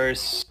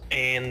 force,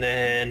 and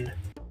then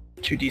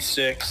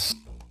 2d6,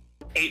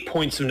 8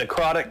 points of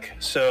necrotic.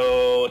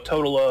 So a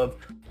total of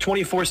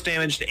 20 force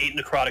damage to 8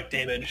 necrotic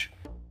damage.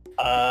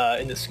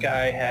 And this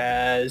guy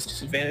has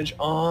disadvantage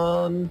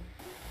on...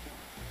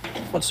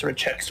 What sort of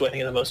checks do I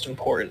think are the most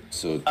important?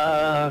 So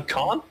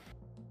Con?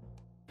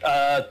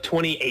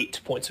 28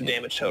 points of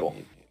damage total.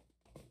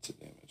 points of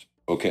damage.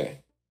 Okay.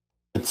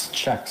 It's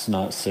checks,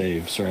 not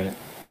saves, right?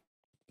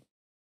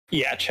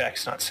 Yeah,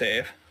 checks, not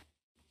save.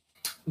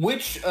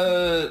 Which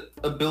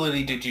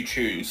ability did you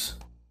choose?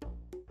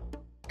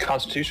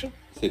 Constitution?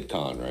 Hit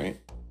con, right?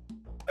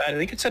 I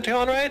think it's set to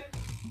con, right?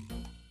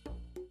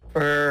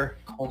 Or...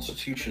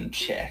 Constitution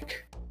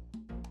check.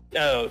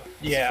 Oh, It's for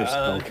yeah.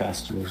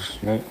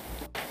 spellcasters, right?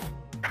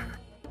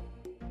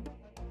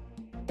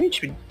 It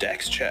should be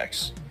dex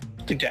checks.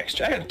 Do dex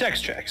checks. I got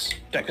dex checks.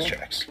 Dex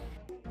checks.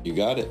 You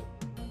got it.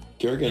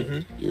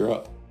 Kurgan, you're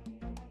up.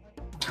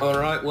 All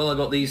right. Well, I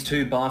got these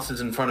 2 bastards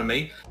in front of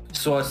me,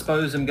 so I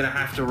suppose I'm gonna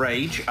have to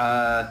rage.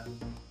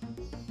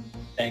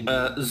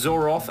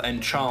 Zoroth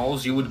and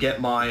Charles, you would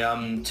get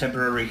my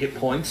temporary hit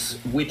points,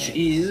 which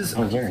is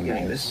Oh, very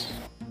nice.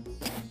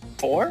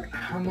 4?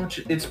 how much?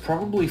 It's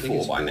probably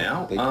 4 by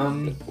now.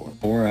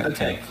 4 at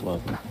Okay. 10th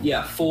level.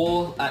 Yeah,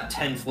 4 at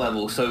 10th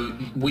level. So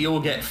we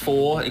all get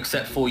 4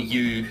 except for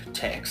you,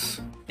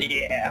 Tex.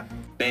 Yeah.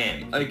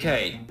 Bam.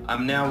 Okay,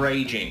 I'm now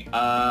raging.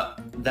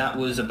 That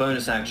was a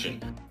bonus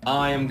action.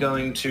 I am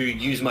going to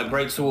use my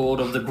greatsword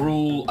of the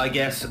Gruul, I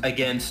guess,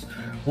 against...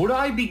 Would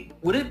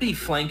it be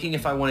flanking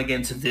if I went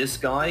against this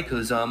guy?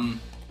 Because,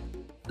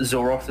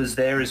 Zoroth is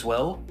there as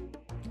well?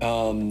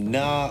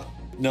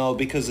 No,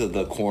 because of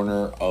the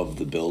corner of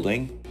the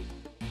building.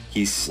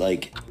 He's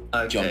like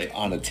jumped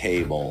on a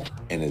table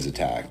and is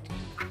attacked.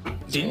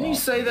 Didn't you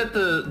say that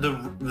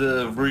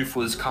the roof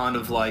was kind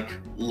of like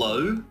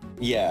low?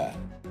 Yeah.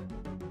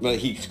 But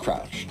he's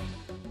crouched.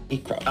 He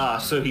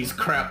crouched. So he's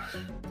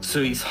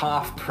so he's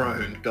half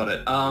prone. Got it.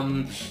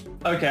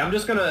 Okay, I'm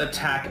just gonna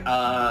attack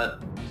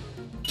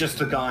just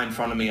the guy in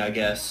front of me, I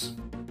guess.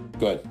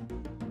 Good.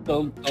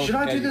 Should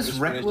I do this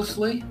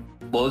recklessly?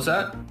 What was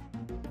that?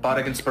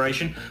 Bardic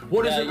Inspiration?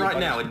 What is it right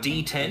now? A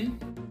D10?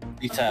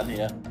 D10,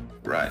 yeah.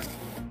 Right.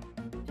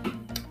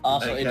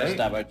 Also, Okay. it does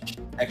damage,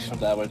 extra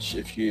damage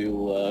if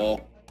you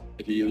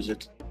use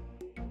it.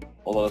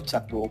 Although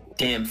attack roll.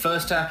 Damn,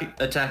 first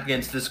attack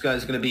against this guy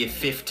is going to be a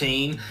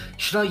 15.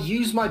 Should I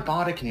use my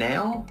Bardic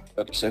now?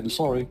 Better say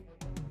sorry.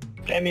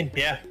 I mean,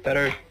 yeah,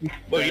 better.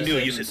 What you can do?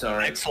 Better Use safe it. than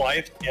sorry. Next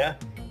life, yeah.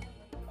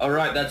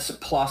 Alright, that's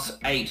plus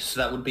 8, so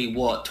that would be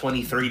what?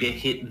 23 to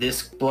hit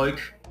this bloke?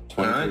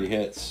 23 Alright.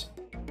 hits.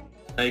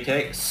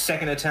 Okay,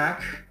 second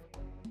attack.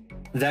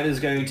 That is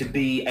going to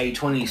be a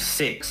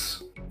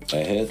 26.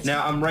 That hits.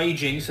 Now I'm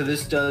raging, so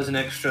this does an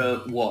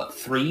extra, what,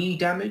 3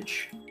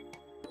 damage?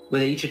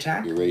 With each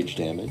attack? Your rage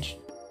damage.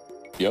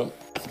 Yep.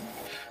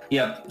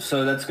 Yep,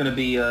 so that's going to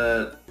be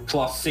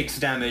plus 6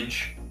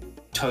 damage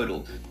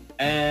total.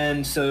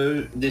 And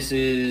so this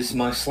is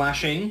my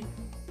slashing.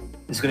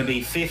 It's going to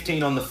be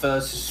 15 on the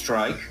first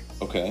strike,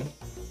 Okay.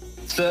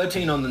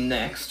 13 on the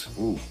next.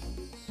 Ooh.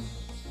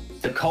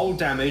 The cold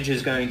damage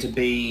is going to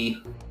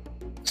be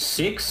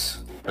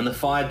 6, and the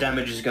fire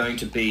damage is going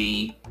to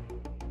be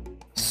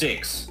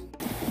 6.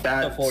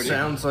 That 40.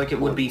 sounds like it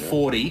would be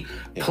 40,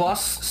 Yeah.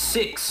 plus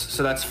 6,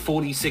 so that's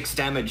 46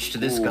 damage to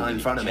this guy in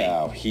front of me.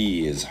 Cow,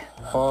 he is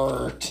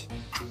hurt.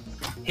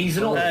 He's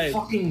not Hey.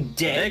 fucking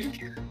dead.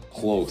 Nick,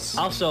 Close.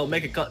 also,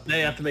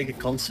 they have to make a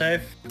con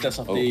save because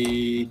of Oh.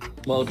 the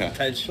Okay.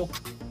 potential.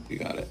 You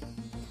got it.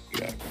 You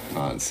got it.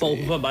 On Both of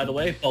save. them, by the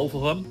way, both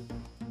of them.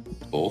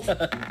 Both.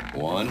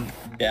 One.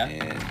 Yeah.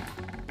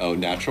 And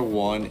natural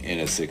 1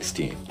 and a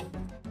 16.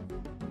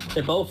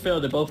 They both fail.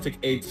 They both take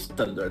 8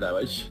 thunder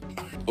damage.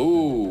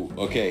 Ooh.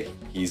 Okay.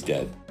 He's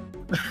dead.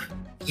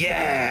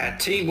 Yeah,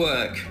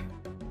 teamwork.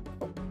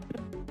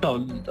 No,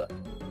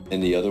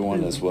 And the other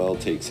one as well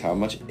takes how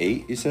much?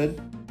 8, you said?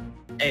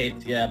 8.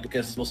 Yeah,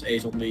 because it was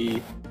 8 on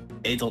the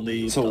 8 on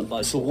the. So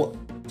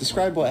what?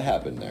 Describe what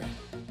happened there.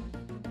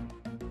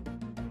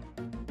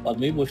 What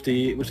me with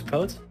the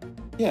code?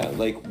 Yeah,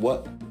 like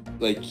what?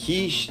 Like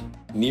he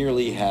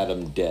nearly had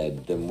him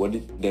dead. Then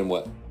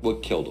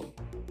what killed him?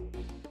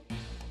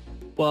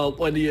 Well,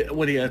 when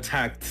he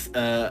attacked,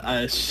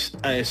 I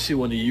assume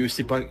when you used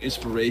the Bardic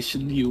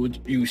Inspiration, you would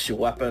use your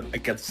weapon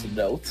against the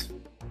note,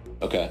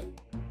 Okay.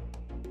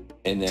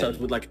 And so it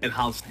then would like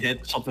enhance the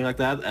hit, something like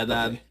that, and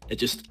then it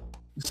just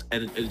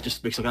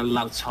makes like a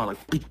loud sound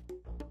like. Beep,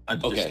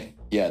 and okay,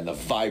 yeah, and the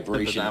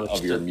vibration damage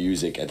of your to-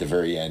 music at the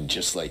very end,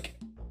 just like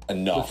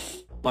enough.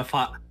 Just,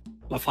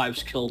 my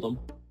fives killed him.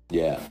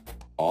 Yeah,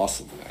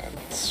 awesome, man.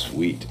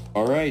 Sweet.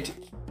 All right,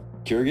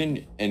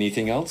 Kurgan.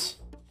 Anything else?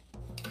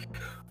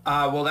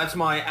 Well, that's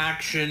my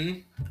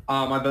action.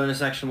 My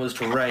bonus action was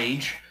to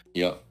rage.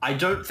 Yep. I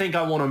don't think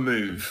I want to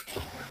move.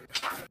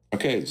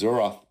 Okay,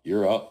 Zoroth,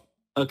 you're up.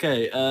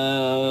 Okay,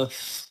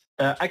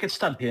 I can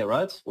stand here,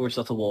 right? Or is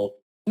that a wall?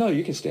 No,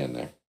 you can stand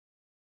there.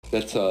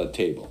 That's a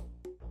table,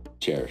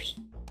 chairs.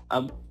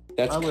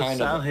 That's I will kind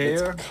stand of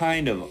here. it's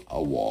kind of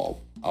a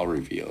wall. I'll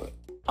reveal it.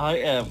 I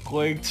am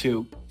going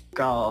to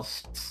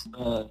cast.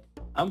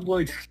 I'm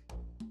going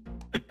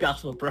to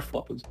cast my breath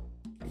weapon.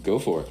 Go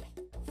for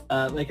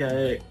it. Make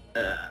a.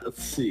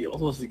 Let's see. What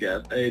was it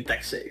again? A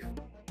dex save.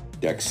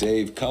 Dex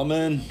save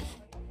coming.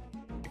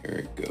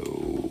 Here it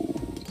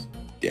goes.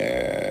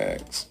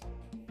 Dex.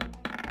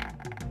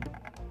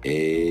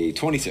 A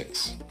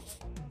 26.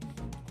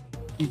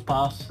 He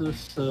passes,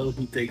 so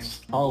he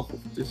takes half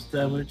of this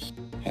damage.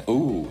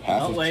 Ooh,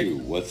 half Oh, of wait. 2.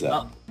 What's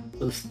that?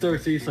 So it's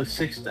 30, so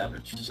 6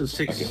 damage. So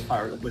 6 Okay.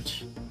 fire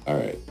damage. All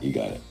right, you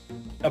got it.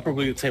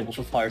 Probably the tables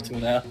will fire too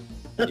now.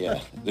 Yeah,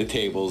 the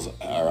tables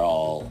are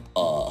all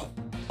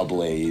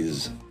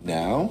ablaze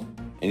now.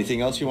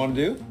 Anything else you want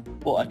to do?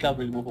 Well, I can't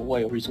really move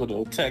away or he's going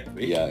to attack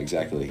me. Yeah,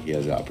 exactly. He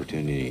has an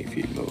opportunity if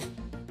you move.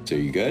 So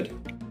you good?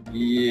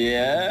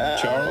 Yeah.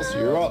 Charles,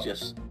 you're up.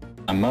 Yes.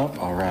 I'm up.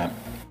 All right.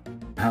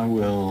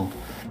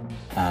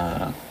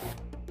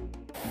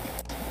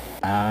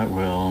 I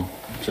will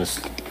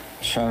just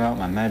shout out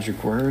my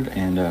magic word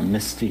and a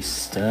misty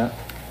step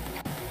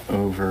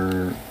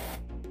over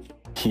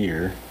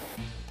here.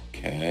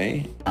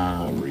 Okay.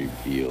 I'll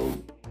reveal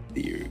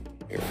the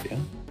area.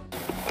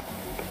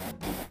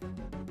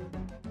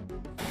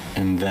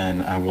 And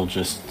then I will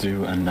just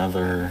do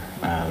another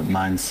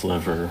mind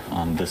sliver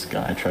on this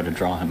guy. Try to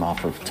draw him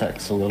off of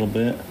text a little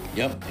bit.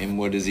 Yep. And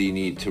what does he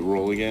need to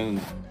roll again?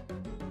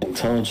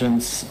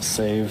 Intelligence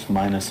save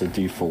minus a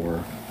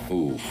d4.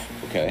 Oof.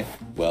 Okay.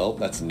 Well,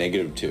 that's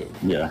 -2.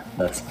 Yeah,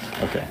 that's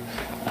okay.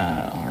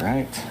 All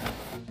right.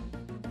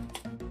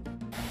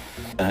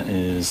 That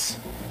is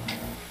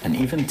an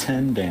even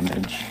 10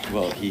 damage.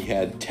 Well, he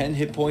had 10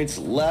 hit points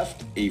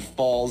left. He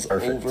falls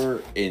Perfect.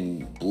 over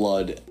in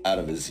blood out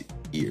of his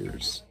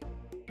ears.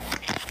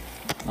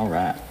 All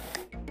right.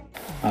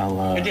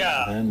 I'll Good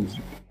job. then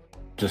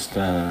just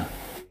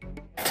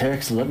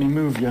Tex, let me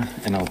move you,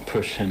 and I'll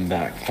push him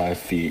back 5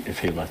 feet if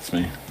he lets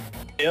me.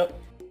 Yep.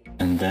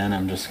 And then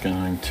I'm just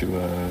going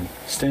to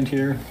stand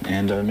here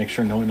and make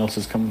sure no one else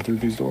is coming through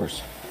these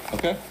doors.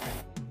 Okay.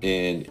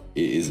 And it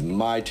is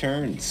my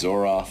turn.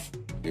 Zoroth,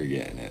 you're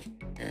getting it.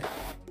 Here.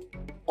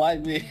 Why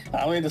me?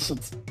 I'm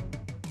innocent.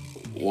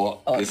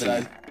 Well, Oh, this did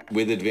is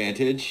with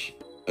advantage,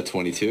 a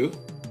 22.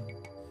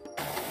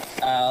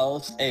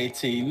 Out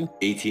 18.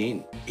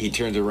 18. He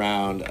turns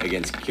around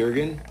against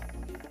Kurgan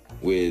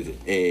with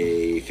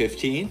a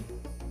 15.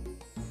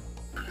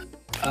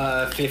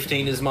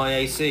 15 is my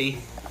AC.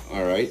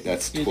 All right,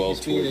 that's He's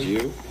 12 towards feeding.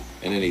 you.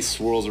 And then he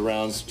swirls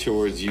around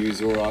towards you,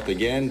 Zoroth,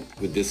 again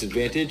with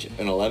disadvantage,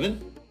 an 11.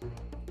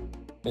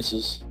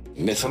 Misses.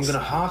 Misses. So I'm gonna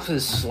half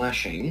his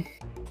slashing.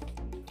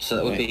 So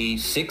that would Okay. be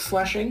 6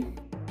 slashing.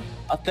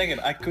 I think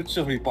I could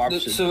still rebarb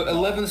it. So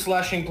 11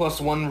 slashing plus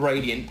 1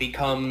 radiant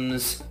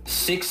becomes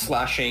 6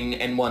 slashing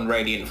and 1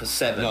 radiant for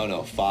 7.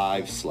 No,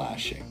 5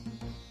 slashing.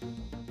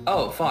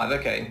 Oh, 5,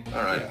 okay.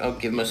 Alright, Yeah. I'll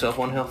give myself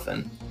 1 health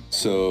then.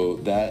 So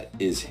that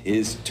is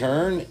his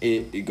turn.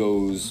 It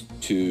goes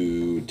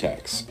to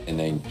Tex and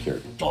then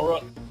Kurgan.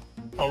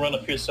 I'll run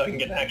up here so I can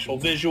get an actual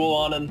visual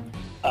on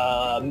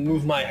him.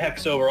 Move my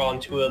hex over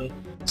onto him.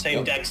 Same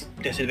Yep. dex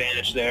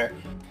disadvantage there.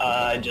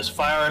 Just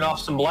firing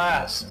off some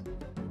blasts.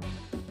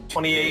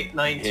 28,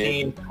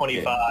 19, Hit.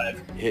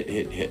 25.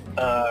 Hit.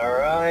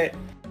 Alright.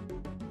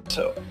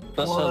 So,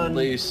 That's at 1,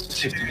 least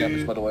 60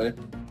 damage, by the way.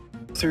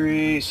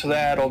 3, so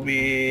that'll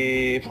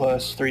be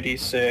plus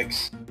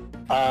 3d6.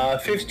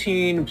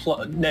 15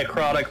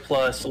 necrotic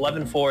plus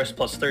 11 force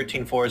plus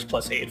 13 force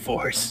plus 8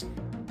 force.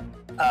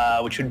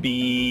 Which would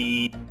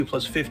be 2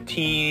 plus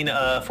 15,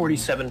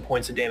 47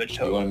 points of damage You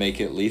total. want to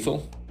make it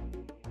lethal?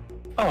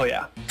 Oh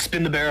yeah.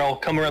 Spin the barrel,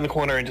 come around the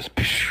corner and just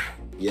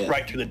Yeah.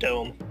 right through the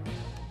dome.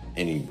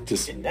 And he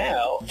just And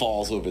now,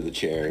 falls over the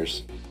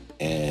chairs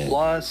and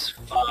plus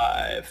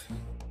 5.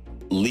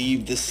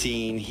 leave the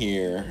scene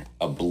here,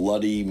 a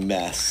bloody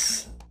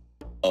mess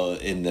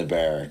in the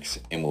barracks,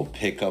 and we'll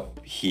pick up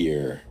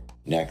here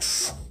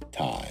next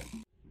time.